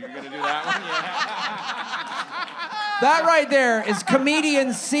folded? Were you gonna do that one? Yeah. That right there is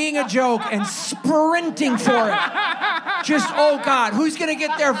comedians seeing a joke and sprinting for it. Just, oh God, who's gonna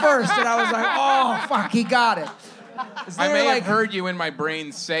get there first? And I was like, oh fuck, he got it. I may have heard you in my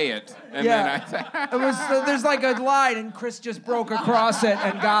brain say it, and then I. It was. There's like a line, and Chris just broke across it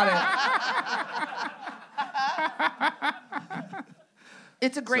and got it.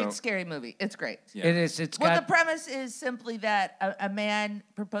 It's a great scary movie. It's great. Yeah. It is. It's the premise is simply that a man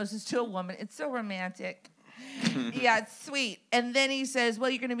proposes to a woman. It's so romantic. Yeah, it's sweet. And then he says, well,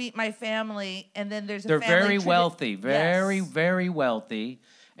 you're going to meet my family. And then there's a family. They're very wealthy. Very wealthy.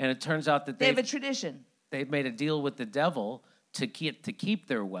 And it turns out that they have a tradition. They've made a deal with the devil to keep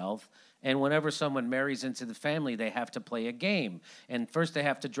their wealth. And whenever someone marries into the family, they have to play a game. And first they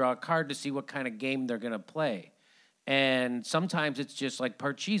have to draw a card to see what kind of game they're going to play. And sometimes it's just like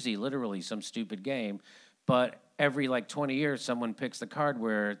Parcheesi, literally some stupid game. But every 20 years, someone picks the card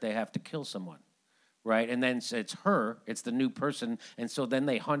where they have to kill someone. Right? And then it's her. It's the new person. And so then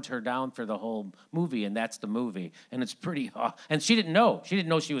they hunt her down for the whole movie, and that's the movie. And it's pretty... and she didn't know. She didn't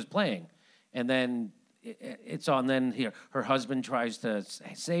know she was playing. And then it's on. Then her husband tries to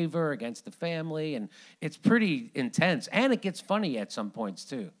save her against the family, and it's pretty intense. And it gets funny at some points,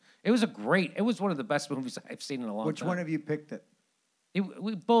 too. It was one of the best movies I've seen in a long time. Which one of you picked it?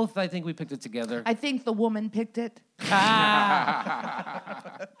 We both, I think we picked it together. I think the woman picked it. No,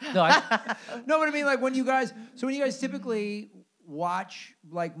 but I mean, when you guys typically watch,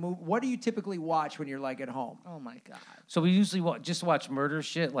 what do you typically watch when you're at home? Oh my God. So we usually just watch murder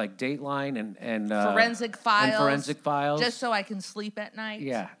shit like Dateline and Forensic Files. And Forensic Files. Just so I can sleep at night.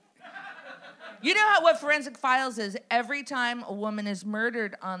 Yeah. You know what Forensic Files is? Every time a woman is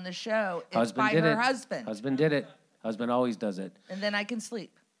murdered on the show, it's by her husband. Husband did it. Husband always does it. And then I can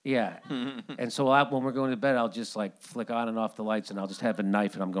sleep. Yeah. And so when we're going to bed, I'll just flick on and off the lights, and I'll just have a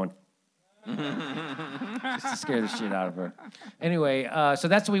knife, and I'm going just to scare the shit out of her. Anyway, so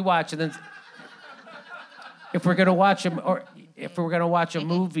that's what we watch, and then if we're gonna watch a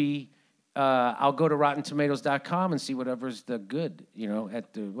movie, I'll go to RottenTomatoes.com and see whatever's the good,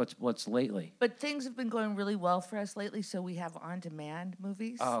 at the what's lately. But things have been going really well for us lately, so we have on-demand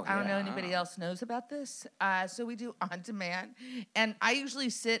movies. Oh, I don't know anybody else knows about this. So we do on-demand, and I usually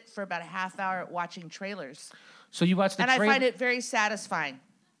sit for about a half hour watching trailers. So you watch the trailer? And I find it very satisfying.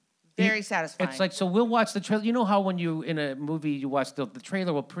 Very satisfying. It's so we'll watch the trailer. You know how when you in a movie you watch the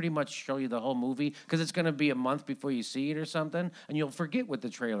trailer will pretty much show you the whole movie because it's going to be a month before you see it or something, and you'll forget what the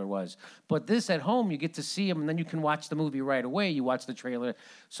trailer was. But this at home, you get to see them, and then you can watch the movie right away. You watch the trailer.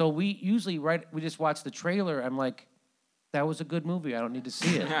 So we usually we just watch the trailer. I'm like, that was a good movie. I don't need to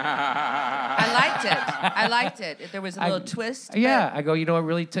see it. I liked it. There was a little twist. Yeah, I go,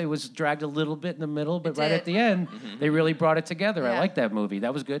 it was dragged a little bit in the middle, but right at the end, they really brought it together. Yeah. I like that movie.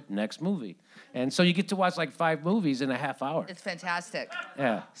 That was good. Next movie. And so you get to watch 5 movies in a half hour. It's fantastic.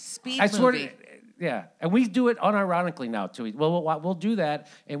 Yeah. Speed movie. Yeah, and we do it unironically now, too. We'll do that,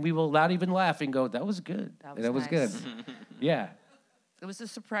 and we will not even laugh and go, that was good. That was good. Yeah. It was a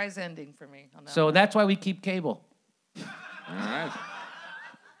surprise ending for me. On that so one. that's why we keep cable. All right.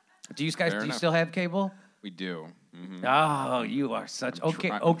 Do you guys still have cable? We do. Mm-hmm. Oh, you are such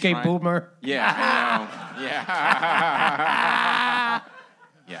okay boomer. Yeah. I know. Yeah.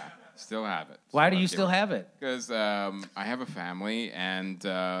 Yeah. Still have it. Why do you still have it? Because I have a family, and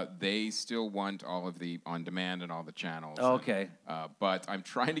they still want all of the on-demand and all the channels. Okay. But I'm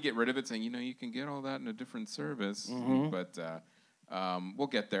trying to get rid of it, saying, you can get all that in a different service. Mm-hmm. But we'll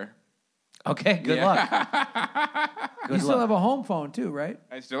get there. Okay, good luck. You still have a home phone, too, right?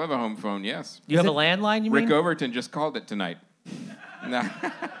 I still have a home phone, yes. You have a landline, you mean? Rick Overton just called it tonight. No.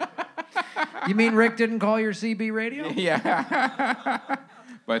 You mean Rick didn't call your CB radio? Yeah.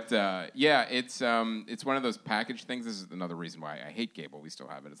 But, it's one of those package things. This is another reason why I hate cable. We still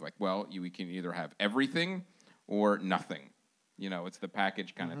have it. It's we can either have everything or nothing. It's the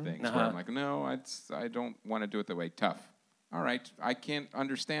package kind of thing. So I'm like, no, I don't want to do it the way. Tough. All right, I can't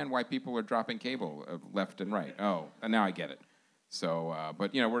understand why people are dropping cable left and right. Oh, and now I get it. So,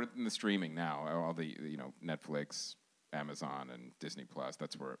 but we're in the streaming now. All the Netflix, Amazon, and Disney Plus.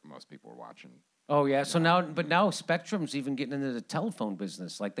 That's where most people are watching Oh yeah. So now Spectrum's even getting into the telephone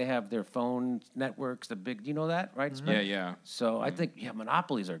business. Like they have their phone networks, the big. You know that, right? Spectrum? Yeah. So I think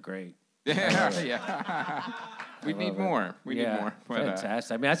monopolies are great. Yeah. We need more. We need more. But,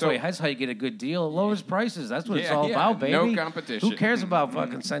 fantastic. I mean, so- that's how you get a good deal. Lowers prices. That's what it's Yeah, all yeah. about, baby. No competition. Who cares about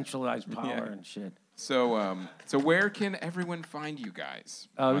fucking centralized power Yeah. and shit? So where can everyone find you guys?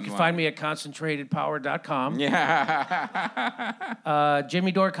 You can find me at concentratedpower.com. Yeah.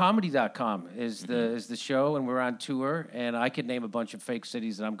 JimmyDoreComedy.com is the show, and we're on tour. And I could name a bunch of fake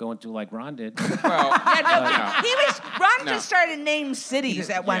cities that I'm going to, like Ron did. Well, Ron just started to name cities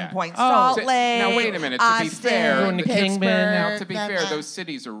at one point. Oh. Salt So- Lake. Now wait a minute. To be Austin, fair, Going to Kingman. Now to be fair, those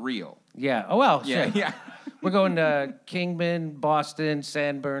cities are real. Yeah. Oh well. Yeah. Shit. Yeah. We're going to Kingman, Boston,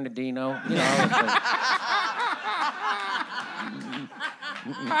 San Bernardino. You know.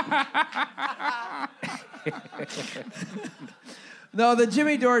 It's like- No, the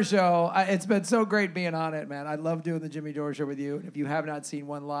Jimmy Dore Show, it's been so great being on it, man. I love doing the Jimmy Dore Show with you. And if you have not seen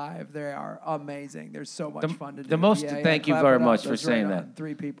one live, they are amazing. They're so much fun to do. Thank you clap very it up. much for That's saying right that. on.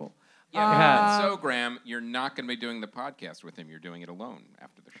 3 people. Yeah. So Graham, you're not going to be doing the podcast with him. You're doing it alone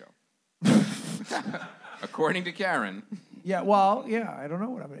after the show. According to Karen. Yeah, well, yeah, I don't know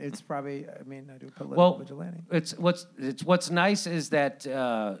what it's probably, I do political vigilante. What's nice is that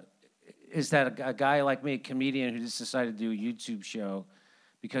a guy like me, a comedian who just decided to do a YouTube show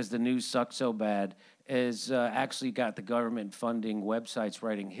because the news sucked so bad, is actually got the government funding websites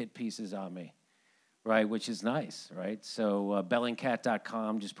writing hit pieces on me, right? Which is nice, right? So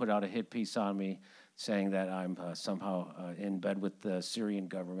Bellingcat.com just put out a hit piece on me saying that I'm somehow in bed with the Syrian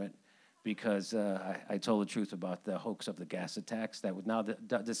government because I told the truth about the hoax of the gas attacks. That was now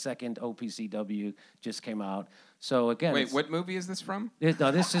the second OPCW just came out. So again, Wait, what movie is this from?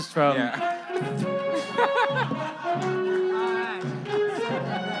 This is from. Yeah.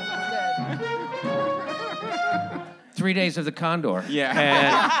 3 Days of the Condor.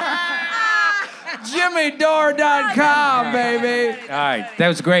 Yeah. JimmyDore.com, baby. All right, that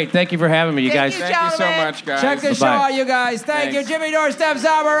was great. Thank you for having me, you guys. Thank you so much, guys. Check the show Bye-bye. out, you guys. Thank Thanks. you. Jimmy Dore steps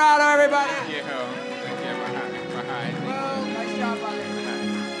out. We're out, everybody. Thank you. Bye. Nice job, buddy.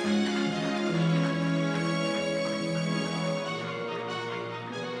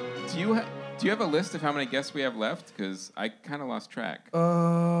 Do you have a list of how many guests we have left? Because I kind of lost track.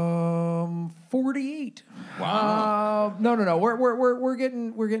 48. Wow. No. We're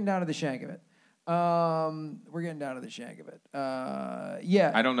getting down to the shank of it. We're getting down to the shank of it.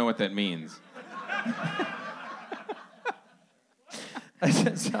 Yeah. I don't know what that means.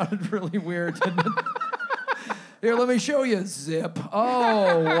 That sounded really weird, didn't it? Here, let me show you. Zip.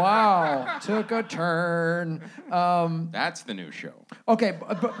 Oh, wow. Took a turn. That's the new show. Okay,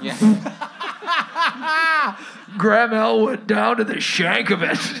 but Yeah. Graham L went down to the shank of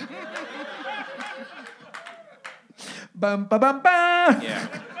it. Bum, ba, bum, ba. Yeah.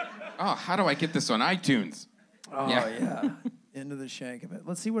 Oh, how do I get this on iTunes? Oh, yeah. Into the shank of it.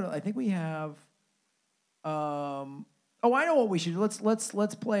 Let's see what I think we have. Oh, I know what we should do. Let's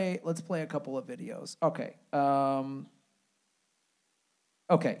play a couple of videos. Okay.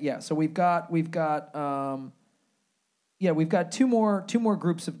 Okay, yeah. So we've got two more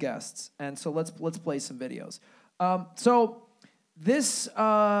groups of guests, and so let's play some videos. So this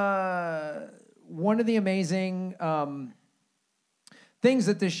one of the amazing things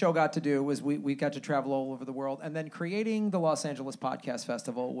that this show got to do was we got to travel all over the world, and then creating the Los Angeles Podcast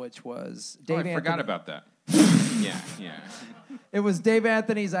Festival, which was Dave Anthony. I forgot about that. Yeah. It was Dave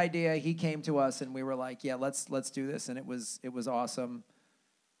Anthony's idea. He came to us, and we were like, "Yeah, let's do this," and it was awesome.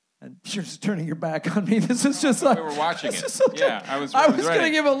 And you're just turning your back on me. This is just like we were watching it. So Yeah, I was going ready. to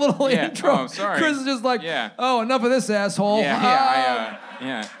give a little intro. Oh, sorry. Chris is just like, Yeah. "Oh, enough of this asshole."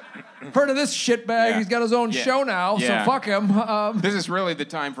 Yeah. Heard of this shitbag? Yeah. He's got his own Yeah. show now, Yeah. so fuck him. This is really the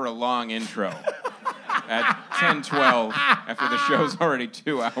time for a long intro. At 10:12, after the show's already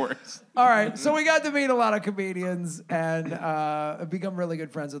 2 hours. All right, so we got to meet a lot of comedians and become really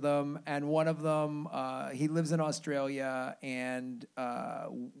good friends with them. And one of them, he lives in Australia, and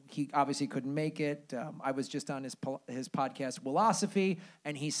he obviously couldn't make it. I was just on his podcast, Willosophy,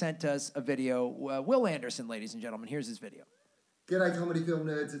 and he sent us a video. Will Anderson, ladies and gentlemen, here's his video. G'day comedy film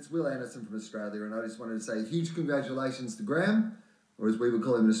nerds, it's Will Anderson from Australia, and I just wanted to say huge congratulations to Graham, or as we would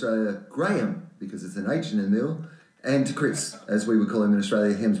call him in Australia, Graham, because it's an H in the middle, and to Chris, as we would call him in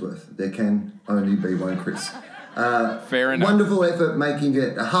Australia, Hemsworth. There can only be one Chris. Fair enough. Wonderful effort making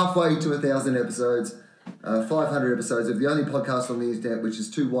it halfway to 1,000 episodes, 500 episodes of the only podcast on the internet, which is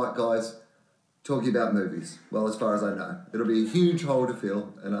two white guys talking about movies. Well, as far as I know. It'll be a huge hole to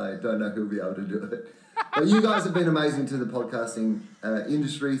fill, and I don't know who'll be able to do it. But you guys have been amazing to the podcasting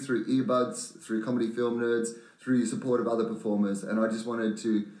industry through earbuds, through Comedy Film Nerds, through your support of other performers. And I just wanted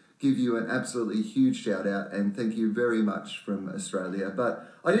to give you an absolutely huge shout out and thank you very much from Australia. But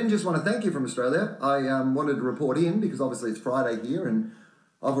I didn't just want to thank you from Australia. I wanted to report in because obviously it's Friday here and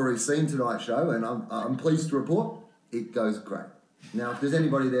I've already seen tonight's show and I'm pleased to report it goes great. Now, if there's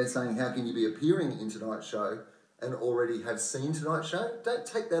anybody there saying, how can you be appearing in tonight's show and already have seen tonight's show, don't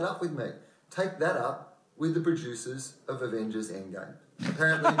take that up with me. Take that up with the producers of Avengers Endgame.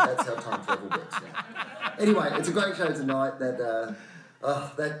 Apparently, that's how time travel works now. Anyway, it's a great show tonight.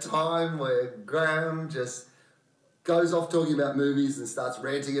 That time where Graham just goes off talking about movies and starts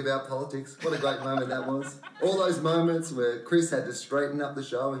ranting about politics. What a great moment that was. All those moments where Chris had to straighten up the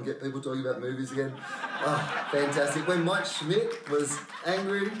show and get people talking about movies again. Oh, fantastic. When Mike Schmidt was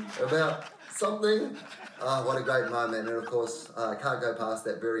angry about something. Oh, what a great moment. And of course, I can't go past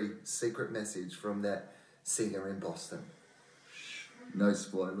that very secret message from that singer in Boston. No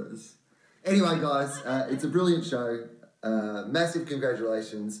spoilers. Anyway, guys, it's a brilliant show. Massive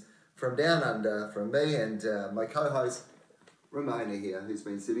congratulations from Down Under, from me and my co-host, Ramona here, who's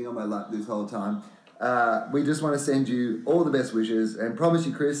been sitting on my lap this whole time. We just want to send you all the best wishes and promise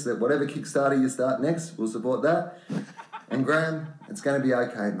you, Chris, that whatever Kickstarter you start next, we'll support that. And Graham, it's going to be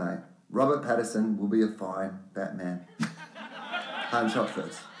okay, mate. Robert Pattinson will be a fine Batman. Home shot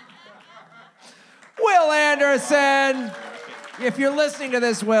first. Will Anderson! If you're listening to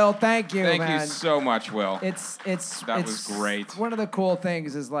this, Will, thank you, Thank man. you so much, Will. That was great. One of the cool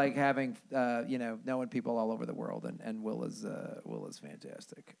things is like having, knowing people all over the world, and Will is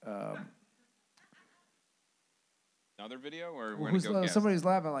fantastic. Another video, or we're gonna go guess? Somebody's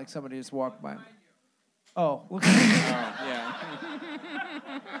laughing like somebody just walked by. Oh, look. Yeah.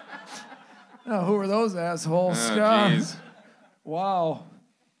 Oh, who are those assholes? Oh, jeez. Wow.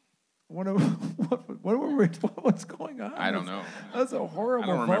 What's going on? I don't know. That's a horrible I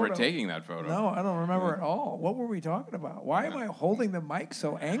don't remember photo. taking that photo. No, I don't remember at all. What were we talking about? Why am I holding the mic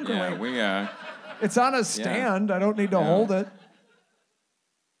so angrily? Yeah, It's on a stand. I don't need to hold it.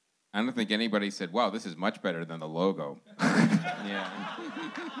 I don't think anybody said, wow, this is much better than the logo. Yeah.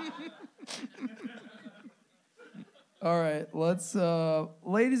 All right, let's,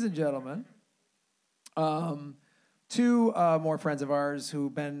 ladies and gentlemen, two more friends of ours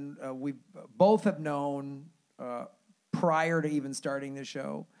who've been, we both have known prior to even starting the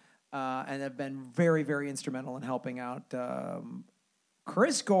show and have been very, very instrumental in helping out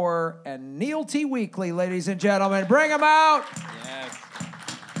Chris Gore and Neil T. Weekly, ladies and gentlemen. Bring them out. Yes.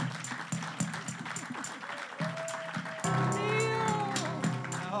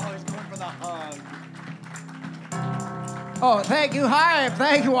 Oh, he's going for the hug. Oh, thank you. Hi.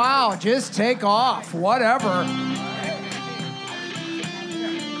 Thank you. Wow. Just take off. Whatever.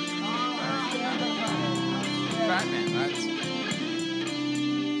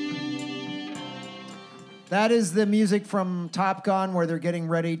 That is the music from Top Gun where they're getting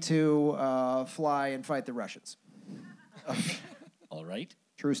ready to fly and fight the Russians. All right.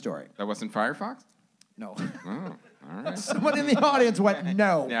 True story. That wasn't Firefox? No. Oh, all right. Someone in the audience went,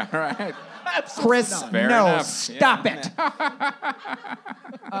 no. Yeah, all right. Chris, Fair no. enough. Stop Yeah.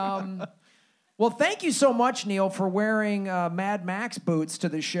 it. Well, thank you so much, Neil, for wearing Mad Max boots to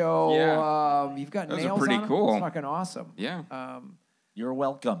the show. Yeah. You've got Those are nails pretty on them. cool. It's fucking awesome. Yeah. You're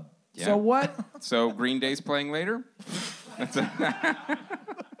welcome. Yeah. So what? So Green Day's playing later?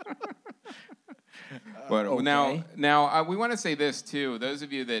 But Okay. now we want to say this too. Those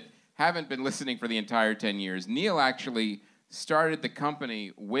of you that haven't been listening for the entire 10 years, Neil actually started the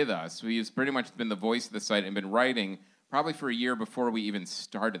company with us. He's pretty much been the voice of the site and been writing probably for a year before we even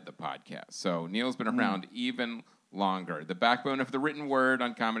started the podcast. So Neil's been around even longer. The backbone of the written word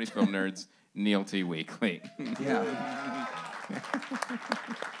on Comedy Film Nerds, Neil T. Weekly. Yeah.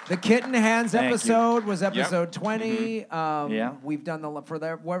 The Kitten Hands Thank you. episode was Yep. episode 20. Yeah. We've done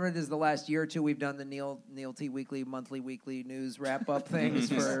whatever it is, the last year or two, we've done the Neil T. Weekly, monthly, weekly news wrap-up things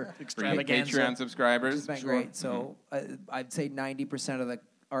for For you extravaganza, Patreon subscribers. which has been great. So I'd say 90% of the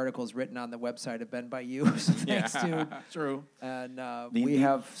articles written on the website have been by you. So thanks, dude. True. And we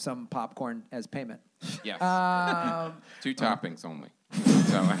have some popcorn as payment. Yes. 2 Um, toppings only.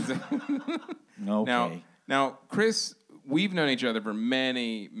 So, Okay. now, Chris, we've known each other for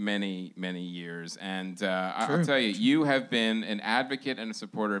many, many, many years, and I'll tell you, you have been an advocate and a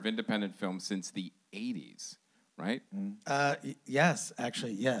supporter of independent film since the 80s, right? Yes,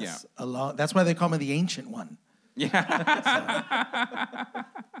 actually, yes. Yeah. That's why they call me the Ancient One. Yeah.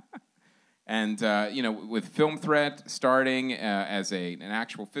 And, with Film Threat starting as an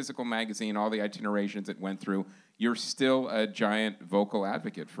actual physical magazine, all the itinerations it went through, you're still a giant vocal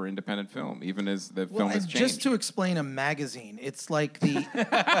advocate for independent film, even as the film has changed. Just to explain a magazine, it's like the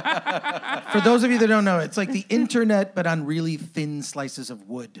for those of you that don't know, it's like the internet but on really thin slices of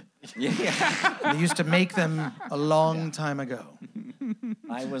wood. Yeah. They used to make them a long time ago.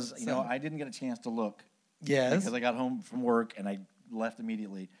 I was, I didn't get a chance to look. Yes. Because I got home from work and I left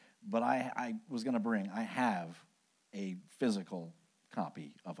immediately. But I was going to I have a physical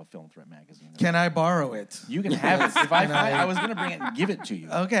copy of a Film Threat magazine. Can I borrow it? You can have it. If I was going to bring it and give it to you.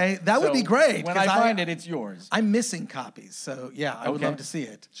 Okay, that would be So great. When 'cause I find it, it's yours. I'm missing copies, so yeah, I would love to see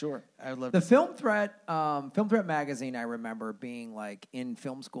it. Sure. I would love The to see Film Threat magazine, I remember being like in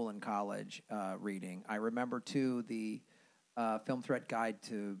film school and college reading. I remember too the Film Threat Guide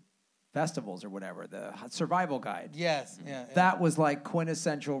to Festivals or whatever, the survival guide. Yes, yeah. That was like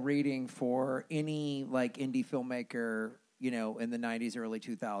quintessential reading for any like indie filmmaker, in the 90s, early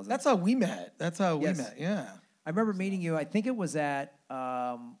 2000s. That's how we met. Yeah. I remember meeting you. I think it was at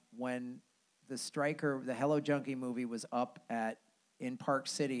when the Hello Junkie movie was up in Park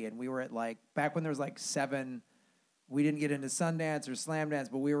City, and we were at back when there was 7. We didn't get into Sundance or Slam Dance,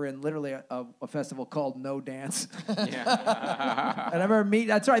 but we were in literally a festival called No Dance. Yeah. And I remember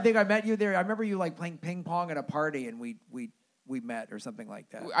that's where I think I met you there. I remember you playing ping pong at a party, and we met or something like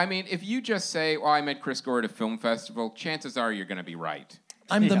that. I mean, if you just say, "Oh, I met Chris Gore at a film festival," chances are you're going to be right.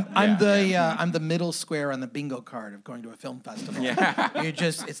 I'm the middle square on the bingo card of going to a film festival. Yeah.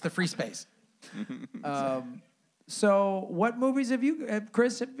 It's the free space. So, what movies have you,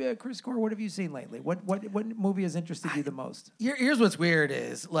 Chris Gore? What have you seen lately? What movie has interested you the most? Here's what's weird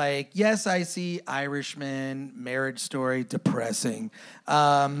is yes, I see Irishman, Marriage Story, depressing,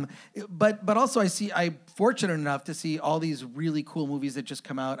 but also I'm fortunate enough to see all these really cool movies that just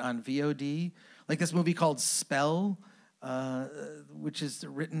come out on VOD, like this movie called Spell, which is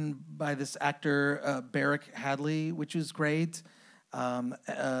written by this actor Barrick Hadley, which is great.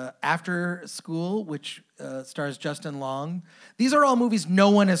 After School, which stars Justin Long. These are all movies no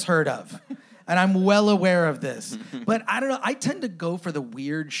one has heard of. And I'm well aware of this. But I don't know. I tend to go for the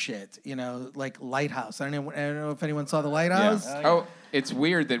weird shit, like Lighthouse. I don't know if anyone saw The Lighthouse. Yeah. Oh, it's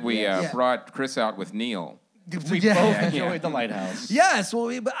weird that we brought Chris out with Neil. We both enjoyed The Lighthouse. Yes,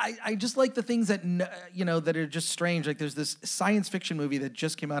 well, but I just like the things that that are just strange. Like there's this science fiction movie that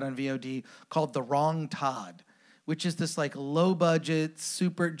just came out on VOD called The Wrong Todd, which is this low budget,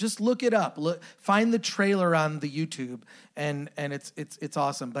 super. Just look it up. Find the trailer on the YouTube, and it's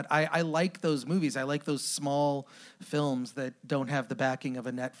awesome. But I like those movies. I like those small films that don't have the backing of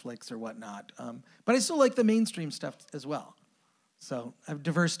a Netflix or whatnot. But I still like the mainstream stuff as well. So I have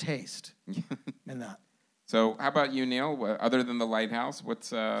diverse taste in that. So how about you, Neil? Other than The Lighthouse, what's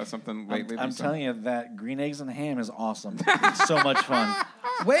something lately? I'm telling you that Green Eggs and Ham is awesome. It's so much fun.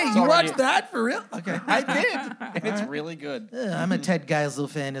 Wait, you watched that for real? Okay. I did. And it's really good. I'm a Ted Geisel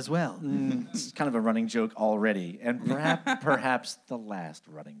fan as well. It's kind of a running joke already, and perhaps the last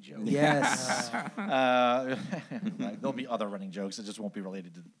running joke. Yes. There'll be other running jokes. It just won't be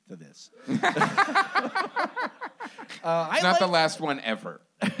related to this. It's not the last one ever.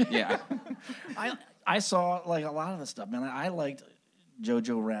 Yeah. I saw a lot of the stuff, man. I liked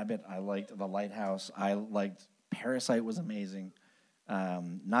Jojo Rabbit. I liked The Lighthouse. I liked Parasite was amazing.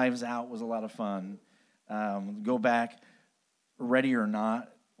 Knives Out was a lot of fun. Go back. Ready or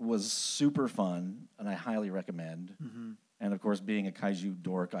Not was super fun, and I highly recommend. Mm-hmm. And of course, being a kaiju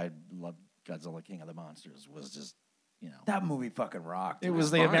dork, I loved Godzilla King of the Monsters. Was just that movie fucking rocked. It was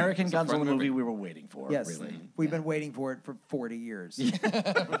the American Godzilla movie we were waiting for. Yes, really. We've been waiting for it for 40 years. True.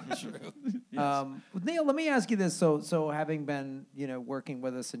 Yes. Neil, let me ask you this: so having been working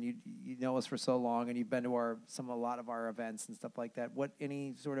with us and you know us for so long, and you've been to a lot of our events and stuff like that.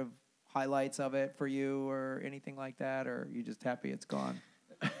 Any sort of highlights of it for you, or anything like that, or are you just happy it's gone?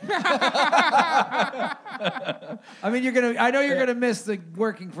 I mean, I know you're gonna miss the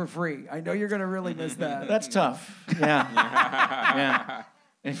working for free. I know you're gonna really miss that. That's tough. Yeah. Yeah.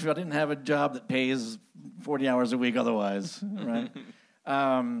 If I didn't have a job that pays 40 hours a week otherwise, right?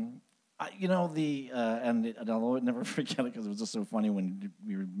 And I'll never forget it because it was just so funny when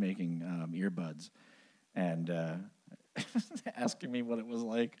we were making earbuds and asking me what it was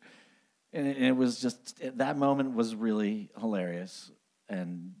like. And it was just, that moment was really hilarious.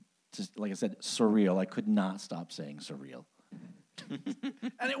 And just, like I said, surreal. I could not stop saying surreal.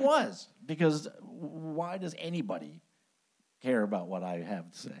 And it was, because why does anybody care about what I have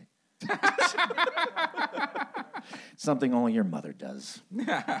to say? Something only your mother does.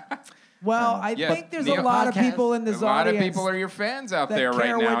 Well, I think there's a lot of people in this audience. A lot of people are your fans out there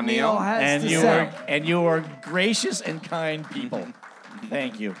right now, Neil. And you are gracious and kind people.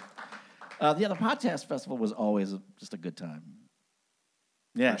 Thank you. The podcast festival was always just a good time.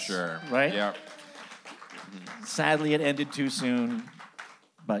 Yes, For sure. right? Yep. Sadly, it ended too soon,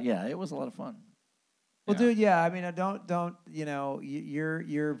 but yeah, it was a lot of fun. Well, dude, yeah. I mean, don't. You know,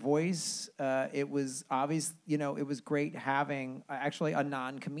 your voice. It was obvious. You know, it was great having actually a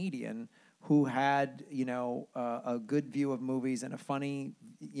non-comedian who had a good view of movies and a funny.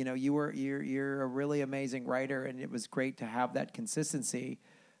 You know, you're a really amazing writer, and it was great to have that consistency.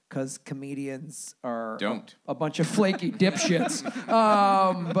 Because comedians are a bunch of flaky dipshits.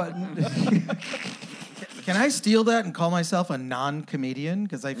 But can I steal that and call myself a non-comedian?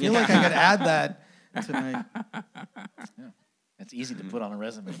 Because I feel like I could add that to my. Yeah. It's easy to put on a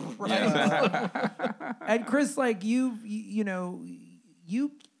resume. And Chris, like you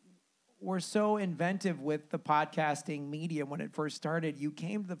were so inventive with the podcasting medium when it first started. You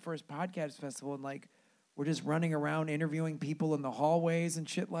came to the first podcast festival and like. We're just running around interviewing people in the hallways and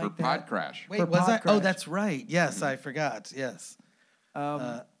shit like that. Podcrash. Wait, was that? Oh, that's right. Yes, I forgot. Yes.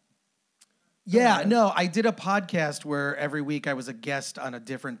 Yeah, no, I did a podcast where every week I was a guest on a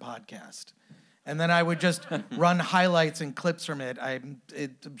different podcast. And then I would just run highlights and clips from it. I'm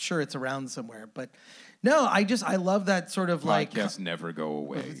sure it's around somewhere. But no, I love that sort of like... Podcasts never go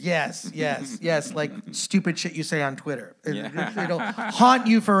away. Yes, like stupid shit you say on Twitter. It'll haunt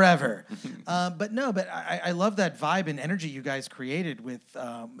you forever. But I love that vibe and energy you guys created with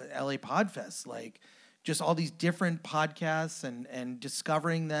LA Podfest. Like, just all these different podcasts and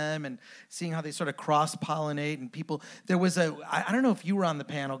discovering them and seeing how they sort of cross-pollinate and people. There was I don't know if you were on the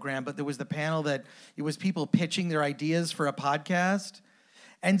panel, Graham, but there was the panel that it was people pitching their ideas for a podcast.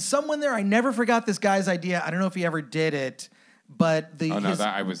 And someone there, I never forgot this guy's idea. I don't know if he ever did it, but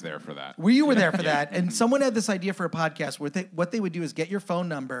I was there for that. You were there for that. And someone had this idea for a podcast where what they would do is get your phone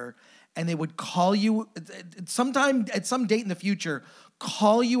number and they would call you sometime at some date in the future,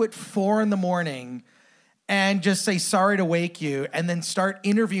 call you at 4 a.m. and just say, sorry to wake you, and then start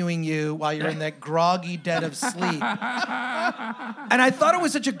interviewing you while you're in that groggy dead of sleep. And I thought it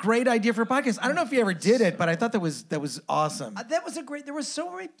was such a great idea for a podcast. I don't know if you ever did it, but I thought that was awesome. That was there was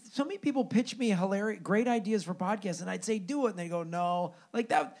so many people pitch me great ideas for podcasts, and I'd say, do it, and they go, no. Like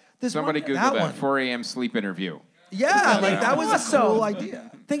that. Somebody Google that 4 a.m. sleep interview. Yeah, like that was a cool idea.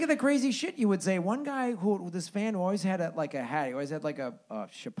 Think of the crazy shit you would say. One guy this fan who always had a hat. He always had like a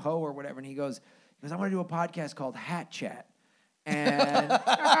chapeau or whatever, and he goes, I want to do a podcast called Hat Chat. And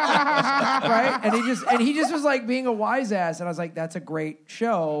right? And he just was like being a wise ass. And I was like, that's a great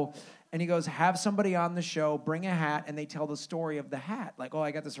show. And he goes, have somebody on the show, bring a hat, and they tell the story of the hat. Like, oh, I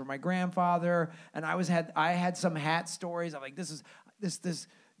got this from my grandfather, and I had some hat stories. I'm like, this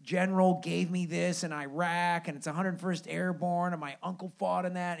general gave me this in Iraq, and it's 101st Airborne, and my uncle fought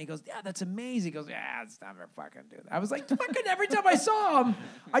in that. And he goes, yeah, that's amazing. He goes, yeah, it's never fucking do that. I was like, fucking every time I saw him,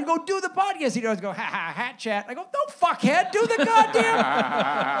 I'd go do the podcast. He'd always go, ha ha, Hat Chat. I go, no, fuckhead, do the goddamn.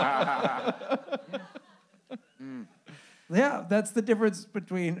 Yeah, that's the difference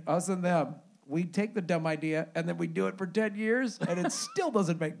between us and them. We take the dumb idea, and then we do it for 10 years, and it still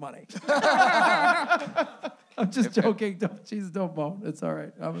doesn't make money. I'm just joking. Don't moan. It's all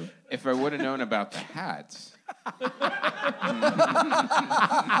right. If I would have known about the hats.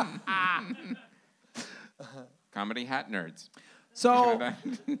 Comedy hat nerds. So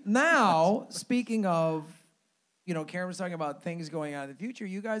now, speaking of, Karen was talking about things going on in the future.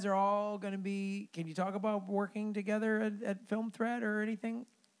 You guys are all going to be, can you talk about working together at Film Threat or anything?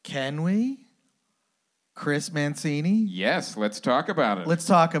 Can we? Chris Mancini? Yes, let's talk about it. Let's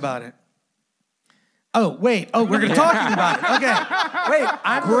talk about it. Oh, wait. Oh, we're going to talk about it. Okay. Wait,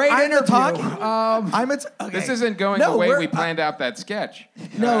 I'm the talking. Okay. This isn't going the way we planned out that sketch.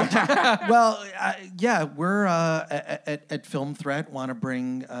 No. Well, yeah, we're at Film Threat, want to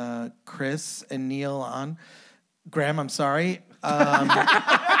bring Chris and Neil on. Graham, I'm sorry.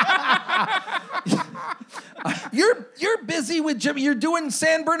 You're busy with Jimmy. You're doing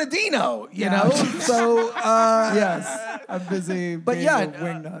San Bernardino, you know? So, yes, I'm busy but being yeah, a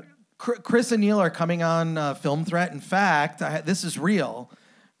wingnut. Chris and Neil are coming on Film Threat. In fact, this is real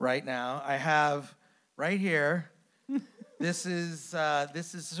right now. I have right here. This is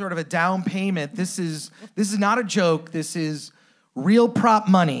sort of a down payment. This is not a joke. This is real prop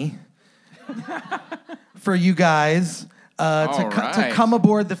money for you guys to come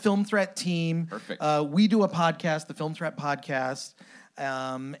aboard the Film Threat team. Perfect. We do a podcast, the Film Threat Podcast.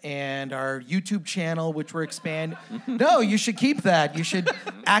 And our YouTube channel, which we're expanding. No, you should keep that. You should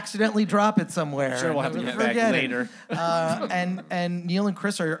accidentally drop it somewhere. Sure, we'll have to get back later. And Neil and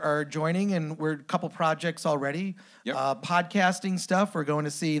Chris are joining, and we're a couple projects already. Yep. Podcasting stuff. We're going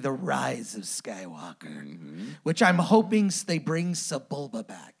to see The Rise of Skywalker, which I'm hoping they bring Sebulba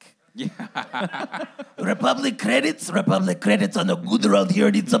back. Republic credits on the good around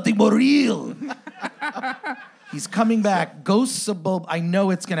here. Need something more real. He's coming back. Ghosts of Bob. I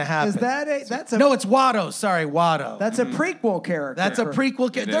know it's going to happen. Is that that's a No, it's Watto. Sorry, Watto. That's a prequel character. That's a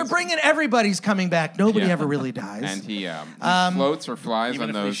prequel. It They're is. bringing everybody's coming back. Nobody Yeah. ever really dies. And he floats or flies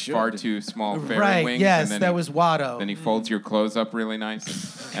even on if we those should. far too small fairy Right, wings. yes, and then that he- was Watto. Then he folds your clothes up really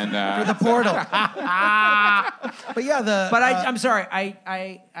nice. And For the portal. But yeah, But I'm sorry.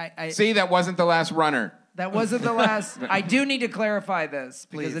 I see, that wasn't the last runner. That wasn't the last. I do need to clarify this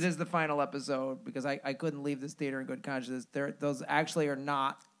because Please. it is the final episode. Because I couldn't leave this theater in good conscience. Those actually are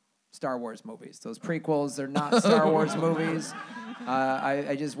not Star Wars movies. Those prequels, they're not Star Wars movies.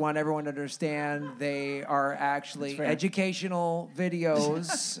 I just want everyone to understand they are actually educational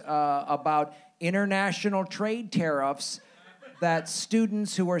videos about international trade tariffs that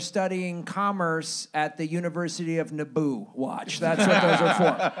students who are studying commerce at the University of Naboo watch. That's what those are for.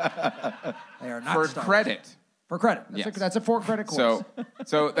 They are not For Star Wars. credit. For credit. Yes. That's a 4-credit course.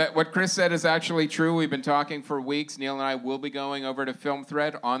 So that what Chris said is actually true. We've been talking for weeks. Neil and I will be going over to Film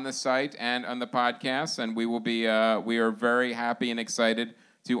Thread on the site and on the podcast, and we will be. We are very happy and excited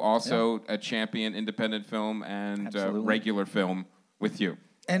to also champion independent film and regular film with you.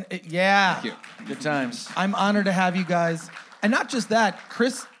 And yeah. Thank you. Good times. I'm honored to have you guys. And not just that,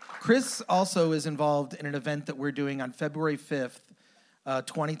 Chris also is involved in an event that we're doing on February 5th,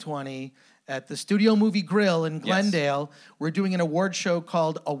 2020, at the Studio Movie Grill in Glendale. We're doing an award show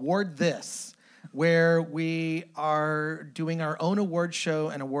called Award This, where we are doing our own award show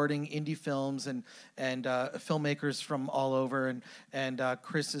and awarding indie films and filmmakers from all over. And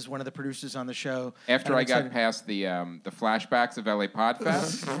Chris is one of the producers on the show. After And I'm I got excited. past the flashbacks of LA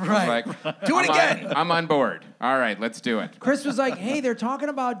Podfest, I was Right. like, Do it again. I'm on board. All right, let's do it. Chris was like, hey, they're talking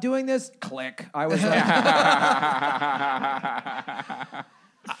about doing this. Click. I was like...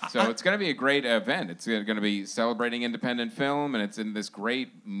 So it's going to be a great event. It's going to be celebrating independent film, and it's in this great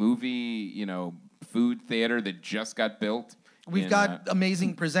movie, food theater that just got built. We've got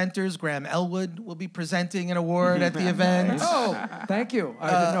amazing presenters. Graham Elwood will be presenting an award at the event. Oh, thank you. I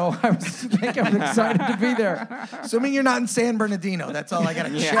didn't know. I was excited to be there. Assuming you're not in San Bernardino, that's all I got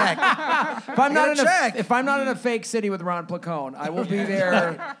to check. If I'm not in a fake city with Ron Placone, I will be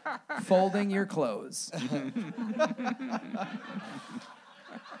there folding your clothes.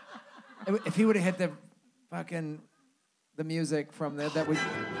 If he would have hit the music from that would. Wait, what?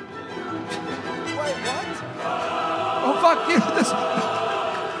 Oh fuck you! This. We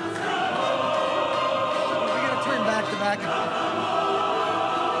gotta turn back to back.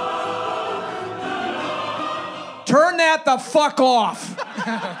 Turn that the fuck off.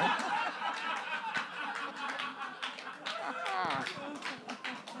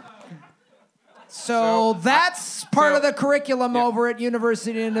 So that's part of the curriculum over at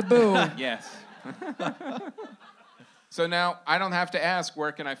University of Naboo. Yes. So now I don't have to ask,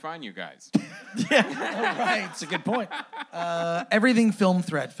 where can I find you guys? Right. That's a good point. Everything Film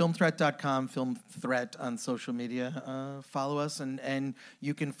Threat, filmthreat.com, Film Threat on social media. Follow us, and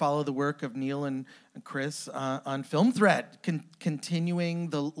you can follow the work of Neil and Chris on Film Threat, continuing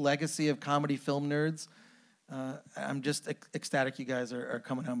the legacy of comedy film nerds. I'm just ecstatic you guys are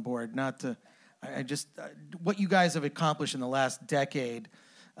coming on board. What you guys have accomplished in the last decade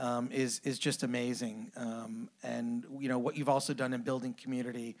is just amazing, and what you've also done in building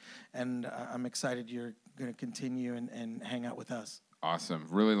community, and I'm excited you're going to continue and hang out with us. Awesome.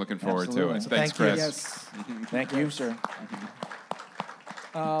 Really looking forward Absolutely. to it. Thanks, Thank you. Chris. Yes. Thank you, sir.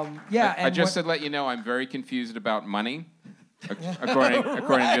 I just to let you know, I'm very confused about money, according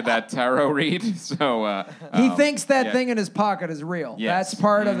to that tarot read. So He thinks that thing in his pocket is real. Yes. That's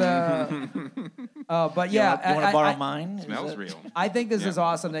part of the. But yeah, You want to borrow mine? Smells real. I think this is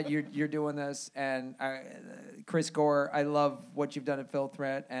awesome that you're doing this, and Chris Gore, I love what you've done at Phil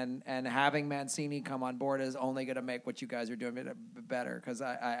Threat, and having Mancini come on board is only going to make what you guys are doing better, because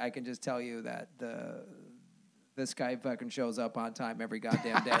I can just tell you that this guy fucking shows up on time every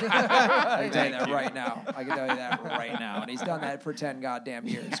goddamn day. I can tell you that right now. I can tell you that right now, and he's done that for 10 goddamn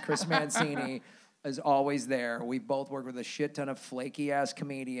years. Chris Mancini is always there. We both work with a shit ton of flaky ass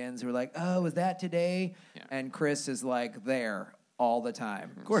comedians who are like, "Oh, was that today?" Yeah. And Chris is like there all the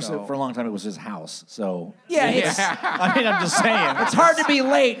time. Of course, for a long time it was his house. So Yeah, it's, I mean, I'm just saying. it's hard to be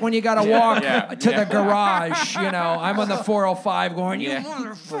late when you got to walk Yeah. to the garage. I'm on the 405 going, "You Yeah.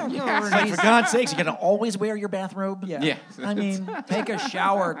 motherfucker!" It's like, for God's sakes, you gotta always wear your bathrobe. Yeah. I mean, Take a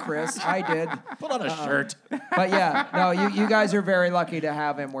shower, Chris. I did. put on a shirt. But yeah, no, you guys are very lucky to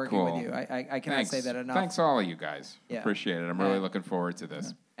have him working Cool. with you. I cannot Thanks. say that enough. Thanks all of you guys. Yeah. Appreciate it. I'm really looking forward to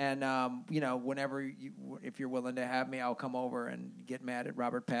this. And whenever if you're willing to have me, I'll come over and get mad at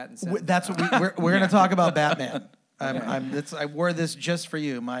Robert Pattinson. That's what we're going to talk about. Batman. I wore this just for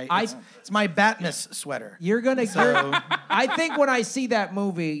you. It's my Batmas sweater. You're gonna. I think when I see that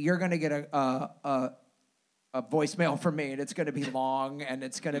movie, you're gonna get a voicemail from me, and it's gonna be long, and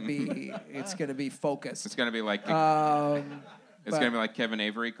it's gonna be focused. It's gonna be like. It's gonna be like Kevin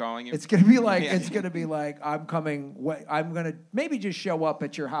Avery calling you. It's gonna be like I'm coming. I'm gonna maybe just show up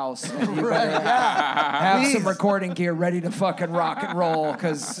at your house. And you better have some recording gear ready to fucking rock and roll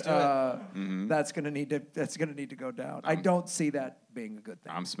because that's gonna need to go down. I don't see that being a good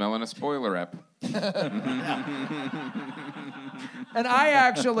thing. I'm smelling a spoiler ep. And I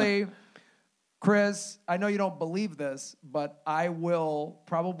actually, Chris, I know you don't believe this, but I will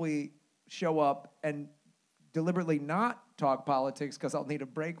probably show up and deliberately not talk politics because I'll need a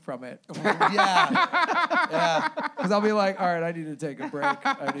break from it. Yeah. Because I'll be like, all right, I need to take a break.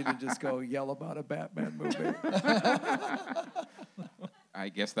 I need to just go yell about a Batman movie. I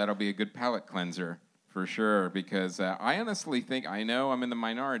guess that'll be a good palate cleanser for sure, because I honestly think, I know I'm in the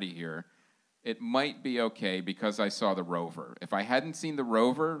minority here, it might be okay because I saw The Rover. If I hadn't seen The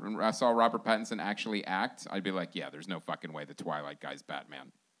Rover and I saw Robert Pattinson actually act, I'd be like, yeah, there's no fucking way the Twilight guy's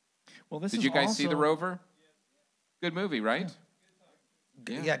Batman. Well, this Did is you guys see also- The Rover? Good movie, right?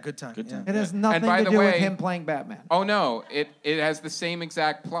 Yeah, good time. It has nothing And by to the do with way- him playing Batman. Oh, no. It has the same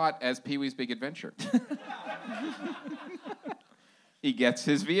exact plot as Pee-wee's Big Adventure. He gets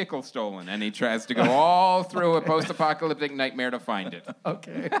his vehicle stolen, and he tries to go all through a post-apocalyptic nightmare to find it.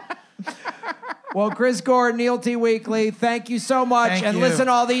 Okay. Well, Chris Gore, Neil T. Weekly, thank you so much. Thank and you. listen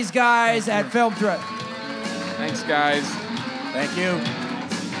to all these guys at Film Threat. Thanks, guys. Thank you.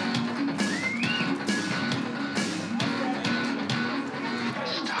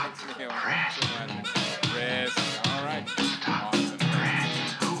 Chris. All right. Awesome.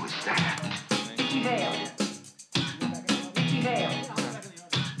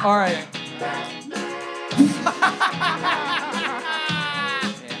 All right.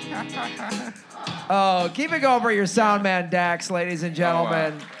 Oh, keep it going for your sound man, Dax, ladies and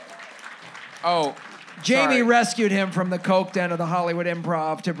gentlemen. Jamie sorry. rescued him from the coke den of the Hollywood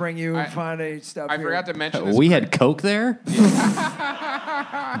Improv to bring you funny stuff. I here. forgot to mention this. We had Coke there?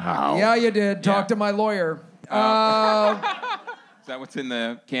 Yeah, you did. Talk to my lawyer. Is that what's in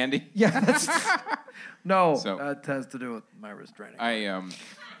the candy? Yeah, that's no. So- that has to do with my restraining.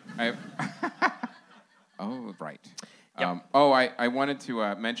 Oh, right. I wanted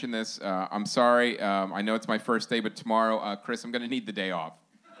to mention this. I'm sorry. I know it's my first day, but tomorrow, Chris, I'm going to need the day off.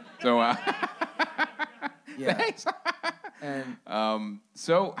 So, thanks. And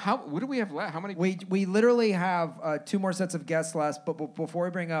so, what do we have left? How many? we literally have 2 more sets of guests left, but before we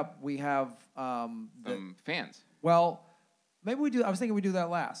bring up, we have fans. Well, maybe we do. I was thinking we do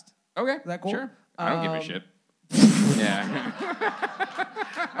that last. Okay, is that cool? sure. I don't give a shit. Yeah.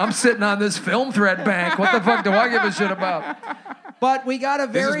 I'm sitting on this film thread bank. What the fuck do I give a shit about? But we got a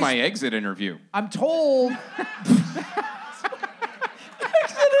This very. is my exit interview. I'm told. Exit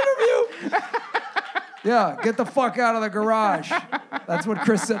interview. Yeah, get the fuck out of the garage. That's what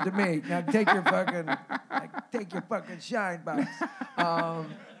Chris said to me. Now take your fucking shine box.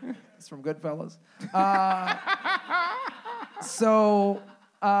 It's from Goodfellas. So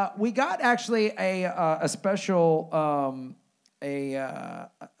we got actually a special a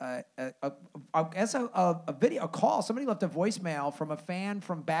video, a call. Somebody left a voicemail from a fan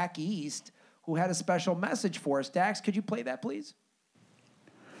from back east who had a special message for us. Dax, could you play that, please?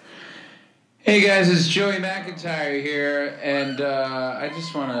 Hey guys, it's Joey McIntyre here, and I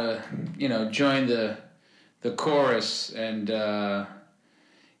just want to, join the chorus and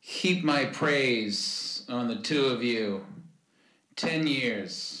heap my praise on the two of you. 10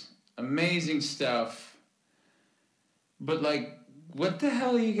 years, amazing stuff, but what the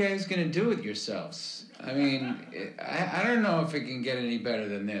hell are you guys gonna do with yourselves? I mean, I don't know if it can get any better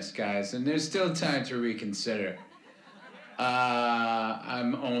than this, guys, and there's still time to reconsider.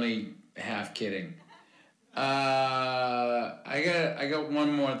 I'm only half kidding. I got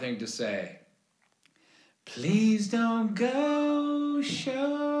one more thing to say. Please don't go,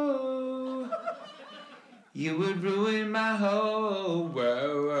 show. You would ruin my whole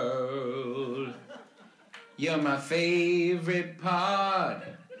world. You're my favorite part.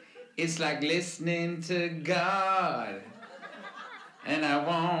 It's like listening to God. And I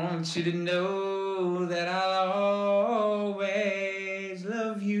want you to know that I'll always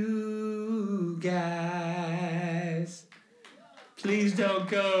love you guys. Please don't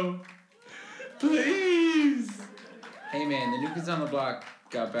go. Please. Hey man, the new kids on the block,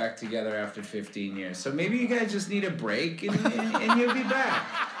 got back together after 15 years. So maybe you guys just need a break and you'll be back.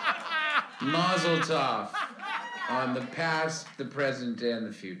 Mazel tov on the past, the present, and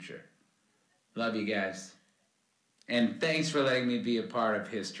the future. Love you guys. And thanks for letting me be a part of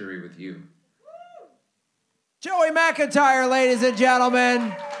history with you. Joey McIntyre, ladies and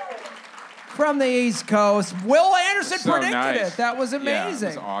gentlemen, from the East Coast. Will Anderson So predicted nice. it. That was amazing.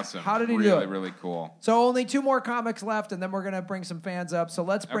 Yeah, it was awesome. How did he really, do it? Really cool. So only 2 more comics left, and then we're going to bring some fans up. So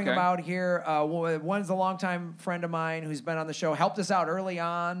let's bring Okay. them out here. One's a longtime friend of mine who's been on the show, helped us out early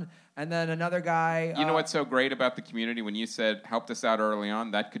on, and then another guy. You know what's so great about the community? When you said helped us out early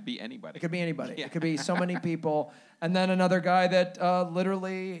on, that could be anybody. It could be anybody. Yeah. It could be so many people. And then another guy that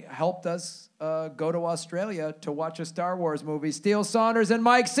literally helped us go to Australia to watch a Star Wars movie. Steele Saunders and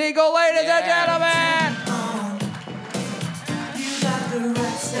Mike Siegel, ladies and gentlemen.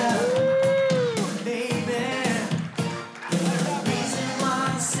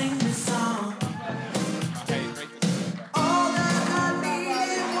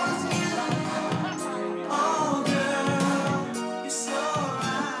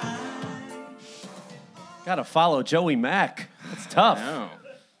 Gotta follow Joey Mack. That's tough.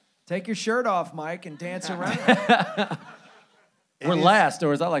 Take your shirt off, Mike, and dance around. We're last,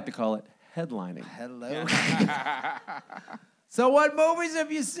 or as I like to call it, headlining. Hello. So what movies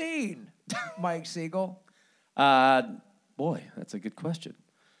have you seen, Mike Siegel? Boy, that's a good question.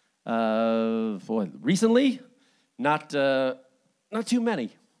 Recently, not too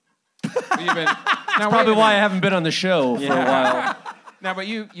many. That's probably why I haven't been on the show for a while. Now, but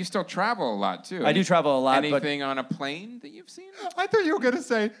you still travel a lot, too. I do travel a lot, but- Anything on a plane that you've seen? I thought you were going to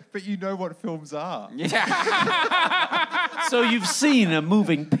say, but you know what films are. Yeah. So you've seen a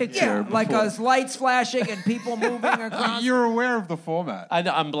moving picture Like before. lights flashing and people moving across. You're aware of the format.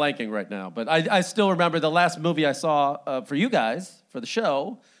 I'm blanking right now, but I still remember the last movie I saw for you guys, for the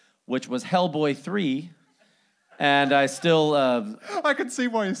show, which was Hellboy 3. And I still... I can see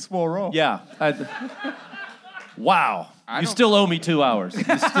why you swore off. Yeah. Wow. You still owe me 2 hours.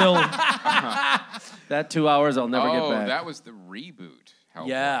 You still... That 2 hours I'll never get back. That was the reboot. Hellboy.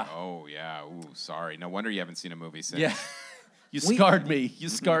 Yeah. Oh, yeah. Ooh, sorry. No wonder you haven't seen a movie since. Yeah. You scarred me. You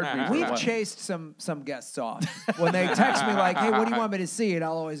scarred me. for a We've while. chased some guests off when they text me like, "Hey, what do you want me to see?" And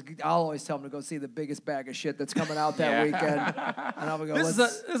I'll always tell them to go see the biggest bag of shit that's coming out that weekend. And I'll go, This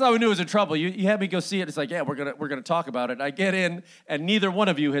is how we knew it was in trouble. You had me go see it. It's like, yeah, we're gonna talk about it. I get in, and neither one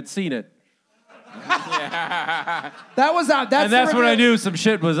of you had seen it. That was out. And that's when I knew some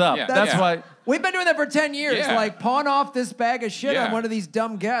shit was up. Yeah. That's why. We've been doing that for 10 years. Yeah. Like, pawn off this bag of shit Yeah. on one of these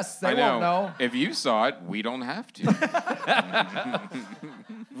dumb guests. They I won't know. If you saw it, we don't have to.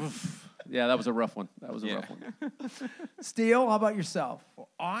 Yeah, that was a rough one. That was a rough one. Steele, how about yourself?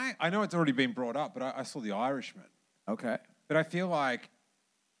 I know it's already been brought up, but I saw The Irishman. Okay. But I feel like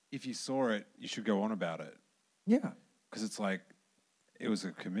if you saw it, you should go on about it. Yeah. Because it's like, it was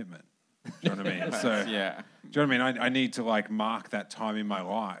a commitment. Do you know what I mean? So, Yeah. Do you know what I mean? I need to like mark that time in my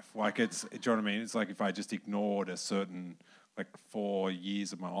life. Like do you know what I mean? It's like if I just ignored a certain 4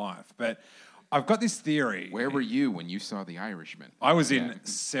 years of my life. But I've got this theory. Where were you when you saw The Irishman? I was in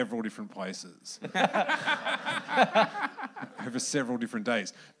several different places over several different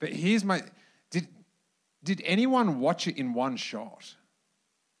days. But here's my... Did anyone watch it in one shot?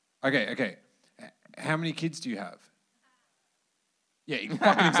 Okay. How many kids do you have? Yeah,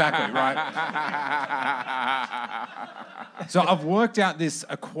 fucking exactly, right? So I've worked out this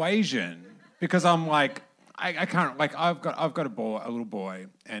equation because I'm like, I can't, like, I've got a little boy,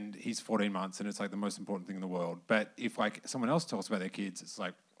 and he's 14 months, and it's like the most important thing in the world. But if like someone else talks about their kids, it's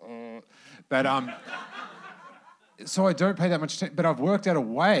like, so I don't pay that much attention. But I've worked out a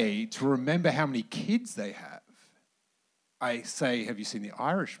way to remember how many kids they have. I say, "Have you seen The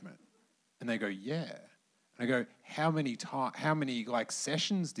Irishman?" And they go, "Yeah." And I go, how many like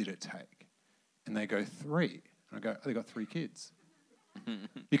sessions did it take? And they go, 3. And I go, oh, they got 3 kids.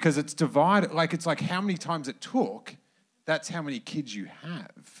 Because it's divided, like it's like how many times it took, that's how many kids you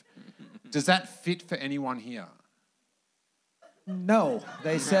have. Does that fit for anyone here? No.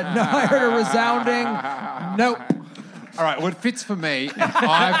 They said no. I heard a resounding nope. All right, well, it fits for me.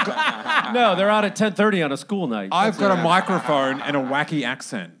 I've got, No, they're out at 10:30 on a school night. I've got a microphone and a wacky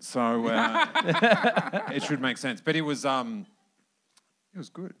accent, so it should make sense. But it was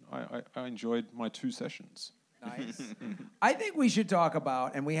good. I enjoyed my 2 sessions. Nice. I think we should talk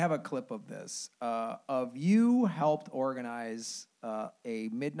about, and we have a clip of this, of you helped organize a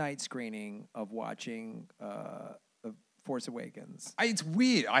midnight screening of watching Force Awakens. It's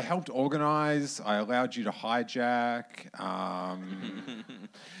weird. I helped organize. I allowed you to hijack.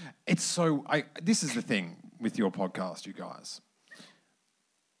 It's so... This is the thing with your podcast, you guys.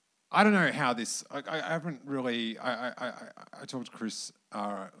 I don't know how this. I haven't really. I talked to Chris.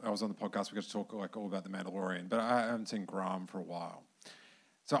 I was on the podcast. We got to talk like all about the Mandalorian, but I haven't seen Graham for a while,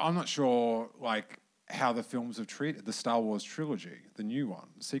 so I'm not sure like how the films have treated the Star Wars trilogy, the new one,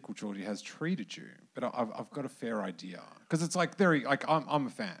 the sequel trilogy has treated you. But I've got a fair idea because it's like very like I'm a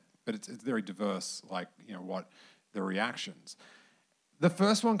fan, but it's very diverse. Like what the reactions. The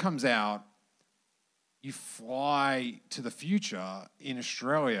first one comes out. You fly to the future in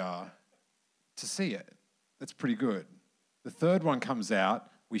Australia to see it. That's pretty good. The third one comes out.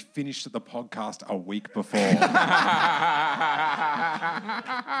 We finished the podcast a week before.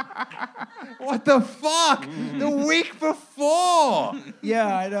 What the fuck? The week before.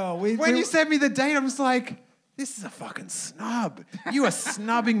 Yeah, I know. When you sent me the date, I'm just like, this is a fucking snub. You are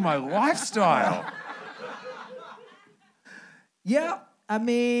snubbing my lifestyle. Yeah. I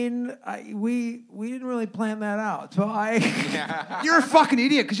mean, we didn't really plan that out. So You're a fucking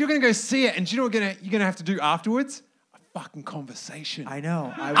idiot because you're going to go see it, and do you know what you're going to have to do afterwards? A fucking conversation. I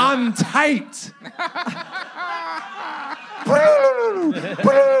know. Untaped.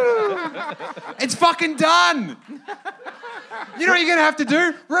 It's fucking done. You know what you're going to have to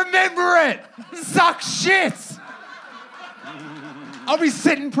do? Remember it. Suck shit. I'll be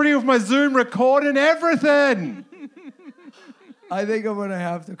sitting pretty with my Zoom recording everything. I think I'm going to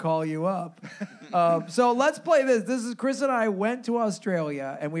have to call you up. So let's play this. This is Chris and I went to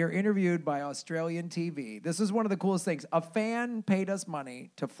Australia, and we were interviewed by Australian TV. This is one of the coolest things. A fan paid us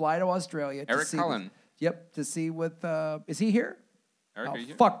money to fly to Australia. Eric Cullen. Yep, to see with... is he here? Eric, are you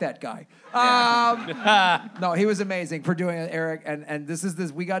here? Fuck that guy. No, he was amazing for doing it, Eric. And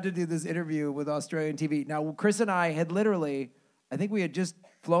this. We got to do this interview with Australian TV. Now, Chris and I had literally... I think we had just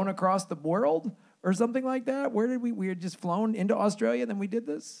flown across the world... or something like that. Where did we had just flown into Australia, then we did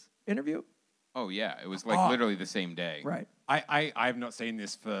this interview? Oh, yeah. It was like literally the same day. Right. I have not seen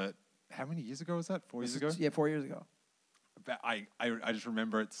this for, how many years ago was that? 4 years ago? Yeah, 4 years ago. But I just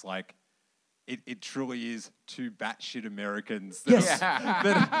remember it's like, it truly is two batshit Americans that,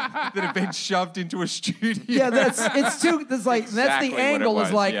 that have been shoved into a studio. Yeah, that's Exactly the what angle it is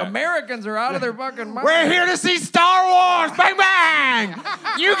was, like yeah. Americans are out of their fucking mind. We're here to see Star Wars! Bang, bang!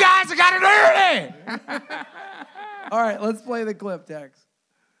 You guys have got to learn it! All right, let's play the clip, Tex.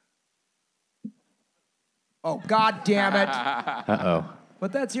 Oh, God damn it. Uh-oh.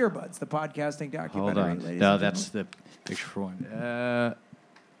 But that's Earbuds, the podcasting documentary. Hold on. Ladies No, and that's gentlemen. the picture for one.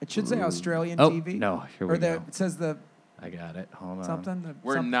 It should say Australian Oh, TV. no, here we go. It says the... I got it. Hold on. Something.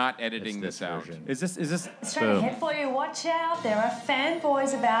 We're not editing It's this out. version. Is this? Straight ahead for you, watch out. There are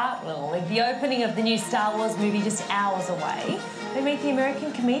fanboys about. Well, like the opening of the new Star Wars movie just hours away. We meet the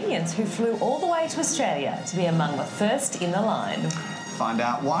American comedians who flew all the way to Australia to be among the first in the line. Find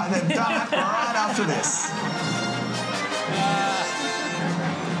out why they've done it right after this.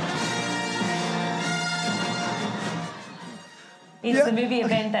 It's the movie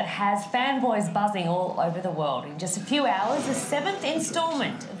event that has fanboys buzzing all over the world. In just a few hours, the 7th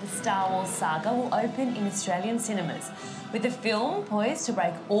instalment of the Star Wars saga will open in Australian cinemas, with the film poised to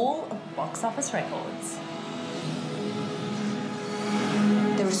break all box office records.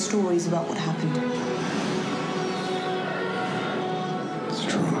 There are stories about what happened. It's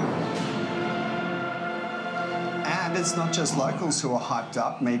true. And it's not just locals who are hyped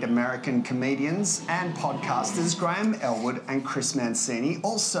up. Meet American comedians and podcasters Graham Elwood and Chris Mancini,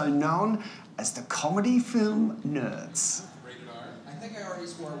 also known as the comedy film nerds. I think I already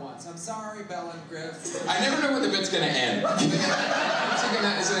swore once. I'm sorry, Bella and Griff. I never know when the bit's going to end.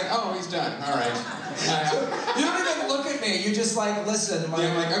 It's like, oh, he's done. All right. You don't even look at me. You just like listen. Yeah,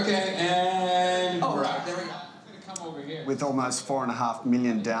 I'm like, okay, and... Oh, right, there we go. Come over here. With almost 4.5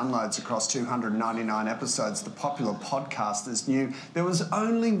 million downloads across 299 episodes, the popular podcasters knew there was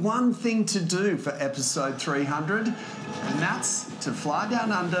only one thing to do for episode 300, and that's to fly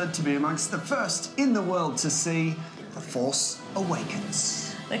down under to be amongst the first in the world to see The Force Awakens.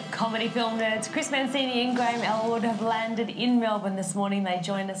 The comedy film nerds Chris Mancini and Graham Elwood have landed in Melbourne this morning. They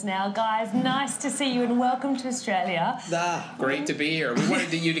join us now. Guys, nice to see you and welcome to Australia. Great to be here. We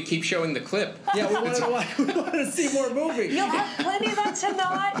wanted you to keep showing the clip. Yeah, we wanted to see more movies. You'll have plenty of that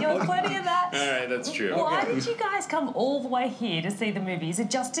tonight. You'll have plenty of that. All right, that's true. Why did you guys come all the way here to see the movie? Is it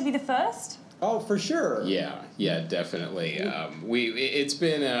just to be the first? Oh, for sure. Yeah, definitely. It's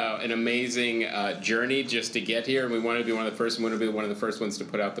been an amazing journey just to get here, and we want to be one of the first. We want to be one of the first ones to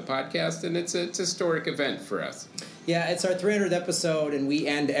put out the podcast, and it's a historic event for us. Yeah, it's our 300th episode, and we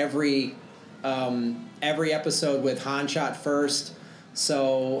end every episode with Han shot first.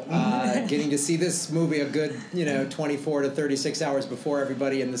 So getting to see this movie a good 24 to 36 hours before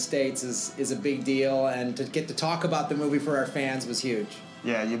everybody in the States is a big deal, and to get to talk about the movie for our fans was huge.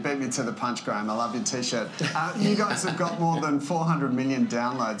 Yeah, you beat me to the punch, Graham. I love your T-shirt. You guys have got more than 400 million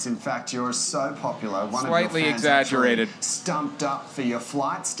downloads. In fact, you're so popular. One Slightly of your fans exaggerated. actually stumped up for your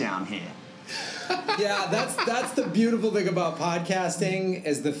flights down here. Yeah, that's the beautiful thing about podcasting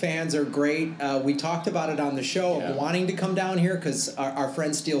is the fans are great. We talked about it on the show of wanting to come down here because our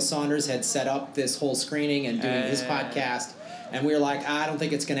friend Steele Saunders had set up this whole screening and doing his podcast, and we were like, I don't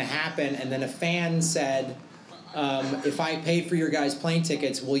think it's going to happen. And then a fan said, if I paid for your guys' plane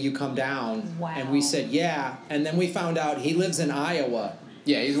tickets, will you come down? Wow. And we said, yeah. And then we found out he lives in Iowa.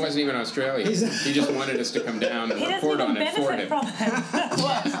 Yeah, he wasn't even Australian. He just wanted us to come down and He doesn't record even on it for benefit him. from it.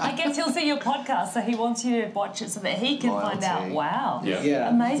 Well, I guess he'll see your podcast, so he wants you to watch it so that he can find out. Wow. Yeah.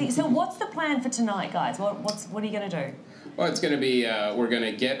 Amazing. So what's the plan for tonight, guys? What are you going to do? Well, it's going to be, we're going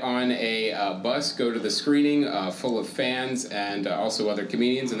to get on a bus, go to the screening full of fans and also other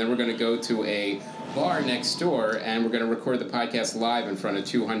comedians, and then we're going to go to a bar next door, and we're going to record the podcast live in front of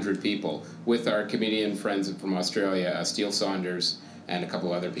 200 people with our comedian friends from Australia, Steele Saunders, and a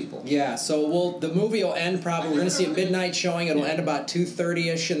couple other people. Yeah, so the movie will end probably, we're going to see a midnight showing. It'll end about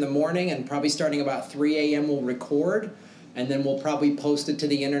 2:30ish in the morning, and probably starting about 3 a.m. we'll record, and then we'll probably post it to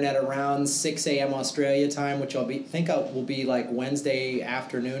the internet around 6 a.m. Australia time, which will be like Wednesday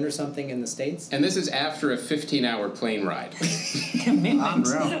afternoon or something in the States. And this is after a 15-hour plane ride.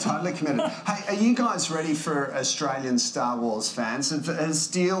 Unreal, totally committed. Hey, are you guys ready for Australian Star Wars fans? Has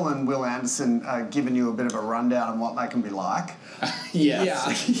Steele and Will Anderson given you a bit of a rundown on what they can be like?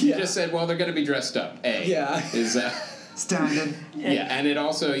 Yes. He just said, well, they're going to be dressed up. Is standard. Yeah, and it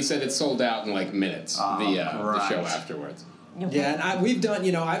also, he said it sold out in like minutes, the show afterwards. Yeah,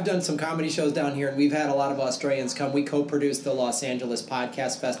 and I've done some comedy shows down here, and we've had a lot of Australians come. We co-produced the Los Angeles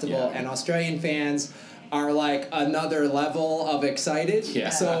Podcast Festival, and Australian fans are like another level of excited. Yeah.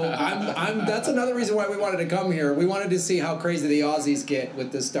 So I'm that's another reason why we wanted to come here. We wanted to see how crazy the Aussies get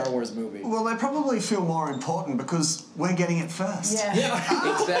with this Star Wars movie. Well, they probably feel more important because we're getting it first.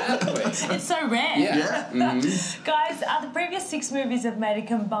 Yeah. Exactly. It's so rare. Yeah. Mm-hmm. Guys, the previous 6 movies have made a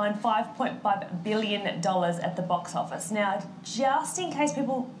combined $5.5 billion at the box office. Now, just in case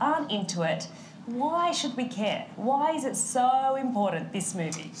people aren't into it, why should we care? Why is it so important, this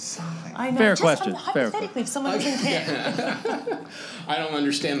movie? I know. Fair just question. Hypothetically, if someone doesn't care. I don't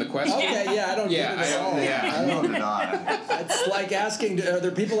understand the question. Okay, yeah, I don't get it at all. I don't know. It's like asking, are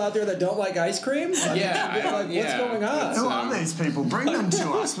there people out there that don't like ice cream? Yeah, what's going on? Who are these people? Bring them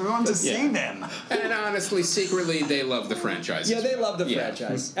to us. We want to see them. And honestly, secretly, they love the franchise. Yeah, they love the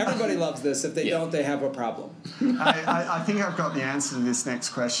franchise. Everybody loves this. If they don't, they have a problem. I think I've got the answer to this next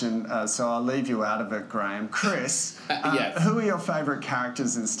question, so I'll leave you out of it, Graham. Chris, who are your favourite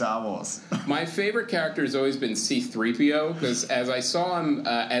characters in Star Wars? My favorite character has always been C-3PO, because as I saw him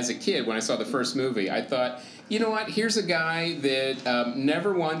as a kid, when I saw the first movie, I thought, you know what, here's a guy that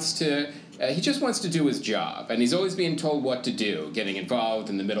never wants to... he just wants to do his job, and he's always being told what to do, getting involved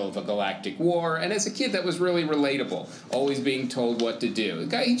in the middle of a galactic war, and as a kid that was really relatable, always being told what to do. The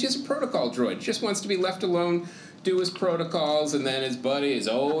guy, he's just a protocol droid, just wants to be left alone, do his protocols, and then his buddy is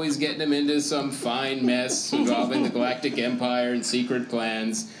always getting him into some fine mess involving the Galactic Empire and secret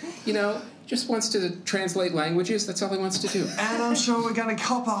plans. You know, just wants to translate languages. That's all he wants to do. And I'm sure we're going to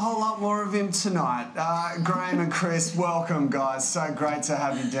cop a whole lot more of him tonight. Graham and Chris, welcome, guys. So great to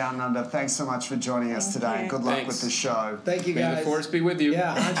have you down under. Thanks so much for joining us today. Good luck with the show. Thank you, guys. May the force be with you.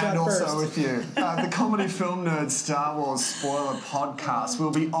 Yeah, and also with you. The Comedy Film Nerds Star Wars Spoiler Podcast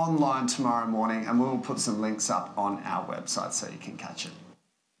will be online tomorrow morning, and we will put some links up on our website so you can catch it.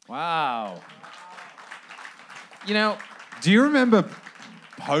 Wow. You know, do you remember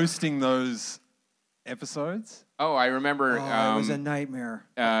posting those episodes? Oh, I remember. It was a nightmare.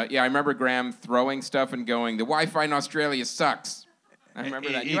 Yeah, I remember Graham throwing stuff and going, "The Wi-Fi in Australia sucks." I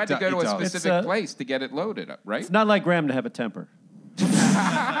remember that. You had to go to a specific place to get it loaded up, right? It's not like Graham to have a temper.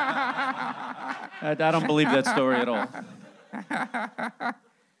 I don't believe that story at all.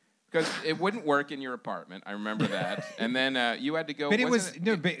 Because it wouldn't work in your apartment. I remember that. And then you had to go. But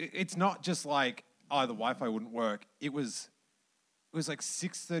but it's not just like, oh, the Wi-Fi wouldn't work. It was like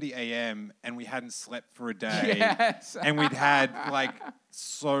 6:30 a.m. and we hadn't slept for a day. Yes. And we'd had like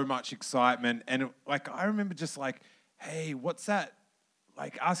so much excitement. And like, I remember just like, hey, what's that?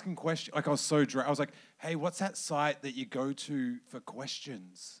 Like asking questions. Like I was so I was like, hey, what's that site that you go to for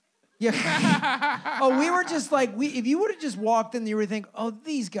questions? Yeah. Oh, we were just like, if you would have just walked in, you would think, oh,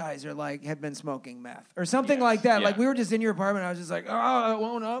 these guys are like, have been smoking meth or something like that. Yeah. Like we were just in your apartment. I was just like, oh, it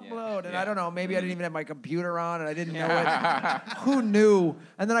won't upload. And I don't know, maybe I didn't even have my computer on and I didn't know it. Who knew?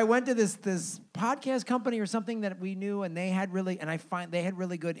 And then I went to this podcast company or something that we knew, and they had really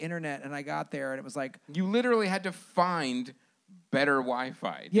good internet. And I got there and it was like, you literally had to find better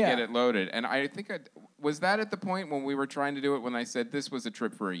Wi-Fi to get it loaded. And I think was that at the point when we were trying to do it when I said this was a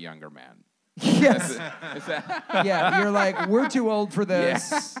trip for a younger man? Yes. Is that Yeah, you're like, we're too old for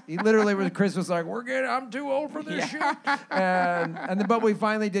this. He literally was. Chris was like, I'm too old for this shit. But we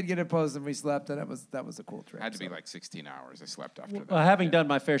finally did get it posted and we slept, and that was a cool trip. Had to be like 16 hours. I slept after that. Well, having done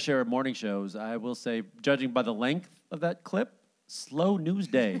my fair share of morning shows, I will say, judging by the length of that clip, slow news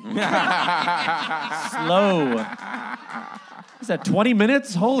day. Slow. Is that 20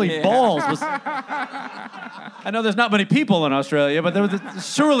 minutes? Holy balls. I know there's not many people in Australia, but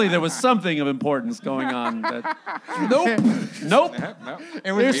surely there was something of importance going on. Nope.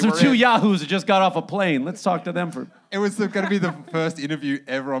 There's some two yahoos who just got off a plane. Let's talk to them for... It was going to be the first interview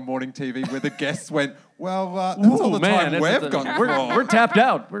ever on morning TV where the guests went, well, that's all the time we've got. We're tapped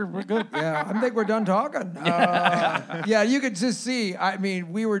out. We're good. Yeah, I think we're done talking. Yeah, you could just see. I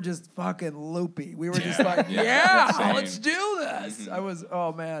mean, we were just fucking loopy. We were just like, let's do this. I was,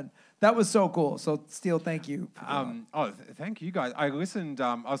 oh man, that was so cool. So, Steele, thank you. Thank you guys. I listened.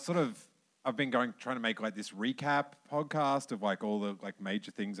 I've been trying to make like this recap podcast of like all the like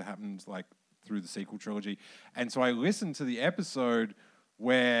major things that happened like through the sequel trilogy, and so I listened to the episode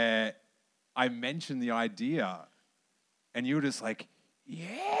where I mentioned the idea, and you were just like,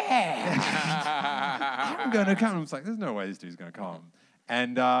 yeah, I'm gonna come. I was like, there's no way this dude's gonna come.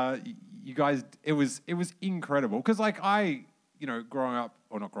 And you guys, it was incredible because like growing up,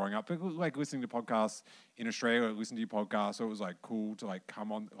 or not growing up, but like listening to podcasts in Australia, listening to your podcast, so it was like cool to like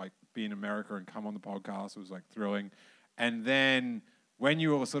come on, like be in America and come on the podcast. It was like thrilling. And then when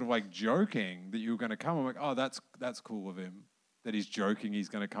you were sort of like joking that you were going to come, I'm like, oh, that's cool of him that he's joking, he's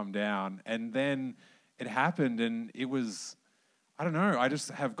going to come down. And then it happened, and it was, I don't know, I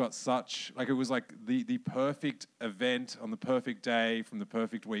just have got such, like it was like the perfect event on the perfect day from the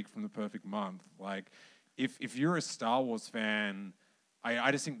perfect week from the perfect month. Like if you're a Star Wars fan,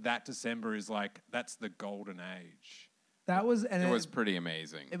 I just think that December is like, that's the golden age. That was, and it was pretty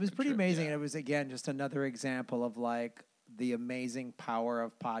amazing. It was pretty amazing, and it was again just another example of like the amazing power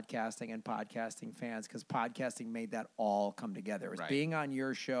of podcasting and podcasting fans, because podcasting made that all come together. It was being on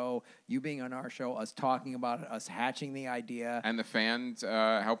your show, you being on our show, us talking about it, us hatching the idea, and the fans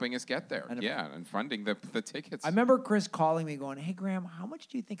helping us get there. And funding the tickets. I remember Chris calling me, going, "Hey Graham, how much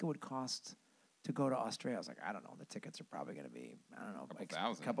do you think it would cost to go to Australia?" I was like, "I don't know. The tickets are probably going to be, I don't know, like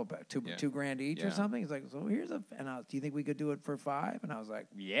 $2,000 each or something." He's like, "So here's do you think we could do it for $5?" And I was like,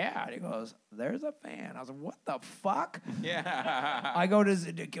 "Yeah." And he goes, "There's a fan." I was like, "What the fuck?" Yeah. I go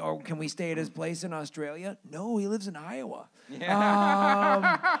or can we stay at his place in Australia? No, he lives in Iowa.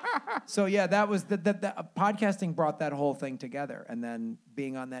 So yeah, that was the podcasting brought that whole thing together, and then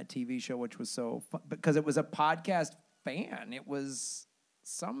being on that TV show, which was so fun, because it was a podcast fan. It was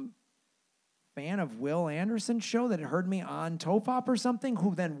some fan of Will Anderson's show that had heard me on Topop or something,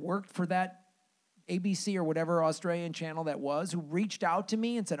 who then worked for that ABC or whatever Australian channel that was, who reached out to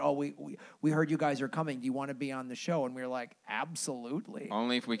me and said, "Oh, we heard you guys are coming. Do you want to be on the show?" And we were like, "Absolutely."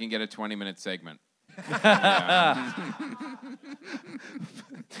 Only if we can get a 20-minute segment.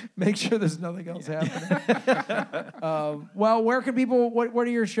 Make sure there's nothing else happening. Well, where can people, what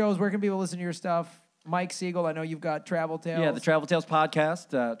are your shows? Where can people listen to your stuff? Mike Siegel, I know you've got Travel Tales. Yeah, the Travel Tales podcast,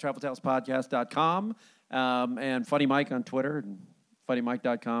 traveltalespodcast.com, and Funny Mike on Twitter, and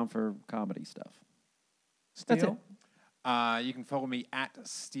funnymike.com for comedy stuff. That's it. You can follow me at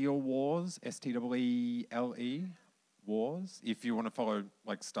Steele Wars, STEELE Wars, if you want to follow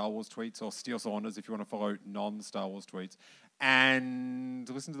like Star Wars tweets, or Steele Saunders if you want to follow non-Star Wars tweets. And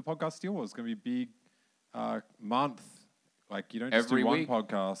listen to the podcast Steele Wars. It's going to be a big month. Like, you don't just do one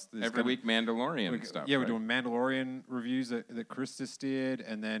podcast. Every week, Mandalorian stuff. Yeah, we're doing Mandalorian reviews that Chris just did,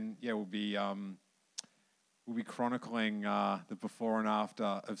 and then we'll be chronicling the before and after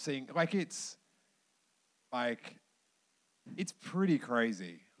of seeing. Like, it's pretty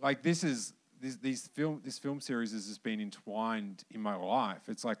crazy. Like, this film series has just been entwined in my life.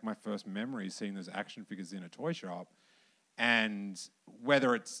 It's like my first memory seeing those action figures in a toy shop, and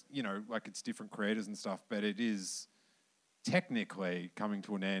whether it's like it's different creators and stuff, but it is technically coming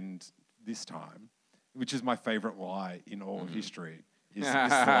to an end this time, which is my favorite lie in all of history. Is the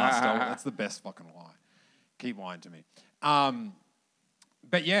last Star Wars. That's the best fucking lie. Keep lying to me.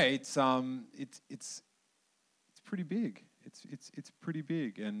 But yeah, it's pretty big. It's pretty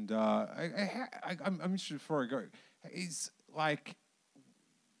big, and I'm interested before I go. Is like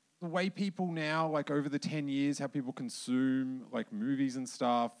the way people now, like over the 10 years, how people consume like movies and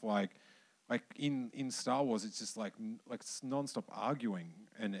stuff, like in Star Wars, it's just like it's nonstop arguing,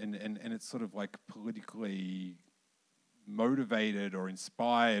 and it's sort of like politically motivated or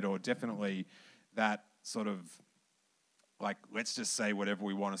inspired, or definitely that sort of like, let's just say whatever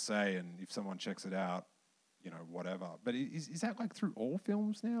we want to say, and if someone checks it out, whatever. But is that like through all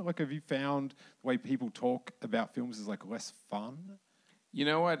films now? Like, have you found the way people talk about films is like less fun? You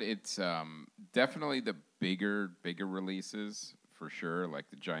know what? It's definitely the bigger releases for sure. Like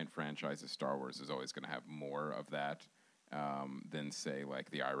the giant franchise of Star Wars is always going to have more of that than say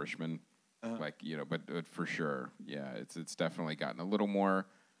like The Irishman. But for sure, yeah, it's definitely gotten a little more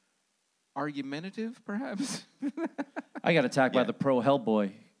argumentative, perhaps. I got attacked by the pro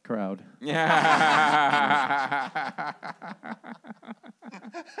Hellboy crowd. Yeah.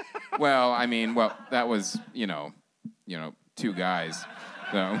 Well, that was two guys.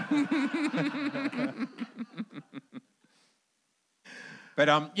 So.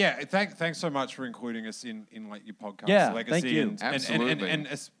 But thanks so much for including us in like your podcast legacy. Thank you. Absolutely. And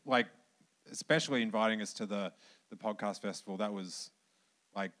especially inviting us to the podcast festival. That was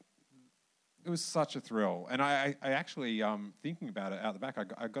like, it was such a thrill. And I actually thinking about it out the back,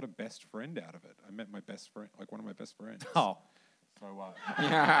 I got a best friend out of it. I met my best friend, like one of my best friends. Oh. So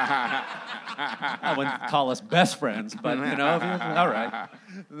I wouldn't call us best friends, but if you're all right.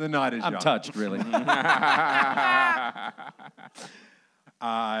 The night is young. I'm touched, really.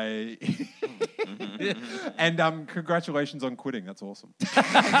 And congratulations on quitting. That's awesome.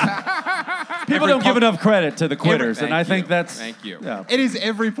 People don't give enough credit to the quitters, and I think that's... Thank you. Yeah. It is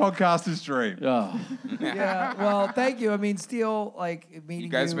every podcaster's dream. Oh. Yeah, well, thank you. I mean, Steele, like, meeting You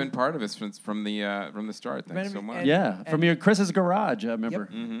guys have been part of us from the start. Thanks so much. Yeah, from your Chris's garage, I remember.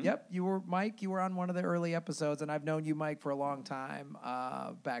 Yep, you were, Mike, you were on one of the early episodes, and I've known you, Mike, for a long time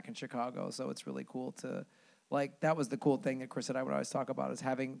back in Chicago, so it's really cool to... Like, that was the cool thing that Chris and I would always talk about, is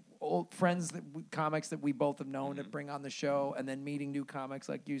having old friends, comics that we both have known to bring on the show, and then meeting new comics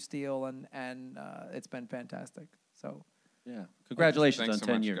like you, Steele, and it's been fantastic. So, yeah. Congratulations Thanks on so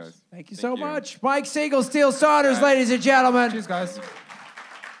 10 much, years. guys. Thank you so much. Mike Siegel, Steele Saunders, ladies and gentlemen. Cheers, guys.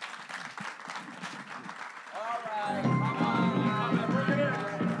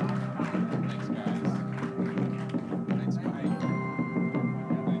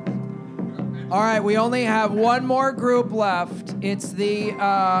 All right, we only have one more group left. It's the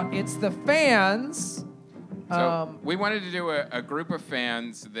fans. So we wanted to do a group of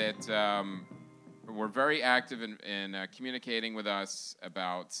fans that were very active in communicating with us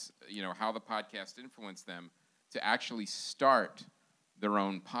about how the podcast influenced them to actually start their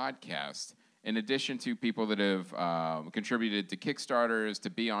own podcast. In addition to people that have contributed to Kickstarters, to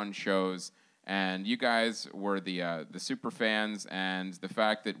be on shows. And you guys were the super fans, and the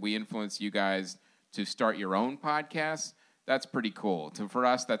fact that we influenced you guys to start your own podcast, that's pretty cool. For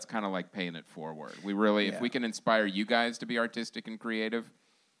us, that's kind of like paying it forward. We really, if we can inspire you guys to be artistic and creative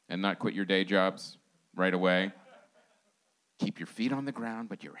and not quit your day jobs right away, keep your feet on the ground,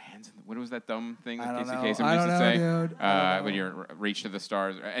 but your hands in the... What was that dumb thing that Casey Kasem used to say? Dude. When you're reach to the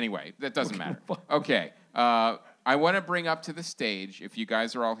stars. Anyway, that doesn't matter. Okay. I want to bring up to the stage, if you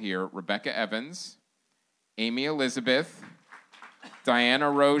guys are all here, Rebecca Evans, Amy Elizabeth, Diana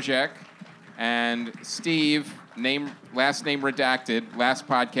Rojek, and Steve, last name redacted, last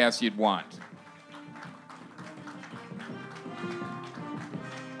podcast you'd want.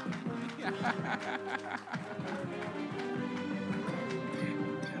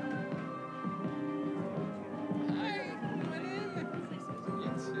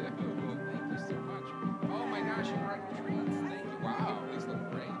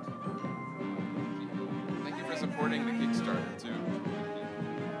 Supporting the Kickstarter too.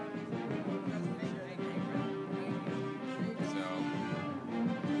 So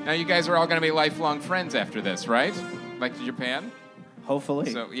now you guys are all going to be lifelong friends after this, right? Like to Japan?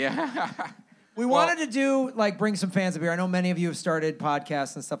 Hopefully. So yeah. We wanted to do, bring some fans up here. I know many of you have started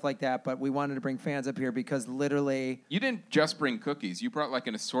podcasts and stuff like that, but we wanted to bring fans up here because literally... You didn't just bring cookies. You brought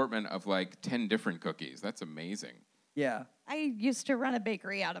an assortment of 10 different cookies. That's amazing. Yeah. I used to run a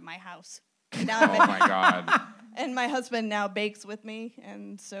bakery out of my house. Oh my God. And my husband now bakes with me,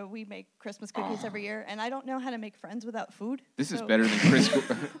 and so we make Christmas cookies every year. And I don't know how to make friends without food. This is better than Chris.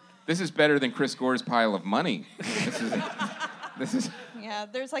 This is better than Chris Gore's pile of money. This is. Yeah,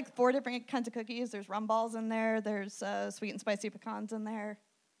 there's 4 different kinds of cookies. There's rum balls in there. There's sweet and spicy pecans in there.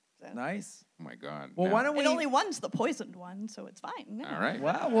 So. Nice. Oh my God. Well, why don't we? And only one's the poisoned one, so it's fine. Yeah. All right.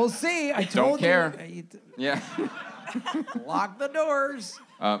 Well, we'll see. I don't told care. You. Yeah. Lock the doors.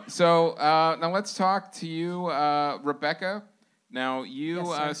 So now let's talk to you, Rebecca. Now, you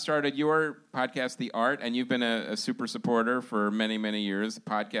started your podcast, The Art, and you've been a super supporter for many, many years, the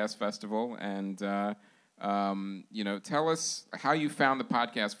Podcast Festival. And, tell us how you found the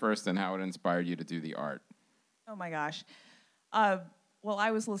podcast first and how it inspired you to do The Art. Oh, my gosh. Well,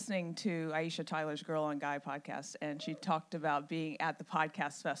 I was listening to Aisha Tyler's Girl on Guy podcast, and she talked about being at the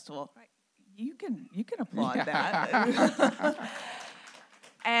podcast festival. You can applaud that.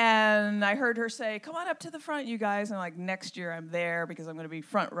 And I heard her say, "Come on up to the front, you guys." And like, next year I'm there because I'm going to be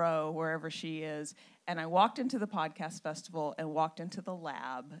front row wherever she is. And I walked into the podcast festival and walked into the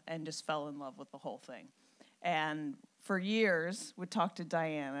lab and just fell in love with the whole thing. And for years, would talk to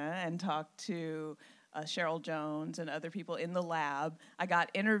Diana and talk to Cheryl Jones and other people in the lab. I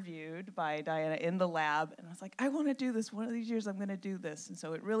got interviewed by Diana in the lab, and I was like, I want to do this. One of these years, I'm going to do this. And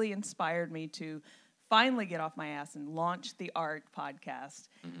so it really inspired me to finally get off my ass and launch the Art podcast.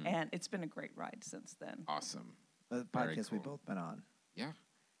 And it's been a great ride since then. Awesome. The Very podcast we've cool. both been on. Yeah.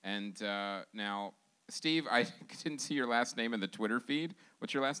 And now, Steve, I didn't see your last name in the Twitter feed.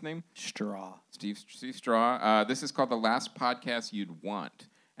 What's your last name? Straw. Steve Straw. This is called The Last Podcast You'd Want.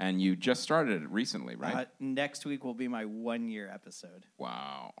 And you just started it recently, right? Next week will be my 1-year episode.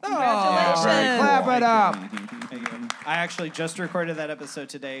 Wow. Congratulations. Clap it up. I actually just recorded that episode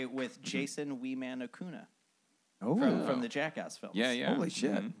today with Jason Weeman Acuna from the Jackass films. Holy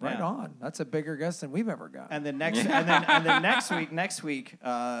shit. Right on. That's a bigger guest than we've ever got. And then next week,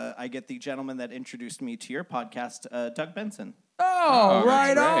 I get the gentleman that introduced me to your podcast, Doug Benson. Oh,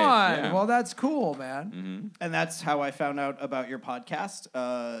 right that's great. on. Yeah. Well, that's cool, man. And that's how I found out about your podcast.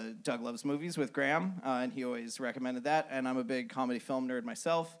 Doug Loves Movies with Graham, and he always recommended that. And I'm a big comedy film nerd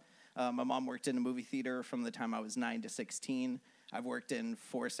myself. My mom worked in a movie theater from the time I was 9 to 16. I've worked in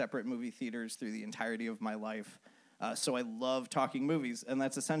 4 separate movie theaters through the entirety of my life. So I love talking movies, and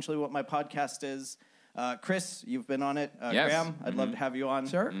that's essentially what my podcast is. Chris, you've been on it. Yes. Graham, I'd love to have you on.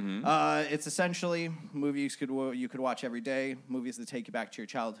 Sure. It's essentially movies you could watch every day, movies that take you back to your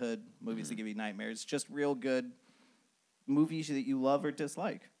childhood, movies that give you nightmares, just real good movies that you love or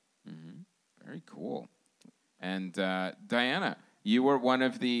dislike. Very cool. And Diana, you were one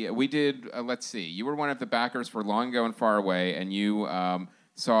of the, you were one of the backers for Long Ago and Far Away, and you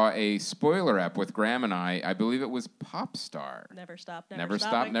saw a spoiler ep with Graham and I believe it was Pop Star. Never Stop, Never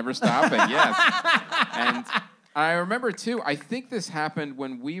Stopping, yes. And I remember, too, I think this happened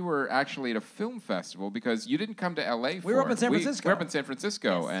when we were actually at a film festival because you didn't come to L.A. for We were up in it. San Francisco. We were up in San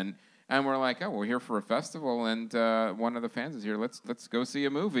Francisco, and we're like, we're here for a festival, and one of the fans is here. Let's go see a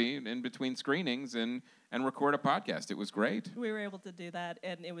movie in between screenings and record a podcast. It was great. We were able to do that,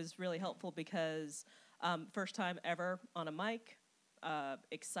 and it was really helpful because first time ever on a mic,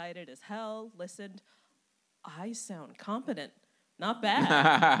 excited as hell, listened. I sound competent. Not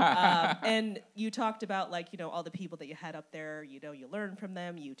bad. And you talked about, all the people that you had up there, you learned from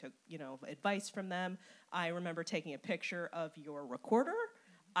them, you took, advice from them. I remember taking a picture of your recorder.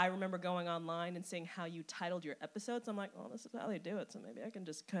 I remember going online and seeing how you titled your episodes. I'm like, this is how they do it, so maybe I can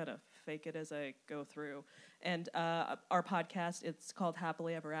just kind of fake it as I go through. And our podcast, it's called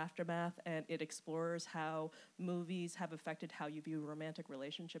Happily Ever Aftermath, and it explores how movies have affected how you view romantic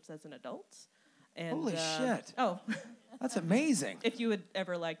relationships as an adult. And, Holy shit. Oh. That's amazing. If you would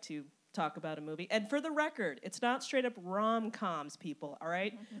ever like to talk about a movie. And for the record, it's not straight up rom-coms, people, all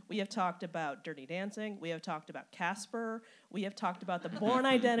right? We have talked about Dirty Dancing. We have talked about Casper. We have talked about The Bourne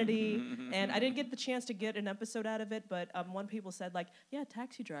Identity. And I didn't get the chance to get an episode out of it, but one people said,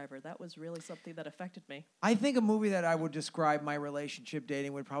 Taxi Driver. That was really something that affected me. I think a movie that I would describe my relationship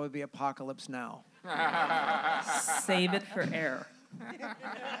dating would probably be Apocalypse Now. Save it for air.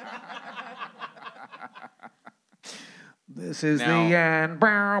 This is the end.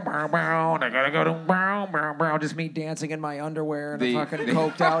 Bow, bow, bow. I gotta go to bow, bow, bow. Just me dancing in my underwear in a fucking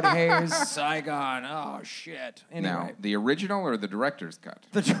coked out haze. Saigon. Oh, shit. Anyway. Now, the original or the director's cut?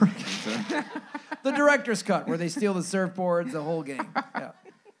 The director's cut, where they steal the surfboards, the whole game. Yeah.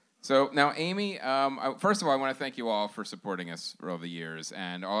 So now, Amy, first of all, I want to thank you all for supporting us for over the years,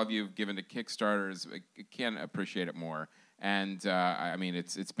 and all of you have given to Kickstarters. I can't appreciate it more. And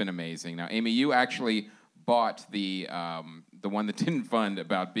it's been amazing. Now, Amy, you actually bought the one that didn't fund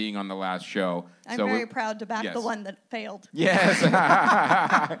about being on the last show. I'm very proud to back the one that failed. Yes.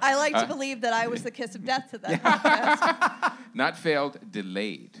 I like to believe that I was the kiss of death to that podcast. Not failed,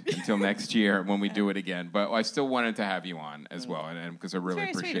 delayed until next year when we do it again. But I still wanted to have you on as well, and because I really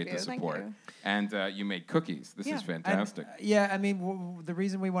appreciate the support. And you made cookies. This is fantastic. The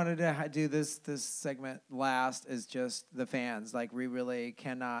reason we wanted to do this segment last is just the fans. We really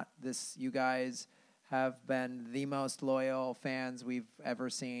cannot. You guys have been the most loyal fans we've ever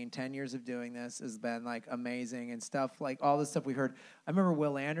seen. 10 years of doing this has been amazing and stuff, all the stuff we heard. I remember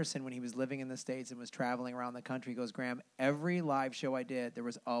Will Anderson when he was living in the States and was traveling around the country. He goes, Graham, every live show I did, there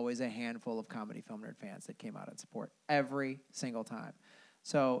was always a handful of Comedy Film Nerd fans that came out and support every single time.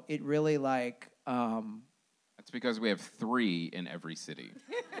 So it really That's because we have 3 in every city.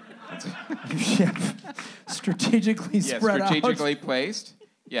 Strategically spread out. Strategically placed.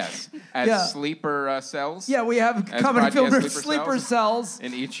 Yes, as sleeper cells. Yeah, we have as comedy podcast filmers sleeper cells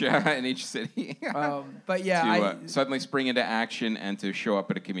in each city. But yeah, to suddenly spring into action and to show up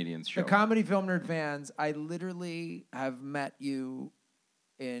at a comedian's show. The Comedy Film Nerd fans, I literally have met you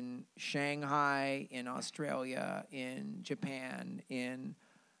in Shanghai, in Australia, in Japan, in.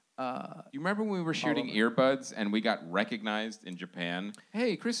 You remember when we were shooting Earbuds and we got recognized in Japan?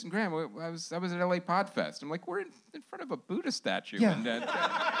 Hey, Chris and Graham, I was at LA Podfest. I'm like, we're in front of a Buddha statue in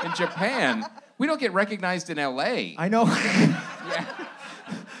Japan. We don't get recognized in LA. I know.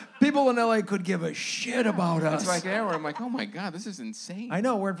 People in LA could give a shit about us. It's like there where I'm like, oh my God, this is insane. I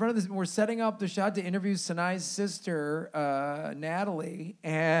know. We're in front of this. We're setting up the shot to interview Sanai's sister, Natalie,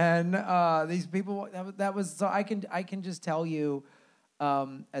 and these people. That was so. I can just tell you.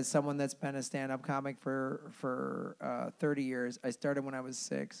 As someone that's been a stand-up comic for 30 years, I started when I was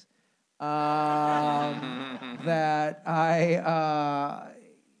 6. That I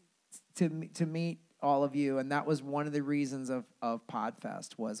to meet all of you, and that was one of the reasons of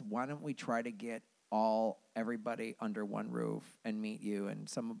Podfest was why don't we try to get everybody under one roof and meet you and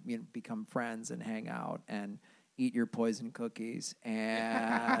become friends and hang out and eat your poison cookies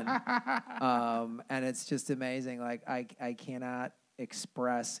and and it's just amazing. Like I cannot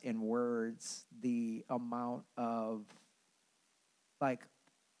express in words the amount of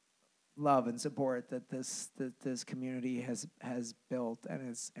love and support that this community has built, and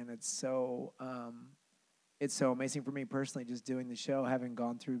it's so amazing for me personally, just doing the show, having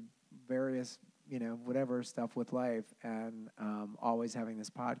gone through various whatever stuff with life, and always having this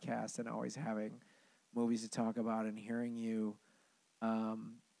podcast and always having movies to talk about and hearing you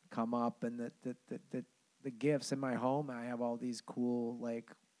come up, and the gifts in my home. I have all these cool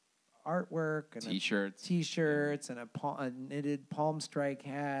artwork and t-shirts and a knitted Palm Strike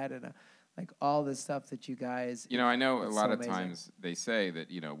hat and all this stuff that you guys. I know a lot of times they say that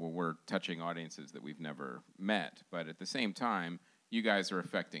we're touching audiences that we've never met, but at the same time, you guys are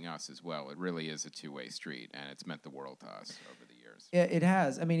affecting us as well. It really is a two-way street, and it's meant the world to us over the years. Yeah, it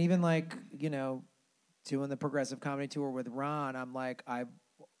has. I mean, even doing the Progressive Comedy Tour with Ron, I'm I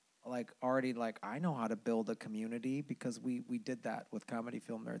know how to build a community because we did that with Comedy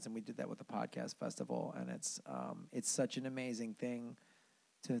Film Nerds and we did that with the podcast festival, and it's such an amazing thing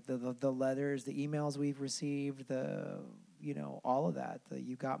to the letters, the emails we've received, all of that.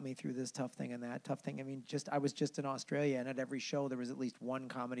 You got me through this tough thing and that tough thing. I mean, I was just in Australia, and at every show there was at least one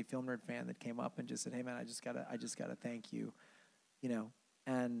Comedy Film Nerd fan that came up and just said, "Hey man, I just gotta thank you,"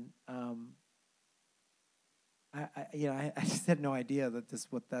 and I just had no idea that that's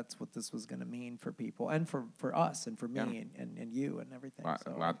what this was going to mean for people and for us and for me and you and everything.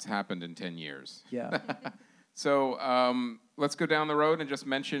 Lots happened in 10 years. Yeah. So let's go down the road and just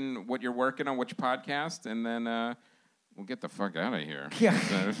mention what you're working on, which podcast, and then we'll get the fuck out of here.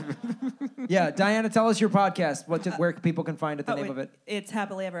 Yeah. Yeah, Diana, tell us your podcast. Where people can find it, the name of it. It's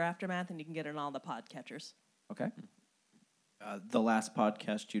Happily Ever Aftermath, and you can get it on all the podcatchers. Okay. The Last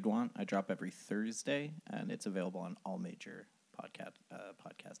Podcast You'd Want, I drop every Thursday, and it's available on all major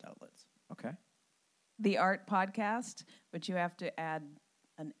podcast outlets. Okay. The Art Podcast, but you have to add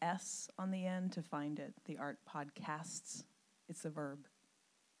an S on the end to find it. The Art Podcasts. It's a verb.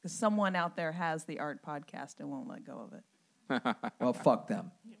 Because someone out there has the Art Podcast and won't let go of it. Well, fuck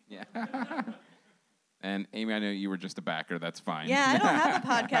them. Yeah. And Amy, I know you were just a backer. That's fine. Yeah, I don't have a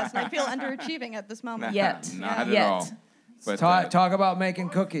podcast, and I feel underachieving at this moment. Not at all. But, talk about making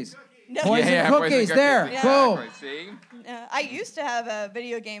cookies. No. Poison cookies, there. Boom. See? I used to have a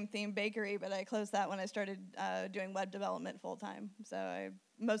video game themed bakery, but I closed that when I started doing web development full time. So I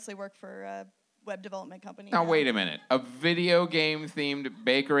mostly work for a web development company. Now wait a minute. A video game themed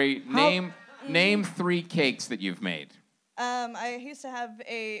bakery. Name 3 cakes that you've made. I used to have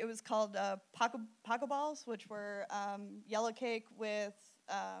it was called Paco Balls, which were yellow cake with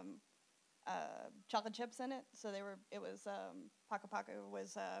chocolate chips in it. So it was Paco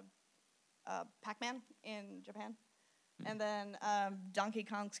was Pac-Man in Japan. And then Donkey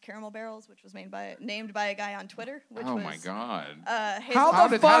Kong's Caramel Barrels, which was named by a guy on Twitter. Which oh was, my God! How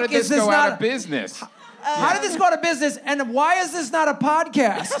did this go out of business? How did this go out of business? And why is this not a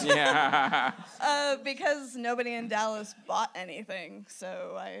podcast? Yeah. Because nobody in Dallas bought anything.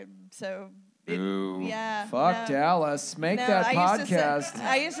 Yeah. Fuck Dallas. Make that podcast.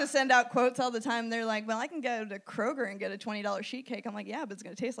 I used to send out quotes all the time. They're like, well, I can go to Kroger and get a $20 sheet cake. I'm like, yeah, but it's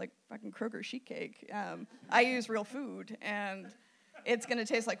going to taste like fucking Kroger sheet cake. I use real food, and it's going to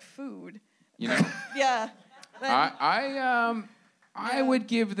taste like food. Yeah. I would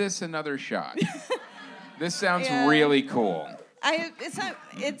give this another shot. This sounds Yeah. really cool.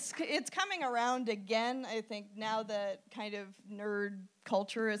 It's coming around again. I think now that kind of nerd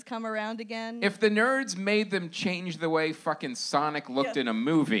culture has come around again. If the nerds made them change the way fucking Sonic looked in a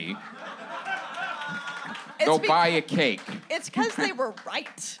movie, they'll buy a cake. It's because they were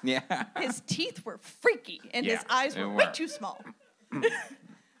right. Yeah. His teeth were freaky and his Yeah, eyes they were way were. too small.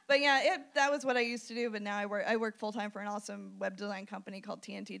 But yeah, that was what I used to do. But now I work full time for an awesome web design company called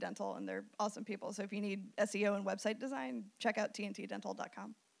TNT Dental, and they're awesome people. So if you need SEO and website design, check out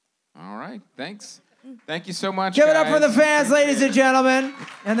tntdental.com. All right. Thanks. Thank you so much. Give it up for the guys. fans, ladies and gentlemen.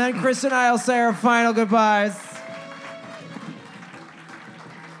 And then Chris and I will say our final goodbyes.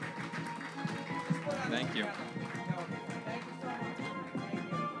 Thank you.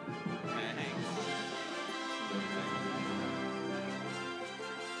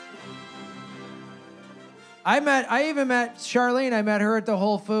 I even met Charlene. I met her at the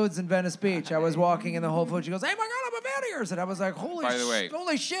Whole Foods in Venice Beach. I was walking in the Whole Foods. She goes, "Hey, my God, I'm a fan of yours." And I was like, By the way-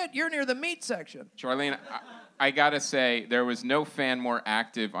 holy shit, you're near the meat section. Charlene, I gotta say, there was no fan more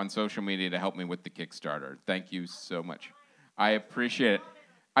active on social media to help me with the Kickstarter. Thank you so much. I appreciate it.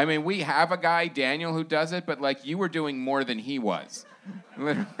 I mean, we have a guy, Daniel, who does it, but like you were doing more than he was.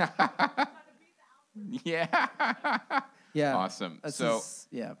 Yeah. Yeah. Awesome. This So, is-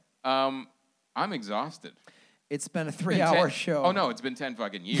 yeah. I'm exhausted. It's been a It's been 3-hour 10 show. Oh no, it's been 10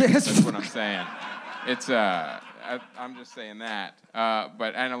 fucking years. That's what I'm saying. It's I'm just saying that.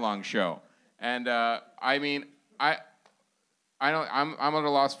 But and a long show. And I mean, I'm at a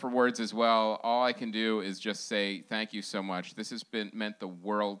loss for words as well. All I can do is just say thank you so much. This has meant the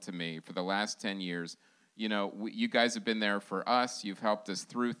world to me for the last 10 years. You know, you guys have been there for us. You've helped us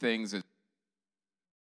through things as